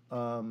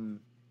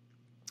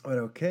 But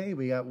okay,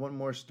 we got one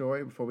more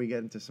story before we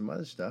get into some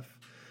other stuff.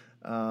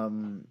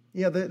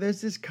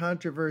 There's this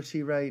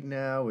controversy right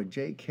now with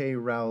J.K.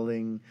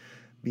 Rowling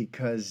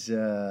because,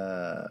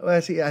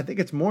 I think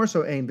it's more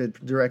so aimed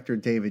at director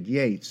David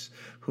Yates,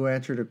 who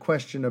answered a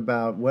question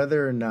about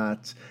whether or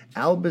not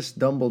Albus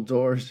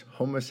Dumbledore's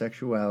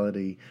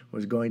homosexuality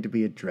was going to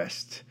be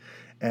addressed.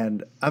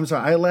 And I'm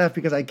sorry, I laugh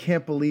because I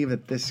can't believe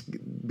that this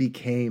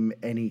became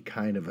any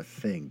kind of a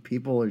thing.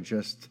 People are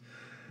just...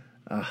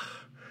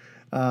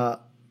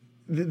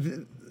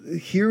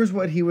 Here's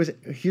what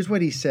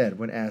he said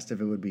when asked if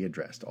it would be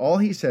addressed. All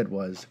he said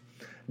was,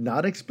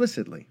 not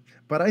explicitly,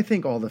 but I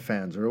think all the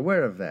fans are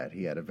aware of that.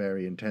 He had a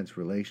very intense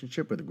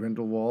relationship with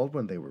Grindelwald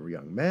when they were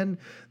young men.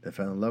 They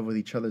fell in love with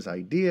each other's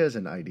ideas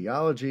and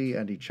ideology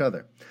and each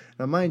other.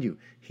 Now, mind you,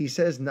 he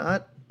says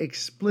not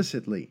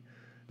explicitly.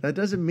 That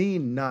doesn't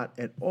mean not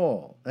at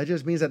all. That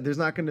just means that there's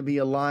not going to be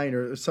a line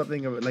or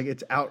something of it, like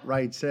it's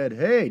outright said,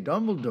 hey,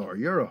 Dumbledore,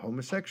 you're a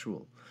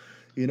homosexual.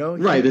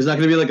 Right, there's not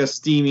going to be like a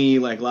steamy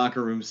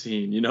locker room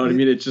scene, you know what I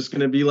mean? It's just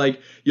going to be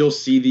like you'll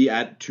see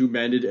the two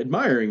men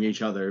admiring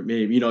each other.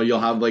 Maybe you'll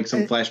have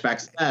some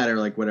flashbacks to that or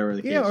whatever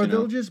the case. Yeah, or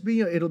they'll just be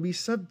it'll be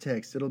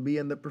subtext. It'll be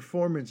in the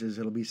performances.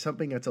 It'll be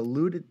something that's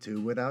alluded to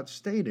without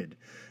stated.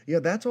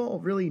 That's all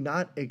really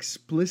not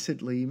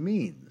explicitly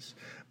means.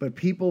 But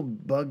people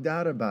bugged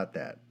out about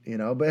that,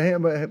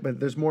 But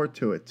there's more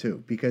to it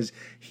too, because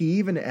he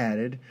even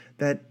added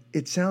that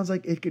it sounds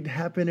like it could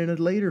happen in a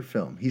later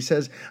film. He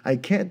says, I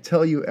can't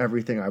tell you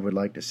everything I would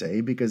like to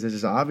say because this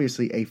is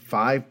obviously a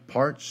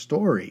 5-part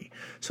story.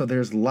 So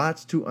there's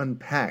lots to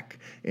unpack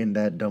in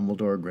that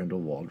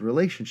Dumbledore-Grindelwald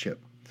relationship.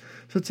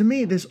 So to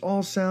me, this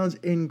all sounds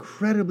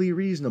incredibly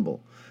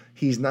reasonable.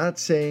 He's not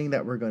saying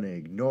that we're going to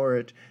ignore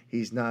it.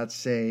 He's not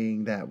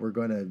saying that we're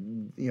going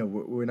to,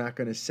 we're not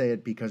going to say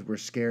it because we're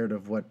scared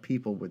of what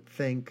people would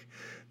think.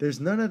 There's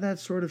none of that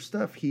sort of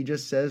stuff. He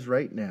just says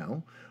right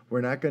now,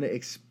 we're not going to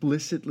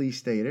explicitly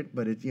state it,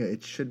 but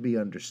it should be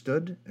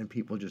understood, and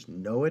people just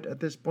know it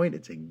at this point.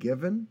 It's a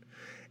given.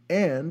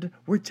 And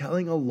we're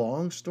telling a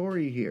long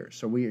story here.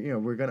 So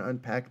we're going to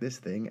unpack this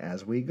thing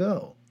as we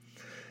go.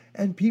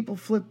 And people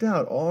flipped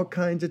out. All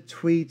kinds of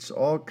tweets,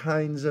 all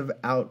kinds of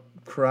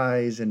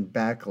outcries and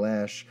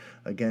backlash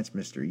against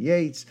Mr.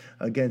 Yates,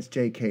 against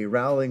J.K.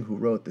 Rowling, who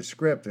wrote the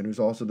script and who's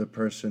also the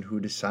person who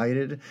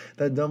decided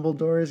that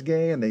Dumbledore is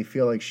gay, and they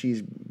feel like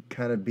she's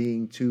kind of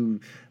being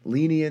too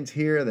lenient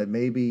here, that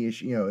maybe,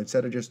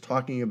 instead of just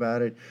talking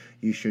about it,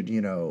 you should,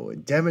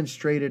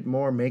 demonstrate it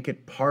more, make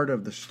it part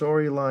of the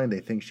storyline.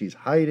 They think she's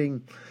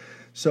hiding.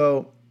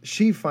 So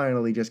she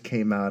finally just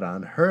came out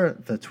on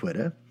the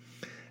Twitter,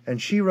 and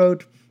she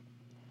wrote,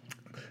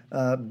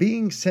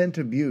 being sent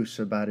abuse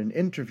about an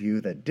interview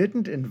that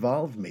didn't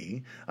involve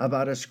me,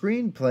 about a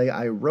screenplay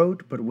I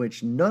wrote but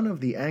which none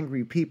of the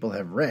angry people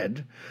have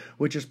read,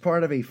 which is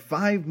part of a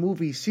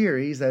 5-movie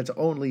series that's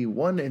only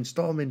 1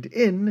 installment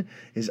in,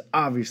 is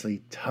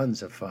obviously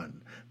tons of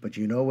fun. But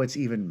you know what's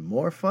even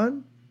more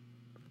fun?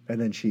 And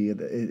then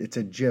it's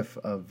a gif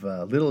of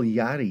Little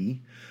Yachty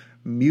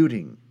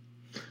muting.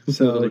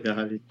 So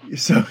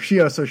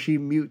she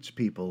mutes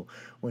people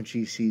when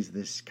she sees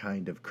this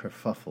kind of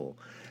kerfuffle.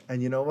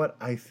 And you know what?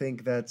 I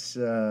think that's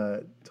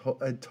a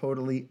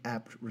totally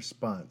apt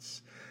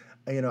response.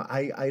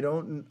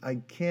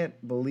 I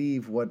can't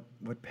believe what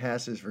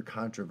passes for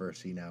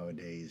controversy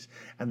nowadays,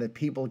 and that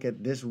people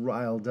get this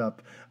riled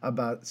up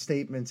about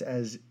statements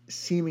as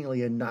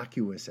seemingly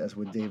innocuous as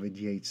what David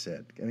Yates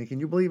said. I mean, can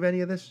you believe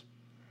any of this?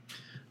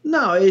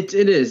 No, it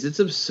is. It's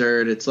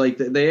absurd. It's like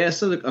they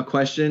asked a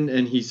question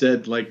and he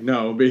said like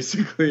no,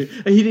 basically.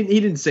 And he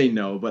didn't say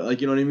no, but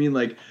like you know what I mean.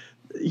 Like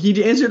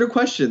he answered a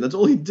question. That's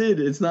all he did.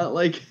 It's not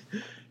like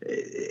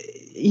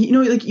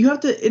like you have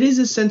to. It is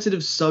a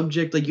sensitive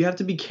subject. Like you have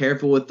to be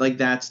careful with like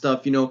that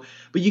stuff.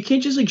 But you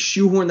can't just like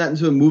shoehorn that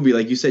into a movie.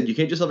 Like you said, you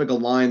can't just have like a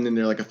line in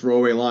there, like a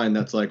throwaway line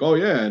that's like, oh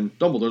yeah, and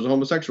Dumbledore's a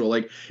homosexual.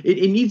 Like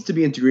it needs to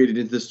be integrated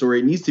into the story.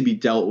 It needs to be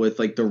dealt with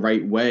like the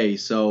right way.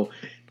 So.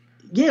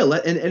 Yeah,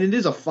 and it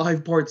is a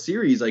 5-part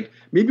series. Like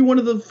maybe one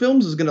of the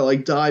films is gonna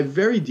like dive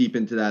very deep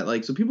into that.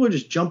 Like so people are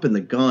just jumping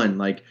the gun.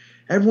 Like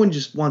everyone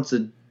just wants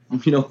to,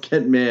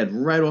 get mad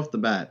right off the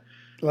bat.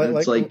 And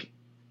it's like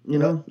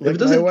if it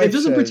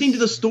doesn't pertain to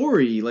the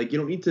story, like you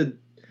don't need to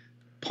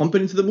pump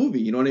it into the movie.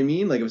 You know what I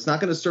mean? Like if it's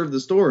not gonna serve the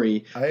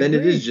story, then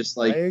it is just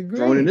like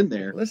throwing it in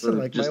there. Listen,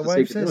 like my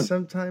wife says,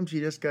 sometimes you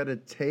just gotta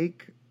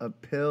take a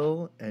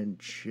pill and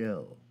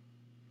chill.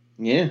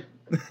 Yeah.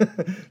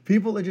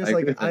 People are just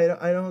like,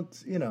 I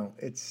don't,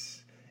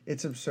 it's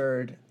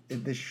absurd.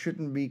 This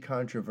shouldn't be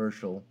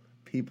controversial.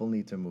 People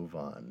need to move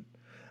on.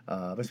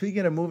 But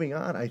speaking of moving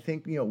on, I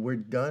think, we're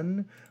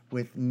done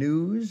with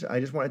news. I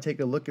just want to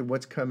take a look at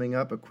what's coming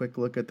up, a quick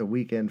look at the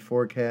weekend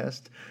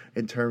forecast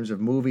in terms of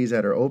movies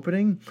that are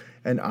opening.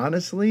 And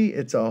honestly,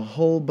 it's a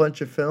whole bunch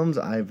of films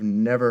I've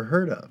never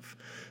heard of.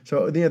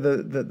 So,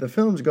 the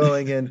films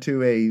going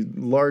into a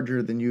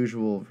larger than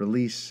usual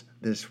release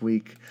this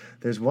week.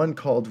 There's one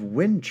called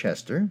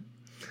Winchester.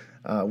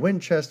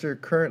 Winchester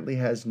currently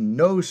has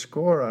no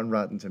score on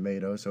Rotten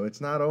Tomatoes, so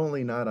it's not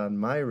only not on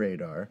my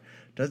radar,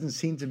 doesn't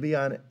seem to be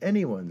on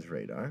anyone's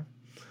radar.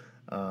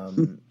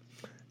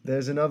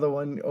 There's another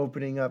one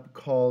opening up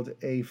called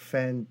A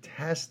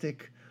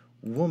Fantastic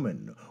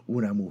Woman,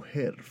 Una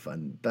Mujer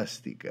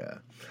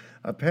Fantástica.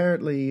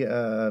 Apparently,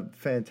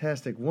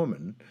 Fantastic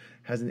Woman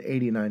has an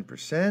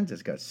 89%.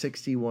 It's got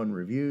 61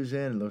 reviews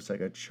in. It looks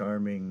like a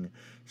charming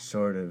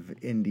sort of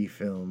indie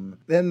film.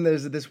 Then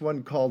there's this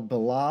one called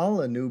Bilal,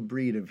 A New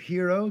Breed of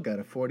Hero. Got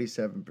a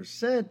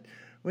 47%.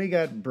 We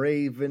got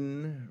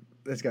Braven.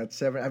 It's got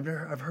 7.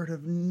 I've heard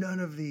of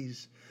none of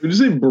these. Did you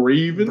say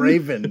Braven?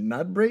 Braven,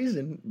 not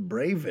Brazen.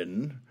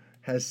 Braven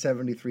has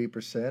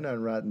 73% on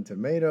Rotten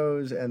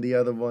Tomatoes. And the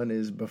other one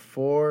is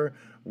Before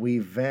We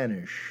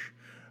Vanish,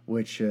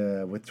 which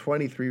with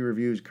 23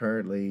 reviews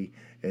currently,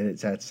 and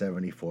it's at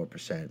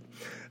 74%.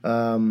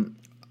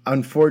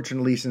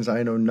 Unfortunately, since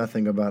I know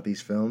nothing about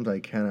these films, I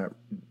cannot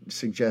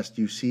suggest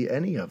you see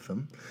any of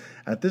them.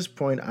 At this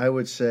point, I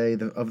would say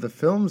of the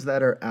films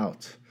that are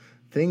out,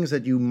 things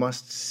that you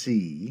must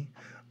see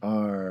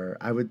are,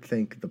 I would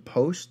think, The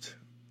Post.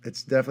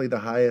 It's definitely the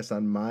highest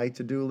on my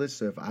to-do list.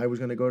 So if I was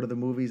going to go to the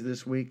movies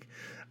this week,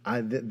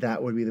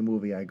 that would be the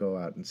movie I go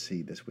out and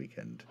see this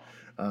weekend.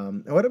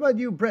 What about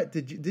you, Brett?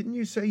 Didn't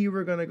you say you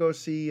were going to go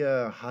see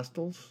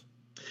Hostels?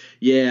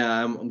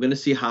 Yeah, I'm going to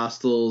see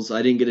Hostels.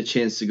 I didn't get a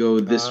chance to go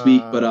this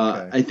week, but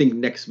okay. I think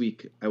next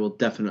week I will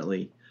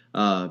definitely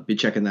be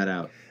checking that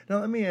out. Now,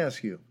 let me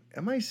ask you.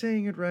 Am I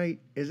saying it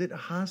right? Is it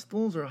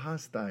Hostels or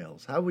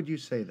Hostiles? How would you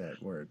say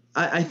that word?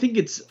 I think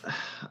it's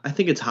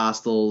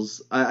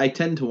Hostels. I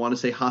tend to want to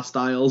say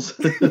Hostiles.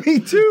 Me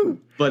too.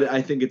 But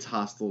I think it's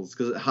Hostels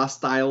because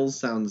Hostiles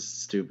sounds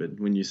stupid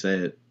when you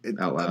say it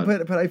out loud.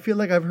 But I feel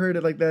like I've heard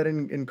it like that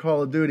in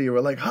Call of Duty,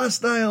 where like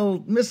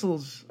hostile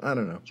missiles. I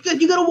don't know.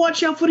 You got to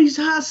watch out for these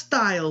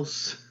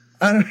hostiles.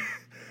 I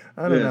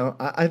don't know.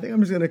 I think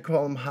I'm just gonna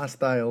call them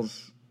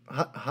Hostiles.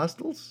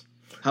 Hostels?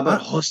 How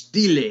about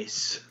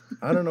Hostiles?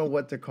 I don't know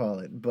what to call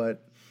it,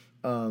 but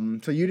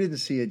so you didn't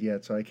see it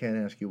yet, so I can't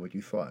ask you what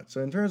you thought.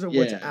 So in terms of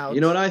what's out, you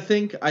know what I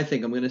think? I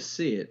think I'm going to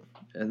see it,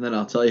 and then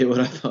I'll tell you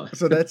what I thought.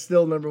 So that's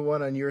still number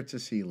one on your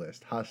to-see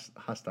list,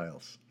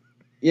 Hostiles.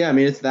 Yeah, I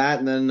mean, it's that,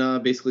 and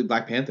then basically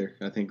Black Panther,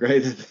 I think,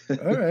 right?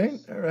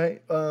 All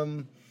right.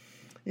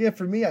 Yeah,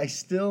 for me, I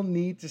still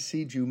need to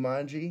see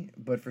Jumanji,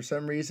 but for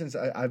some reasons,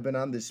 I've been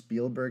on this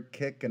Spielberg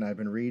kick, and I've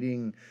been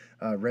reading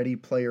Ready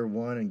Player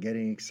One and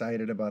getting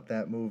excited about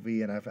that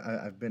movie, and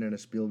I've been in a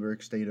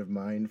Spielberg state of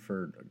mind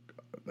for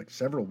like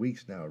several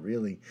weeks now,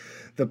 really.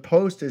 The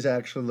Post is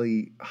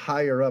actually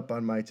higher up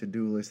on my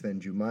to-do list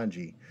than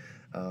Jumanji,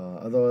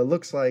 although it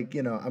looks like,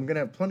 I'm going to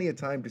have plenty of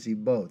time to see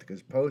both,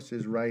 because Post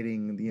is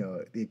writing,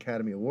 the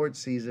Academy Awards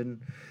season,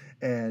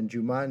 and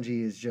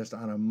Jumanji is just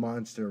on a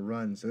monster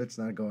run, so it's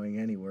not going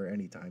anywhere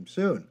anytime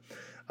soon.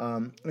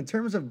 In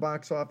terms of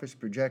box office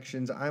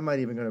projections, I'm not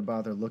even going to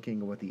bother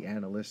looking at what the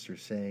analysts are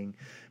saying.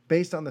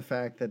 Based on the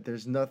fact that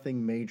there's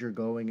nothing major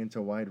going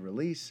into wide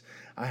release,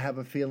 I have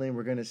a feeling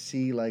we're going to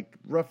see like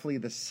roughly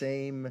the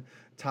same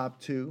top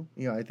two.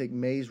 I think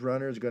Maze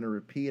Runner is going to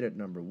repeat at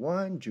number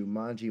one.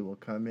 Jumanji will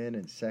come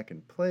in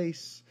second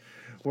place.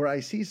 Where I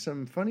see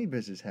some funny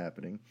business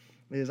happening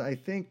is I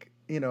think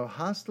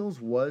Hostels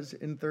was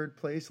in third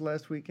place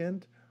last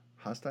weekend.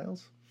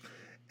 Hostiles.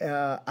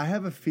 I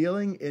have a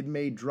feeling it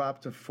may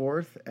drop to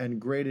fourth, and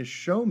Greatest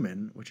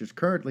Showman, which is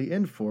currently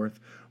in fourth,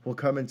 will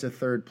come into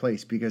third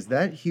place because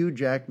that Hugh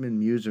Jackman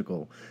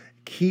musical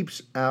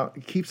keeps on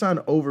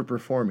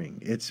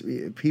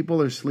overperforming.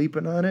 People are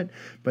sleeping on it,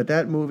 but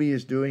that movie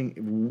is doing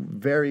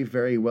very,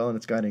 very well, and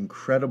it's got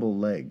incredible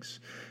legs.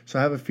 So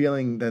I have a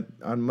feeling that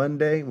on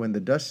Monday, when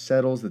the dust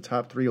settles, the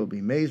top three will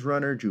be Maze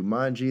Runner,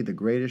 Jumanji, The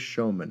Greatest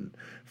Showman,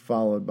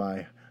 followed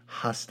by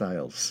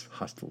Hostiles.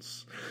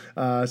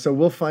 So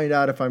we'll find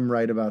out if I'm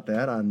right about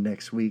that on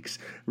next week's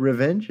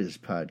Revenges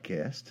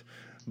podcast.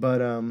 But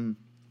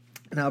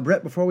now,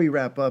 Brett, before we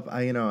wrap up,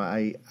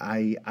 I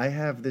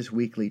have this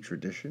weekly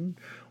tradition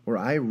where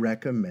I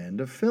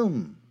recommend a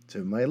film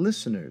to my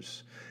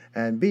listeners.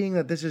 And being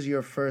that this is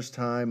your first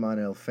time on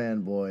El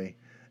Fanboy,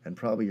 and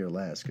probably your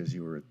last because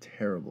you were a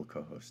terrible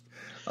co-host,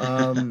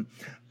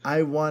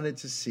 I wanted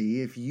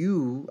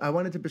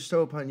to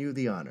bestow upon you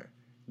the honor.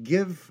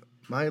 Give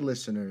my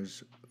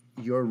listeners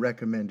your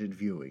recommended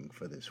viewing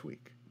for this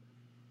week.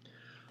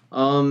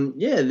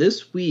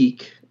 This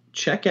week,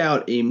 check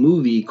out a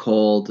movie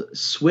called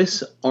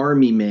Swiss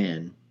Army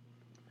Man.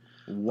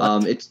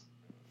 What?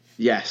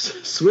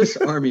 Swiss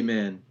Army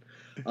Man.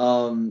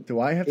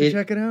 Do I have to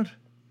check it out?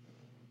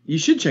 You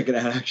should check it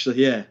out,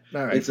 actually. Yeah.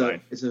 All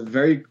right, it's a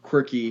very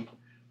quirky,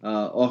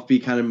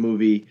 offbeat kind of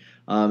movie.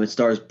 It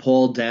stars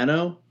Paul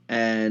Dano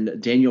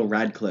and Daniel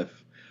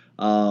Radcliffe.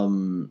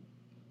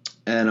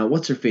 And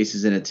what's her face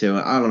is in it too.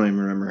 I don't even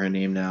remember her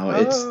name now.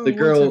 It's the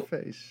girl. What's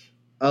her face?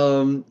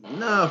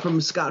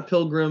 From Scott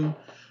Pilgrim.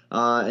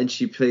 And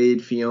she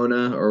played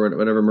Fiona or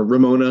whatever,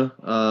 Ramona,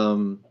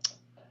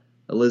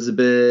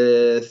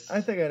 Elizabeth.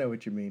 I think I know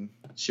what you mean.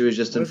 She was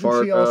just in Fargo.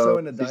 Wasn't she also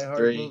in a Die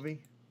Hard movie?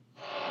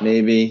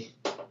 Maybe.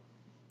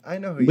 I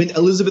know who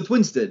Elizabeth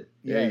Winstead.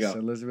 There yes, you go.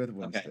 Elizabeth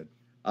Winstead.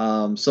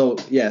 Okay. So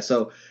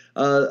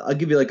I'll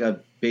give you like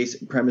a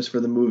basic premise for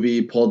the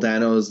movie. Paul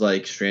Dano is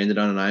like stranded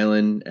on an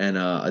island, and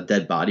a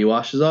dead body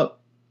washes up.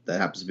 That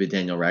happens to be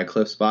Daniel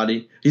Radcliffe's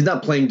body. He's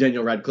not playing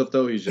Daniel Radcliffe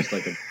though. He's just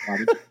like a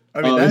body.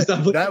 I mean,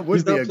 that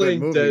would be a good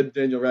movie. Dead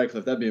Daniel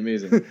Radcliffe. That'd be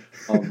amazing.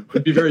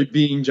 It'd be very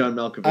being John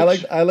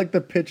Malkovich. I like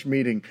the pitch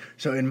meeting.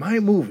 So in my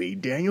movie,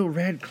 Daniel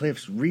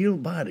Radcliffe's real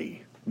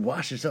body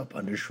washes up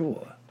under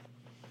shore.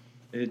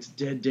 It's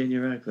dead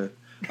Daniel Radcliffe.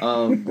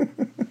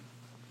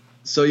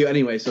 So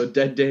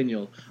dead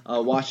Daniel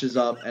washes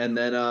up, and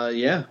then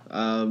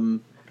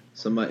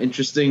some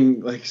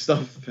interesting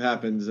stuff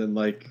happens,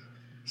 and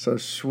So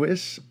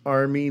Swiss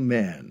Army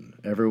Man.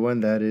 Everyone,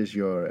 that is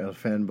your El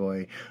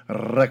Fanboy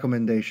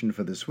recommendation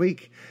for this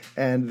week.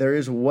 And there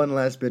is one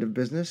last bit of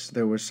business.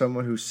 There was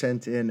someone who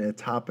sent in a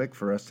topic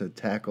for us to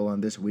tackle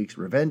on this week's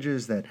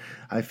Revenges that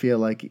I feel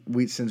like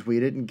since we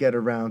didn't get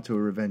around to a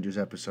Revenges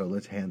episode,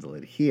 let's handle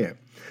it here.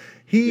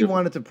 He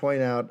wanted to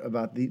point out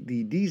about the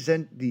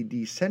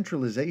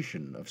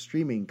decentralization of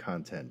streaming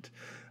content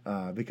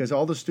because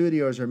all the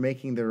studios are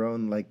making their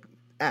own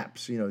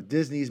apps.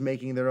 Disney's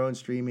making their own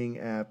streaming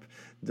app.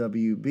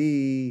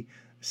 WB,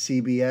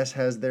 CBS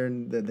has their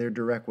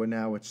direct one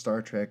now with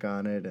Star Trek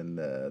on it and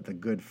the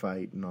Good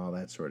Fight and all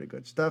that sort of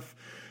good stuff.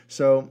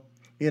 So,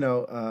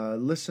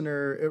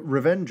 listener,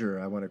 Revenger,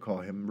 I want to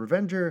call him,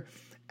 Revenger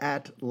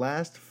at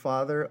Last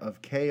Father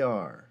of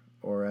KR,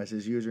 or as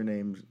his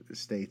username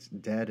states,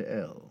 Dad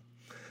L.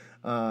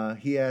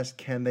 He asked,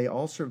 can they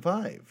all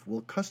survive?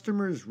 Will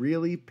customers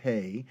really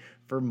pay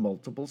for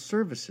multiple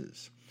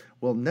services?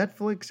 Will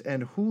Netflix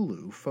and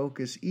Hulu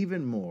focus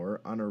even more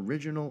on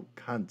original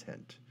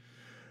content?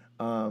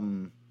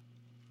 You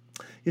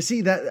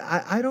see, that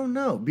I don't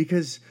know,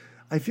 because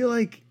I feel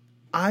like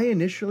I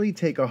initially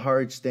take a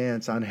hard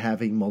stance on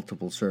having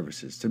multiple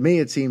services. To me,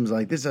 it seems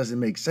like this doesn't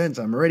make sense.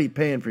 I'm already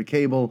paying for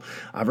cable.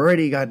 I've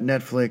already got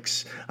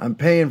Netflix. I'm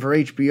paying for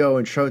HBO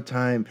and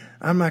Showtime.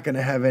 I'm not going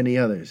to have any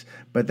others.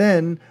 But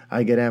then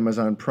I get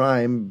Amazon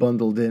Prime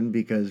bundled in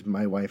because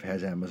my wife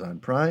has Amazon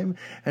Prime.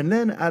 And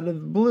then out of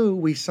the blue,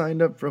 we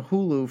signed up for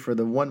Hulu for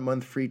the 1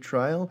 month free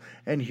trial.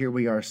 And here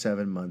we are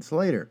 7 months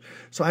later.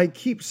 So I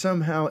keep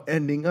somehow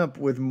ending up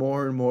with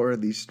more and more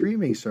of these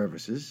streaming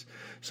services.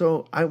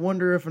 So I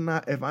wonder if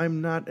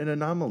I'm not an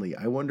anomaly.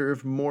 I wonder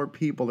if more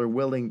people are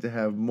willing to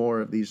have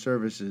more of these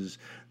services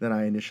than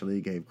I initially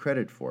gave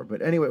credit for.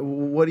 But anyway,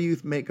 what do you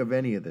make of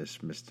any of this,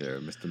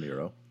 Mr.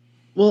 Miro?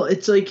 Well,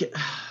 it's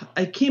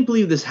I can't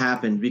believe this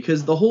happened,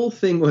 because the whole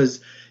thing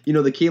was,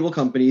 the cable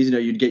companies,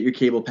 you'd get your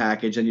cable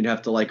package and you'd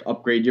have to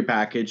upgrade your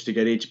package to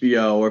get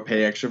HBO or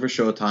pay extra for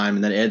Showtime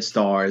and then add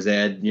Stars,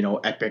 add,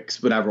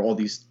 Epics, whatever, all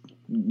these,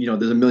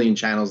 there's a million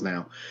channels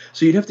now.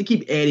 So you'd have to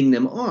keep adding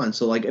them on.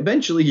 So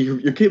eventually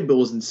your cable bill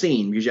was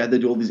insane because you had to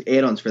do all these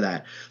add-ons for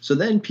that. So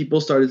then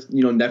people started,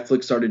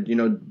 Netflix started,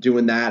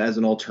 doing that as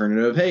an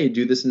alternative. Hey,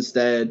 do this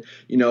instead.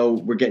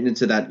 We're getting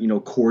into that,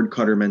 cord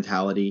cutter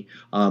mentality.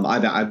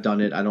 I've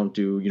done it. I don't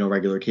do,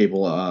 regular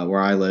cable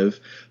where I live.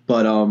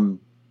 But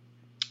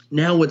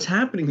Now, what's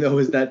happening though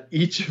is that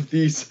each of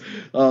these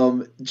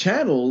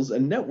channels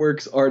and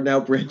networks are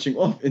now branching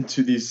off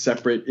into these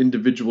separate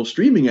individual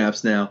streaming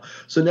apps now.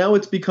 So now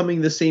it's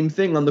becoming the same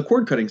thing on the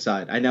cord cutting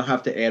side. I now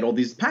have to add all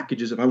these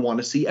packages if I want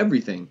to see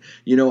everything,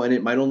 and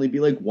it might only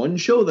be like one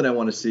show that I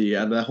want to see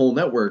out of the whole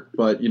network,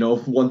 but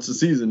once a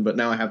season. But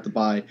now I have to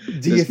buy.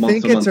 Do you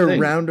think it's a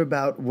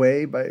roundabout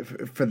way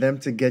for them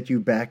to get you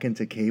back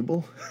into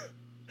cable?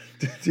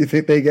 Do you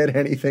think they get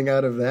anything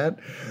out of that?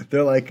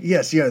 They're like,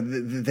 yes,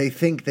 they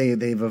think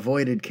they've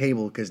avoided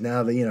cable because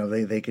now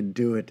they can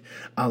do it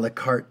a la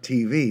carte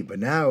TV. But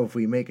now if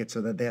we make it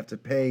so that they have to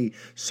pay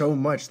so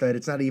much that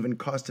it's not even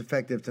cost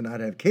effective to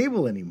not have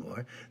cable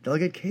anymore, they'll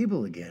get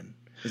cable again.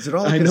 Is it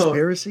all a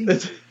conspiracy?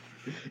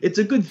 It's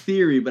a good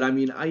theory, but I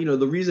mean,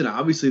 the reason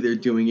obviously they're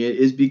doing it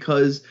is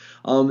because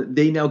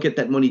they now get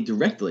that money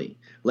directly.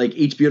 Like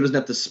HBO doesn't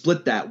have to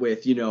split that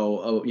with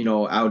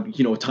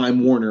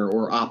Time Warner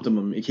or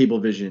Optimum,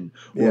 Cablevision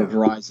or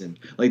Verizon.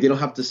 Like they don't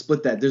have to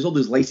split that. There's all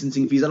those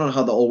licensing fees. I don't know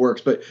how that all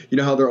works, but you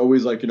know how they're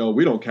always like,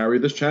 we don't carry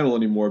this channel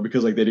anymore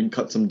because like they didn't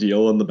cut some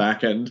deal on the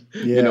back end.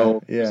 Who's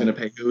gonna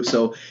pay who?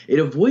 So it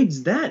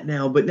avoids that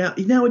now. But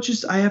now it's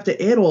just I have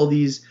to add all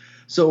these.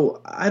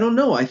 So I don't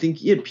know. I think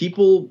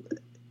people.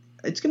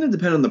 It's going to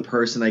depend on the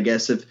person, I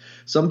guess. If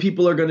some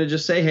people are going to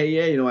just say,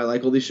 hey, I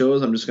like all these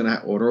shows. I'm just going to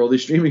order all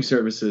these streaming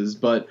services.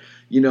 But,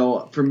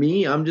 for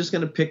me, I'm just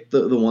going to pick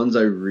the ones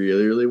I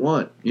really, really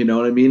want. You know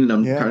what I mean? And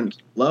I'm trying to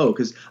keep low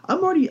because I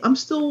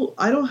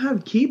don't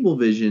have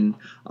Cablevision,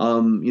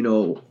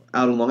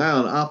 out in Long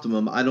Island,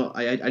 Optimum.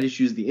 I just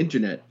use the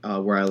internet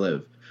where I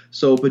live.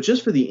 So, but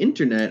just for the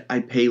internet, I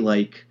pay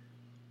like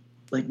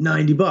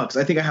 $90.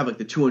 I think I have like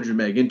the 200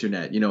 meg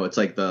internet. It's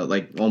like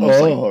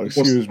almost. Oh,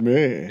 excuse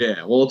me.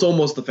 Yeah, well, it's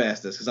almost the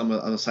fastest because I'm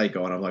a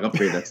psycho and I'm like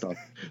upgrade that stuff.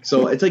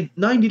 So it's like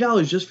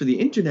 $90 just for the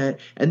internet,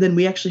 and then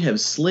we actually have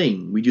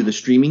Sling. We do the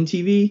streaming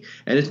TV,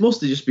 and it's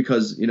mostly just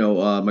because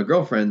my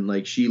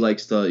girlfriend she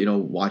likes to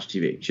watch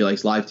TV. She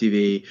likes live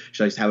TV.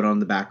 She likes to have it on in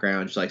the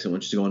background. She likes it when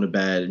she's going to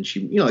bed, and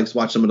she likes to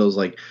watch some of those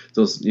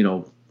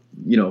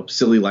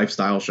silly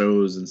lifestyle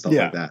shows and stuff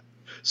like that.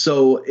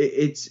 So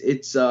it's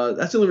that's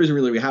the only reason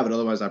really we have it.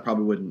 Otherwise, I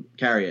probably wouldn't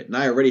carry it. And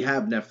I already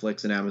have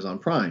Netflix and Amazon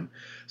Prime.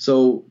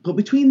 So, but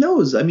between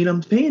those, I mean,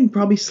 I'm paying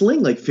probably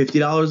Sling like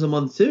 $50 a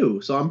month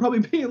too. So I'm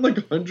probably paying like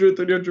 $130,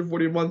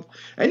 $140 a month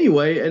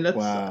anyway. And that's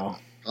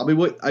probably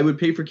what I would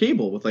pay for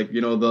cable with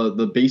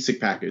the basic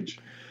package.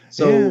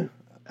 So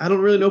I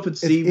don't really know if it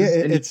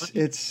saves.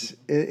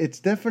 It's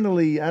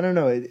definitely, I don't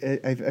know.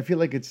 I feel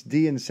like it's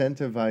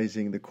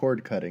de-incentivizing the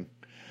cord cutting.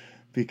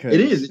 Because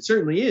it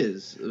certainly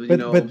is.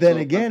 But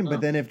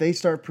then if they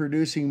start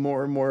producing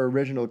more and more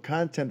original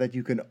content that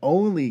you can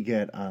only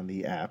get on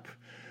the app,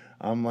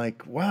 I'm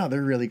like, wow,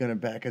 they're really going to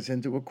back us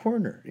into a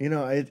corner.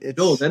 It's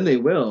no, then they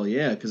will,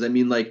 yeah. Because I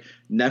mean, like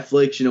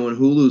Netflix, and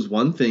Hulu's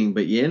one thing,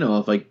 but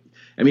if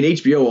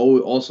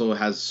HBO also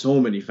has so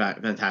many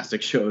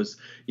fantastic shows,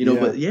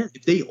 But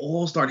if they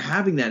all start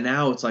having that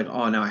now, it's like,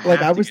 oh, now I have.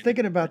 Like I was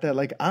thinking about that.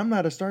 Like I'm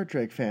not a Star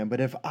Trek fan, but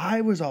if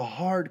I was a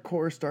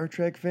hardcore Star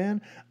Trek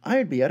fan,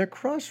 I'd be at a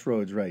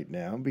crossroads right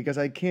now because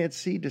I can't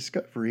see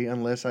Discovery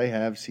unless I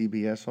have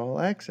CBS All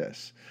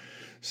Access.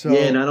 So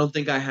and I don't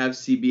think I have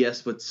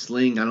CBS with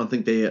Sling. I don't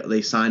think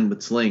they signed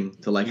with Sling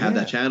to have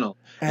that channel.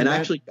 And I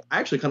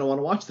actually kind of want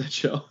to watch that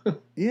show.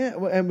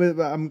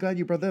 I'm glad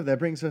you brought that up. That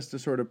brings us to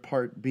sort of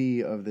part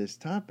B of this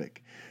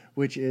topic,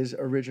 which is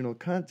original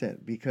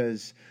content.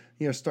 Because,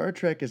 Star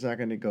Trek is not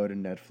going to go to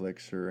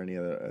Netflix or any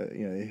other,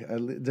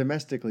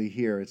 domestically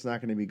here, it's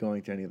not going to be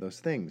going to any of those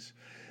things.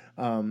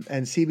 And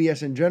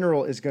CBS in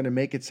general is going to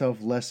make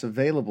itself less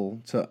available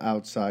to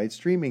outside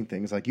streaming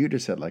things, like you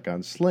just said, like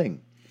on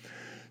Sling.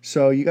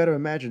 So you got to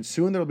imagine,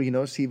 soon there will be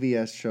no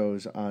CBS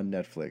shows on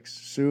Netflix.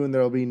 Soon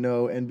there will be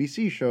no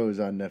NBC shows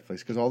on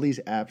Netflix because all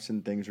these apps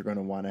and things are going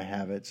to want to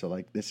have it. So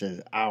like this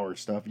is our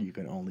stuff. You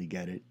can only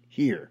get it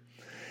here.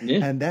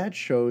 Yeah. And that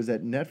shows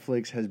that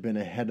Netflix has been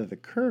ahead of the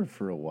curve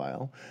for a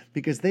while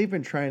because they've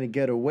been trying to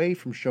get away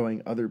from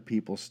showing other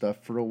people's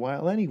stuff for a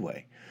while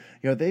anyway.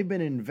 They've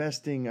been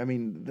investing. I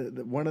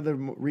mean, one of the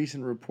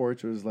recent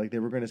reports was like they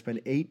were going to spend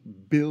 $8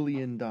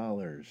 billion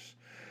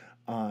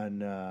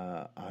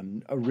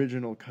on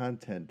original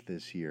content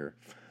this year.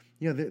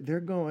 They're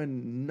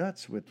going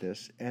nuts with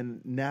this,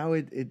 and now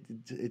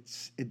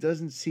it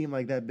doesn't seem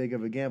like that big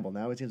of a gamble.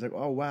 Now it seems like,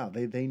 oh wow,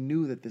 they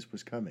knew that this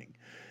was coming.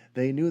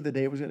 They knew the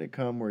day was going to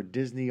come where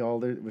Disney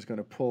was going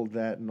to pull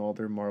that and all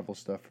their Marvel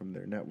stuff from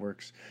their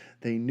networks.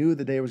 They knew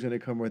the day was going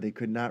to come where they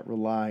could not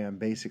rely on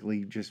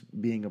basically just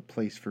being a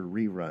place for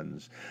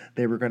reruns.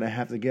 They were going to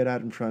have to get out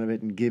in front of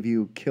it and give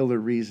you killer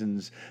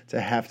reasons to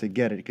have to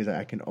get it because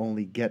I can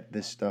only get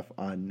this stuff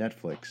on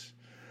Netflix.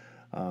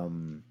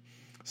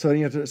 So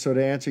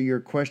to answer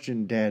your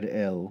question, Dad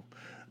L,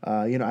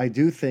 I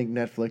do think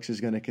Netflix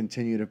is going to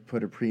continue to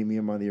put a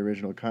premium on the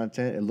original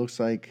content. It looks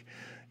like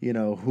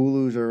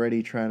Hulu's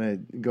already trying to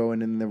go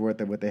in there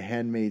with the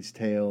Handmaid's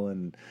Tale,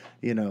 and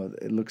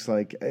it looks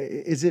like,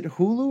 is it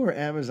Hulu or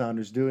Amazon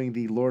who's doing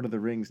the Lord of the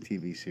Rings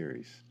TV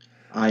series?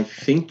 I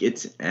think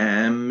it's I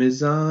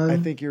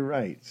Amazon. think you're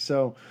right.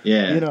 So,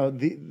 Yeah.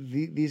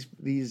 these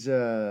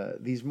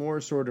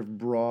more sort of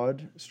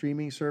broad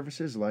streaming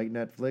services like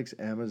Netflix,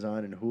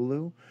 Amazon, and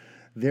Hulu,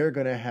 they're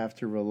going to have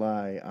to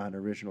rely on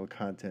original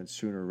content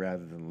sooner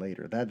rather than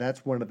later.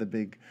 That's one of the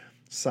big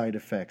side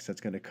effects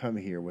that's going to come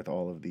here with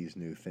all of these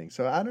new things.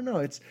 So I don't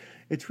know.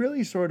 It's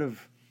really sort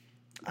of,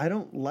 I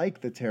don't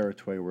like the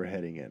territory we're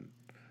heading in.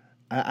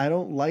 I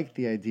don't like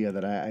the idea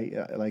that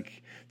I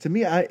like. To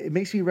me, it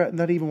makes me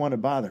not even want to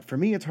bother. For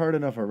me, it's hard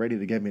enough already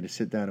to get me to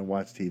sit down and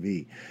watch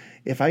TV.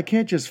 If I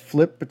can't just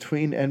flip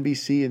between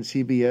NBC and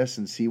CBS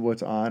and see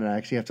what's on, and I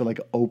actually have to like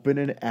open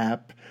an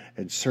app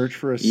and search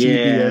for a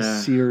CBS Yeah.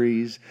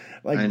 series,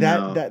 like I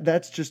know.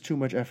 that's just too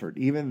much effort.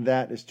 Even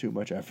that is too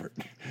much effort.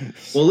 Well,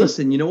 So,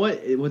 listen, you know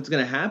what? What's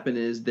going to happen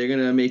is they're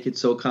going to make it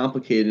so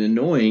complicated and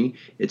annoying.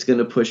 It's going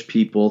to push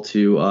people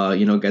to,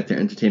 get their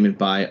entertainment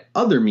by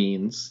other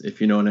means,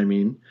 if you know what I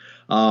mean.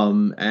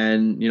 And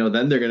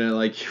then they're going to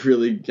like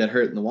really get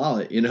hurt in the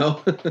wallet, you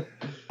know?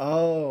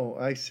 oh,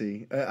 I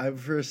see.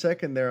 For a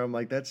second there, I'm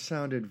like, that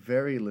sounded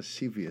very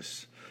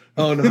lascivious.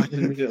 Oh no, I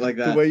didn't mean it like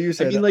The that. way you I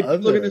said mean, like people are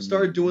going other to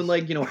start doing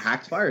means. like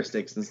hacked fire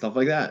sticks and stuff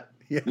like that.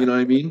 You Yeah. know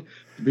what I mean?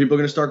 People are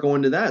going to start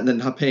going to that and then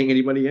not paying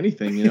anybody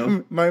anything. You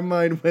know? My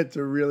mind went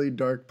to really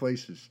dark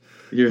places,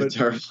 You're but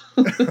terrible.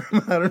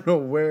 I don't know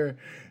where.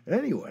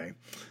 Anyway,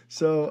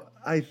 so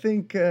I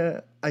think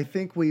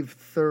we've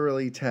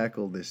thoroughly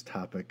tackled this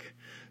topic.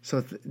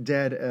 So,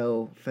 Dad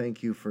L,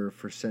 thank you for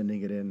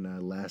sending it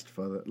in. Last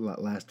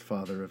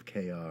father of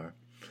KR.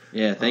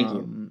 Yeah, thank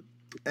you.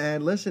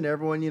 And listen,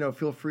 everyone,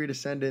 feel free to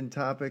send in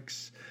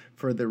topics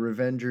for the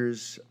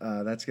Revengers.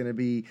 That's going to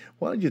be.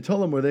 Why don't you tell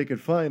them where they could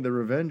find the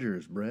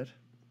Revengers, Brett?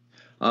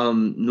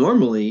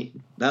 Normally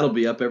that'll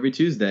be up every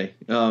Tuesday.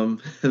 The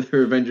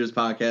Revengers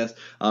podcast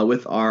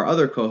with our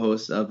other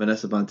co-host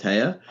Vanessa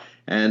Bontea.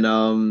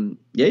 And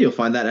yeah, you'll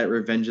find that at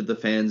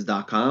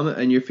revengeofthefans.com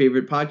and your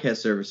favorite podcast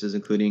services,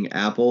 including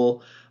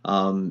Apple,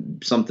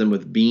 something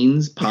with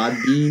beans,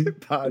 Podbean. Is it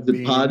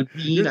Podbean. Podbean?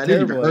 You're I never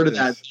even terrible at heard of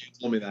that this. until you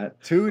told me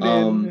that. Tune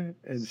in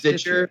and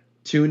Stitcher,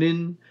 Stitcher.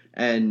 TuneIn,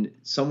 and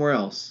somewhere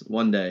else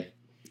one day.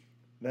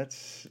 That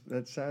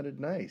sounded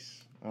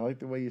nice. I like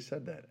the way you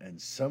said that. And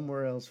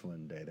somewhere else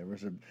one day. There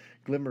was a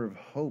glimmer of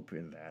hope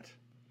in that.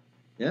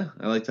 Yeah,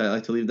 I like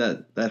to leave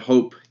that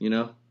hope, you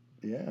know.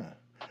 Yeah.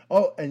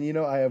 Oh, and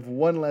I have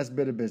one last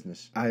bit of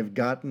business. I've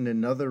gotten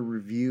another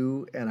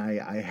review, and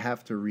I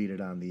have to read it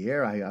on the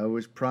air. I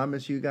always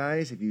promise you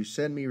guys, if you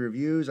send me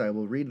reviews, I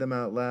will read them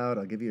out loud.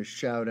 I'll give you a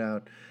shout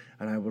out,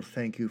 and I will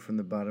thank you from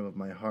the bottom of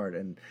my heart.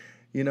 And,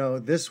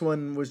 this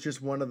one was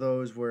just one of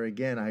those where,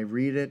 again, I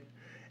read it,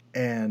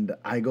 and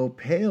I go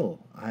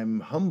pale.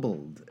 I'm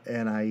humbled,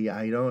 and I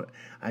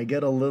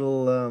get a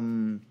little,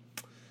 I'm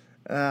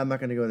not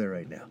going to go there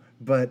right now.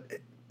 But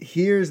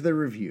here's the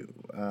review.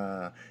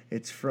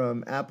 It's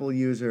from Apple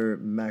user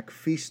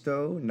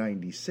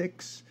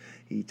MacFisto96.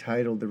 He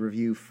titled the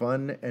review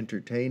Fun,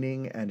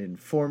 Entertaining, and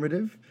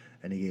Informative,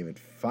 and he gave it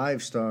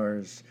 5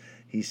 stars.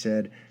 He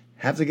said,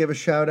 have to give a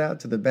shout out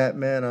to the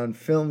Batman on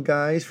Film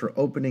guys for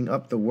opening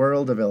up the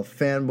world of El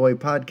Fanboy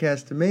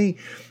podcast to me.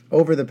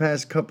 Over the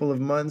past couple of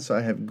months,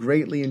 I have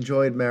greatly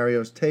enjoyed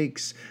Mario's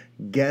takes,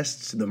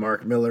 guests, the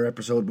Mark Miller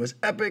episode was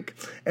epic,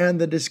 and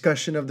the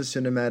discussion of the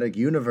cinematic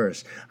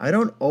universe. I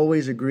don't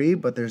always agree,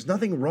 but there's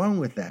nothing wrong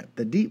with that.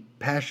 The deep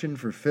passion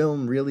for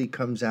film really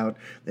comes out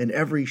in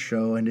every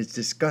show and is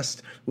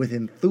discussed with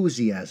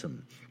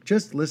enthusiasm.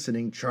 Just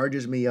listening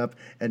charges me up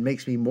and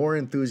makes me more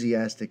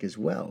enthusiastic as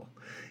well.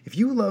 If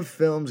you love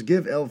films,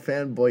 give El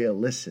Fanboy a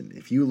listen.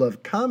 If you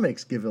love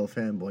comics, give El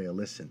Fanboy a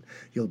listen.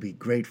 You'll be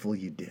grateful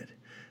you did.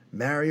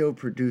 Mario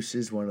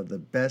produces one of the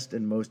best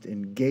and most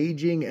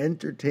engaging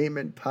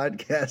entertainment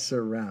podcasts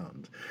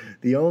around.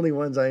 The only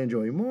ones I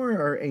enjoy more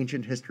are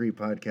ancient history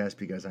podcasts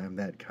because I'm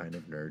that kind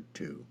of nerd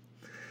too.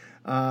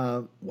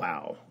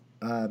 Wow.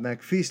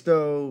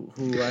 MacFisto,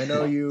 who I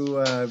know you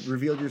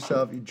revealed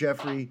yourself,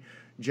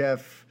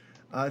 Jeff,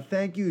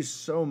 thank you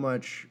so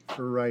much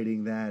for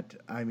writing that.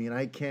 I mean,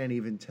 I can't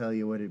even tell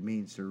you what it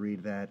means to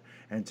read that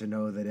and to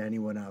know that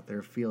anyone out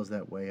there feels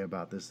that way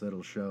about this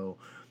little show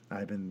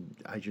I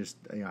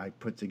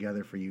put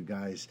together for you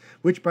guys,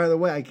 which, by the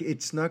way,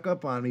 it snuck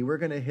up on me. We're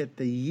going to hit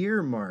the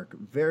year mark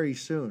very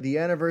soon. The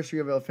anniversary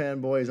of El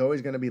Fanboy is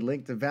always going to be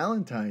linked to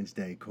Valentine's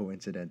Day,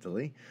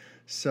 coincidentally.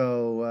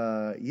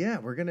 So, yeah,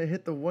 we're going to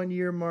hit the 1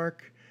 year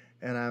mark,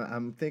 and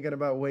I'm thinking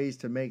about ways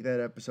to make that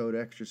episode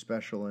extra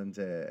special and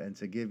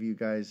to give you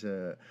guys,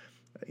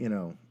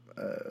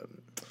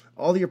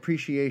 all the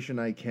appreciation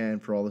I can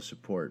for all the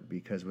support,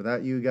 because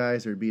without you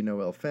guys, there'd be no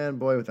El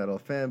Fanboy. Without El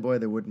Fanboy,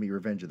 there wouldn't be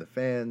Revenge of the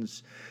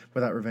Fans.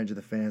 Without Revenge of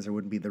the Fans, there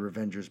wouldn't be the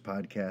Revengers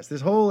podcast.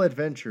 This whole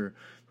adventure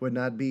would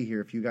not be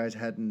here if you guys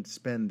hadn't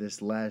spent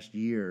this last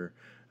year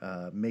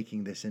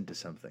making this into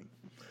something.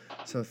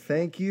 So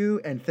thank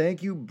you, and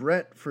thank you,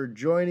 Brett, for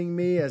joining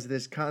me as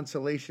this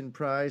consolation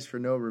prize for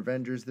no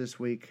Revengers this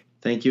week.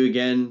 Thank you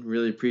again.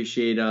 Really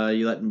appreciate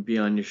you letting me be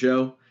on your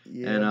show.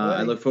 Yeah, and I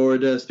buddy. look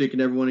forward to speaking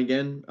to everyone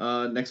again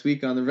next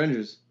week on The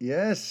Avengers.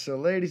 Yes, so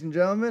ladies and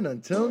gentlemen,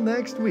 until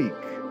next week,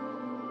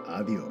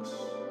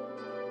 adios.